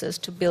resources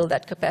to build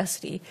that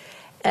capacity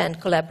and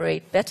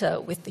collaborate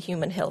better with the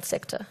human health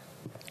sector.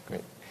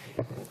 Great.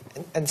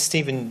 And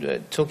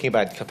Stephen, talking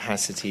about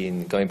capacity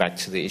and going back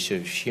to the issue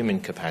of human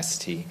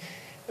capacity,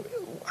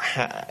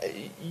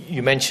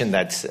 you mentioned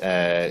that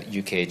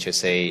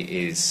UKHSA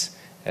is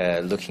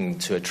looking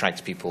to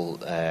attract people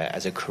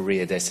as a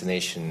career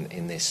destination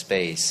in this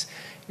space.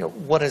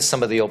 What are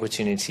some of the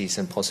opportunities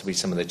and possibly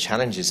some of the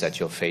challenges that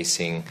you're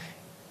facing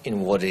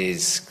in what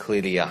is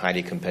clearly a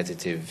highly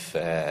competitive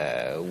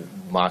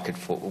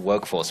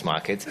workforce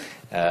market,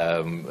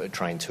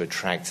 trying to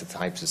attract the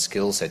types of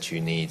skills that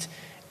you need?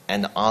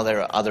 And are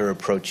there other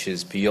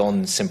approaches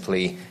beyond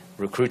simply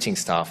recruiting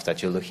staff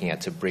that you're looking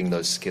at to bring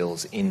those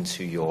skills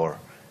into your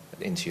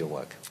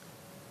work?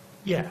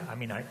 Yeah, I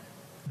mean,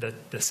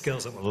 the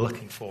skills that we're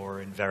looking for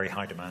are in very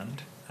high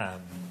demand,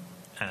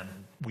 and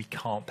we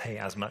can't pay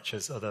as much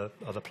as other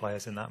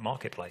players in that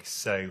marketplace.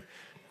 So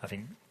I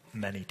think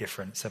many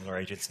different similar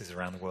agencies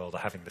around the world are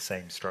having the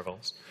same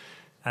struggles.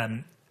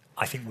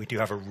 I think we do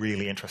have a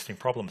really interesting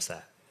problem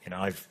set.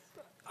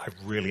 I've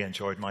really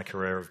enjoyed my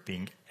career of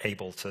being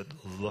able to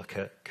look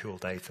at cool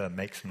data,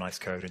 make some nice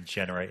code, and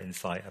generate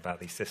insight about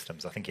these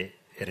systems. I think it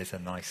is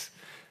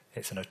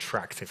it's an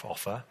attractive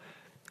offer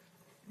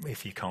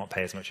if you can't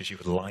pay as much as you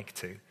would like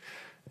to.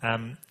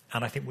 And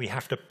I think we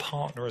have to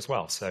partner as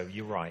well. So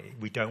you're right,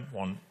 we don't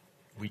want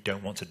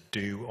to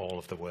do all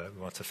of the work.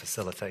 We want to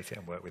facilitate it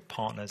and work with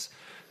partners.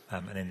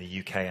 And in the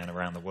UK and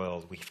around the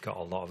world, we've got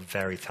a lot of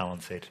very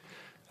talented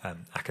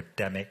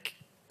academic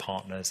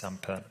partners and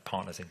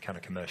partners in kind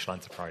of commercial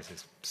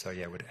enterprises. So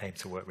yeah, we'd aim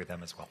to work with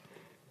them as well.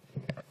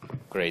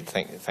 Great,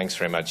 thanks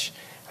very much.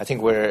 I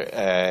think we're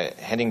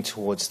heading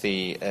towards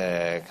the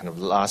kind of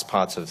last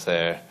part of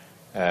the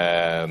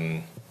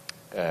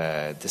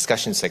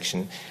discussion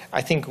section.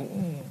 I think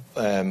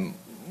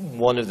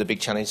one of the big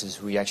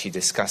challenges we actually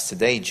discussed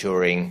today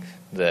during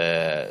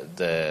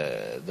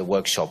the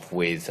workshop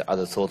with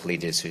other thought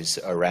leaders is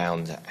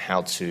around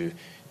how to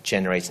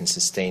generate and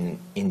sustain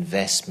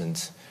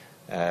investment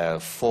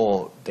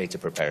for data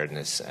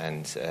preparedness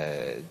and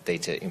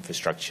data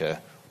infrastructure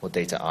or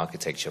data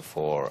architecture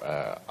for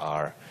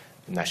our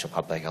national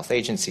public health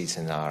agencies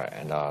and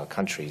our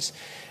countries.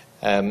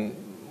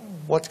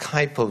 What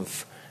type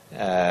of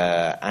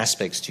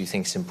aspects do you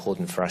think is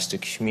important for us to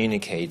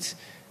communicate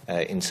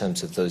in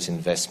terms of those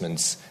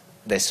investments?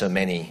 There's so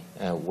many: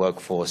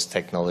 workforce,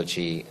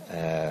 technology,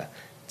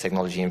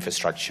 technology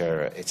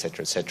infrastructure, et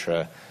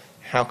cetera.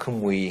 How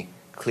can we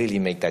clearly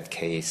make that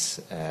case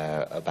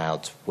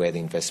about where the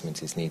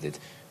investment is needed?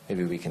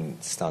 Maybe we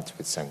can start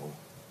with Sangwoo.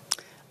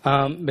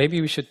 Maybe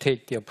we should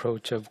take the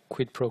approach of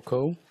quid pro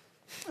quo.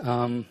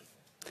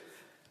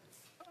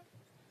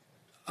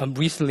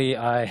 Recently,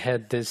 I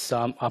had this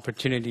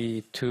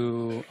opportunity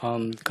to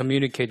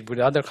communicate with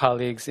other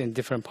colleagues in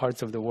different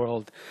parts of the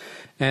world.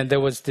 And there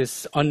was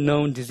this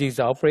unknown disease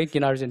outbreak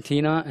in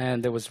Argentina,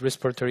 and there was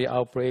respiratory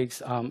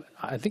outbreaks.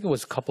 I think it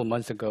was a couple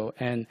months ago.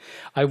 And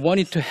I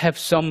wanted to have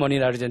someone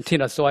in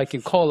Argentina so I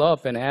can call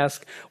up and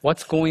ask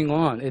what's going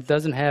on. It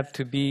doesn't have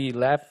to be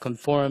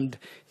lab-conformed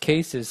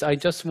cases. I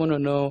just want to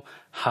know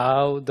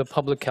how the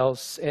public health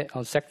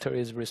sector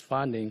is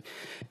responding.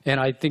 And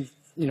I think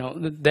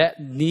that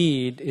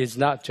need is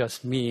not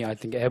just me. I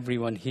think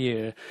everyone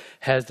here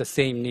has the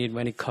same need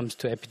when it comes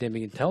to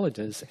epidemic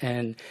intelligence.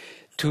 And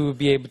to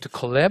be able to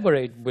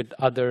collaborate with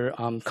other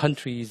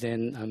countries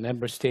and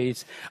member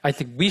states, I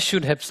think we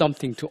should have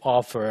something to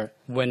offer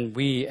when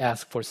we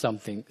ask for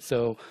something.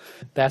 So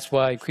that's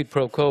why quid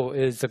pro quo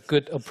is a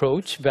good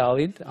approach,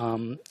 valid.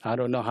 I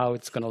don't know how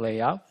it's going to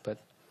lay out, but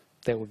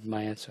that would be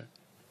my answer.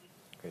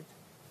 Great.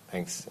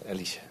 Thanks.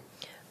 Alicia.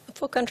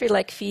 For a country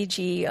like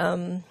Fiji,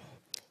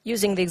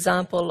 using the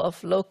example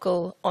of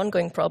local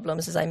ongoing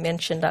problems, as I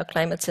mentioned, our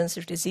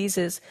climate-sensitive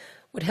diseases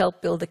would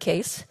help build the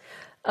case,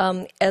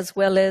 as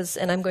well as,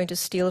 and I'm going to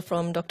steal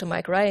from Dr.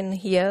 Mike Ryan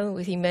here,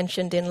 he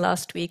mentioned in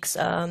last week's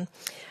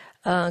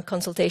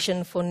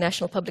consultation for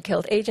national public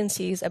health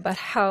agencies about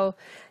how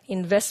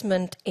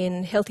investment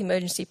in health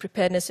emergency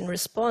preparedness and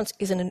response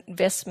is an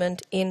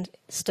investment in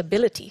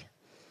stability.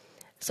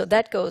 So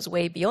that goes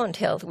way beyond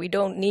health. We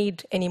don't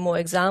need any more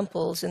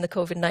examples in the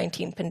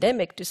COVID-19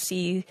 pandemic to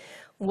see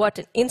what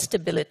an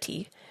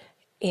instability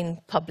in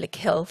public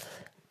health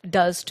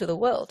does to the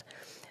world.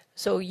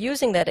 So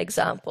using that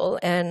example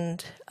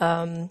and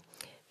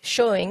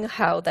showing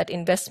how that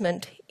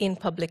investment in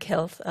public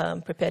health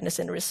preparedness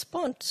and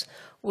response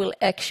will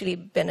actually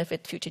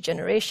benefit future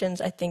generations,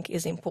 I think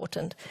is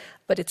important.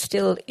 But it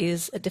still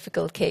is a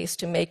difficult case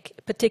to make,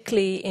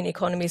 particularly in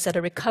economies that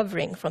are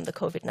recovering from the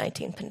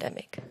COVID-19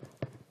 pandemic.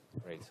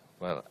 Great.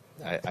 Well,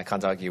 I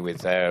can't argue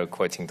with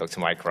quoting Dr.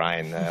 Mike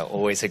Ryan,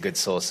 always a good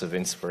source of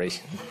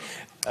inspiration.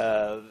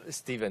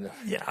 Stephen?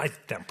 Yeah,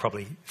 I'm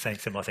probably saying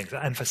similar things.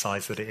 I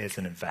emphasize that it is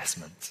an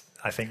investment.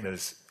 I think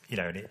there's,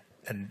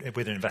 and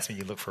with an investment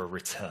you look for a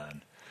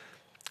return.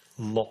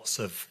 Lots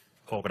of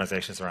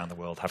organizations around the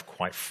world have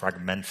quite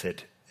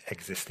fragmented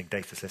existing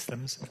data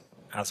systems.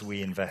 As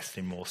we invest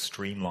in more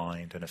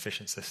streamlined and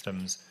efficient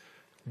systems,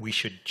 we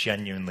should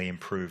genuinely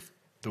improve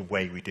the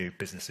way we do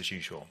business as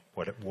usual,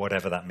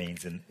 whatever that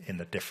means in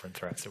the different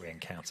threats that we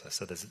encounter.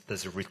 So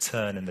there's a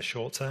return in the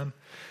short term.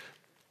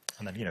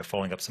 And then,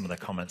 following up some of the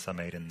comments I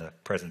made in the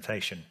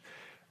presentation,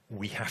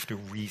 we have to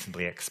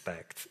reasonably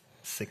expect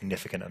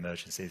significant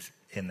emergencies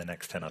in the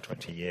next 10 or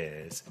 20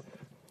 years.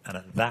 And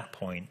at that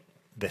point,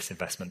 this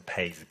investment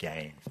pays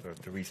again for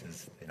the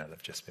reasons that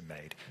have just been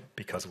made,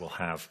 because we'll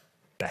have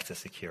better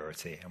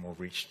security and we'll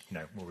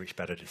reach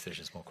better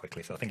decisions more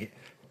quickly. So I think it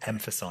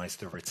emphasized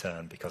the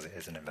return because it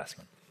is an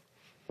investment.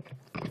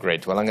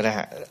 Great. Well, I'm going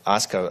to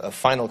ask a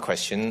final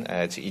question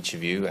to each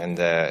of you and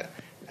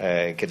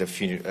get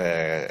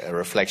a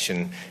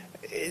reflection.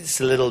 It's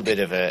a little bit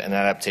of an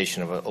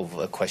adaptation of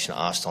a question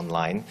asked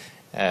online,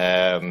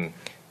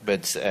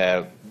 but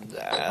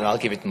and I'll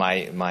give it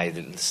my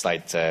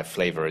slight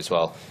flavor as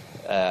well.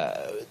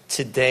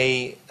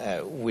 Today,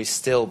 we're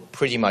still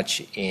pretty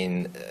much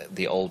in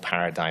the old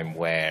paradigm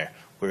where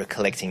we're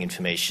collecting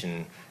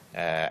information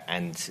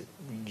and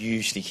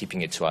usually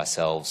keeping it to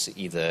ourselves,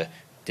 either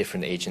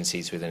different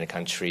agencies within a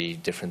country,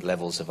 different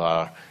levels of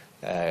our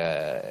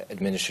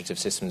administrative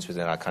systems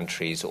within our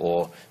countries,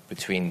 or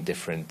between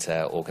different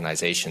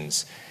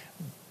organizations.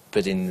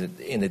 But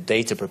in the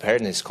data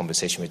preparedness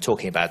conversation, we're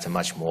talking about a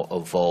much more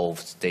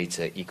evolved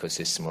data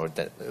ecosystem or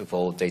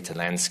evolved data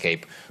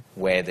landscape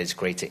where there's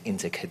greater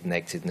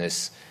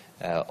interconnectedness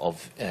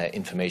of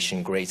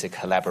information, greater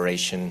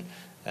collaboration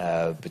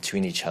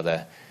between each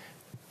other.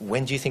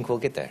 When do you think we'll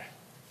get there?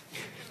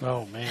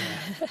 Oh, man.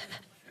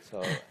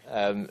 So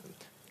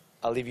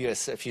I'll leave you a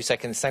few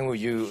seconds.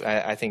 Sang-woo,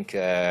 I think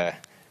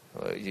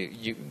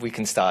we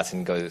can start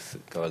and go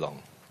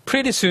along.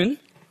 Pretty soon,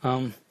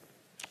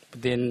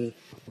 within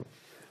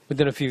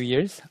a few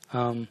years.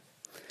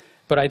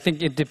 But I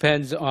think it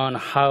depends on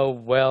how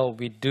well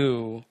we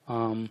do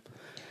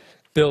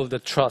build the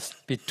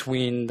trust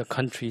between the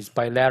countries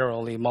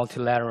bilaterally,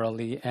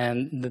 multilaterally,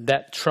 and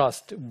that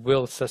trust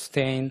will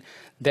sustain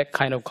that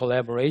kind of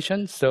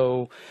collaboration.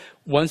 So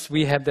once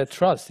we have that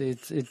trust,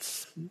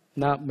 it's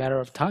not a matter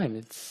of time.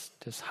 It's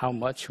just how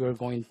much we're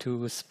going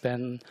to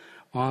spend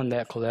on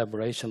that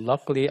collaboration.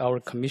 Luckily,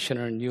 our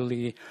commissioner,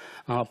 newly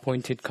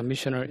appointed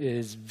commissioner,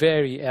 is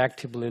very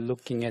actively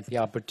looking at the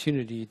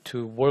opportunity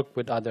to work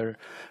with other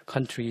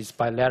countries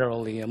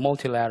bilaterally and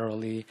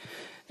multilaterally.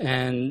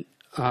 And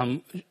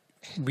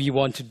we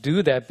want to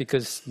do that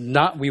because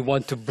not we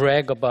want to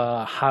brag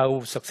about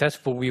how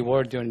successful we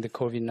were during the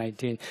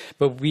COVID-19,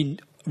 but we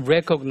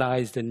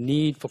recognize the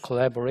need for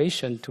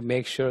collaboration to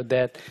make sure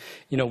that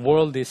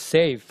world is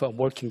safe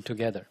working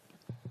together.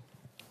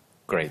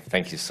 Great.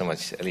 Thank you so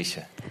much,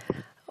 Alicia.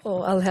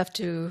 Oh, I'll have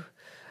to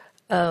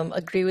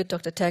agree with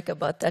Dr. Tak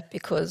about that,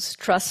 because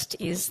trust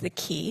is the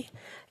key.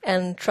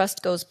 And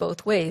trust goes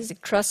both ways.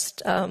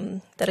 Trust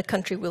that a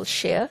country will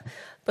share,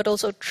 but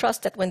also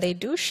trust that when they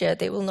do share,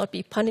 they will not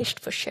be punished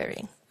for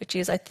sharing, which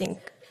is, I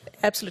think,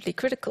 absolutely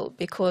critical,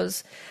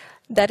 because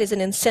that is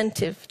an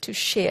incentive to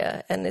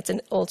share, and it's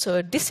also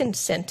a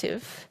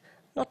disincentive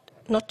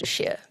not to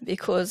share,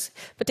 because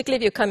particularly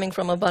if you're coming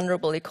from a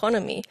vulnerable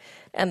economy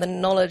and the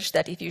knowledge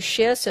that if you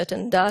share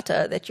certain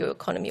data that your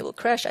economy will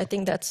crash, I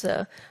think that's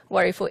a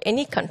worry for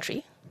any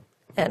country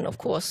and, of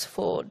course,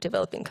 for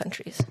developing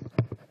countries.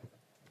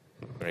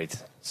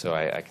 Great. So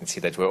I can see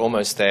that we're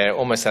almost there,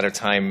 almost out of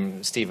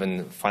time.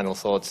 Stephen, final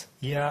thoughts?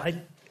 Yeah,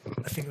 I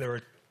think there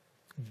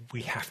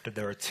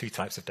are two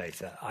types of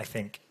data. I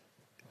think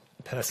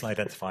personally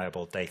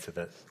identifiable data,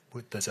 that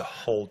there's a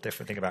whole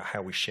different thing about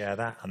how we share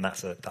that, and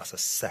that's a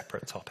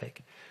separate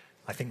topic.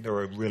 I think there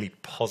are really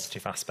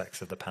positive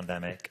aspects of the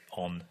pandemic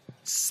on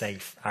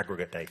safe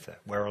aggregate data,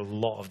 where a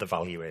lot of the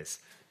value is.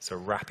 So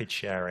rapid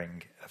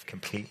sharing of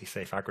completely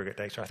safe aggregate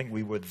data. I think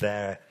we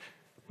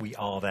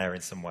are there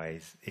in some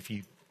ways. If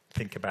you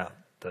think about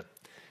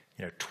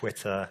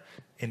Twitter,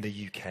 in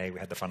the UK, we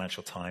had the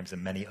Financial Times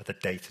and many other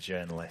data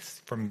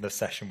journalists from the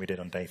session we did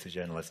on data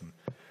journalism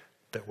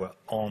that were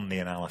on the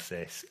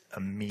analysis,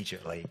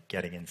 immediately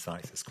getting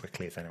insights as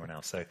quickly as anyone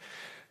else. So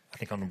I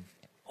think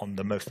on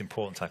the most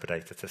important type of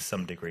data, to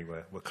some degree,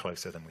 we're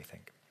closer than we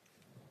think.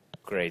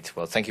 Great.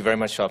 Well, thank you very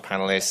much to our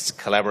panelists.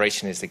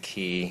 Collaboration is the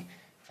key.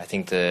 I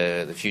think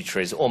the future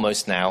is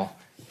almost now,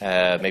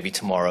 maybe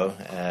tomorrow,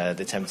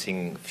 the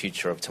tempting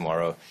future of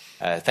tomorrow.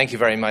 Thank you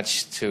very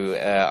much to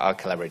our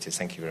collaborators.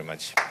 Thank you very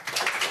much.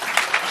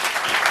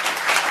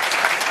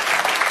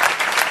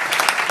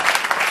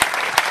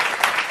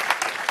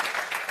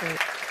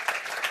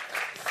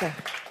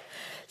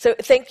 So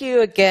thank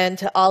you again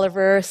to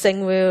Oliver,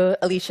 Sang-woo,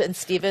 Alicia, and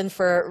Stephen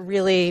for a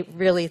really,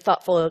 really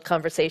thoughtful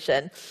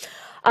conversation.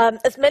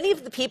 As many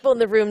of the people in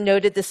the room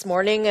noted this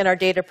morning in our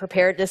data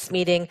preparedness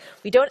meeting,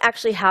 we don't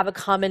actually have a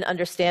common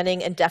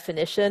understanding and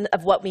definition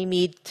of what we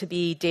mean to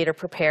be data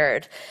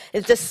prepared.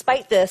 And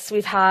despite this,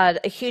 we've had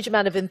a huge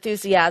amount of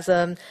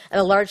enthusiasm and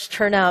a large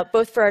turnout,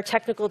 both for our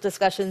technical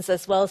discussions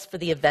as well as for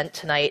the event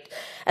tonight.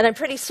 And I'm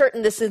pretty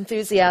certain this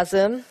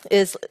enthusiasm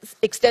is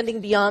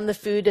extending beyond the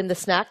food and the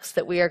snacks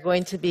that we are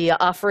going to be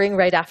offering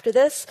right after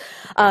this.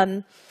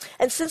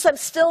 And since I'm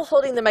still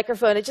holding the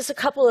microphone, just a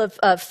couple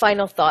of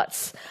final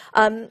thoughts.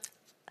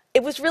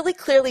 It was really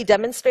clearly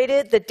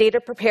demonstrated that data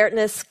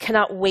preparedness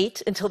cannot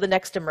wait until the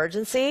next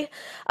emergency.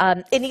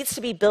 It needs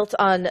to be built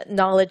on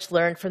knowledge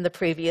learned from the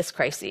previous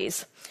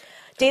crises.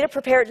 data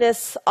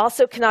preparedness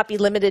also cannot be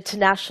limited to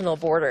national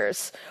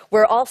borders.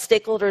 We're all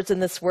stakeholders in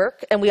this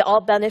work, and we all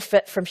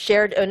benefit from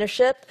shared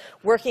ownership,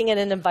 working in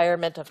an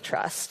environment of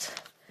trust.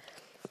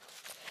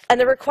 And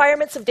the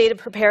requirements of data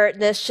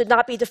preparedness should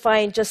not be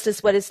defined just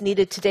as what is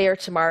needed today or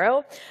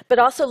tomorrow, but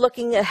also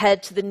looking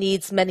ahead to the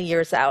needs many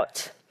years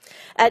out.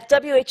 At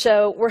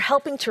WHO, we're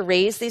helping to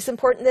raise these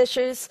important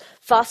issues,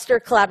 foster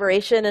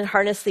collaboration, and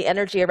harness the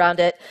energy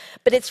around it.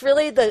 But it's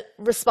really the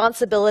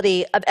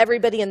responsibility of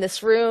everybody in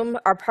this room,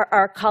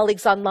 our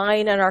colleagues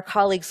online, and our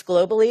colleagues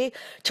globally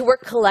to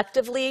work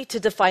collectively to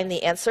define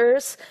the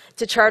answers,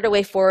 to chart a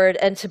way forward,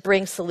 and to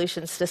bring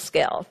solutions to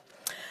scale.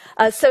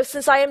 So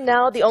since I am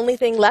now the only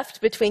thing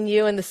left between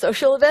you and the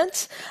social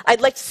event,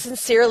 I'd like to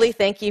sincerely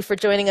thank you for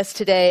joining us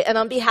today. And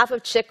on behalf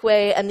of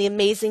Chikwe and the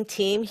amazing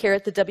team here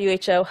at the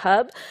WHO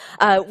Hub,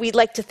 we'd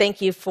like to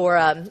thank you for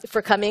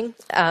coming.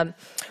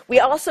 We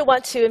also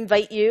want to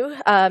invite you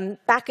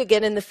back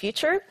again in the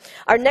future.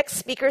 Our next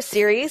speaker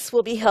series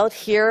will be held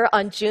here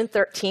on June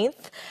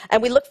 13th,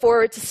 and we look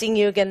forward to seeing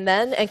you again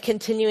then and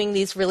continuing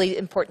these really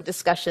important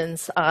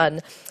discussions on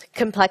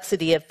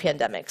complexity of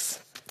pandemics.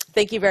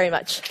 Thank you very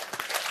much.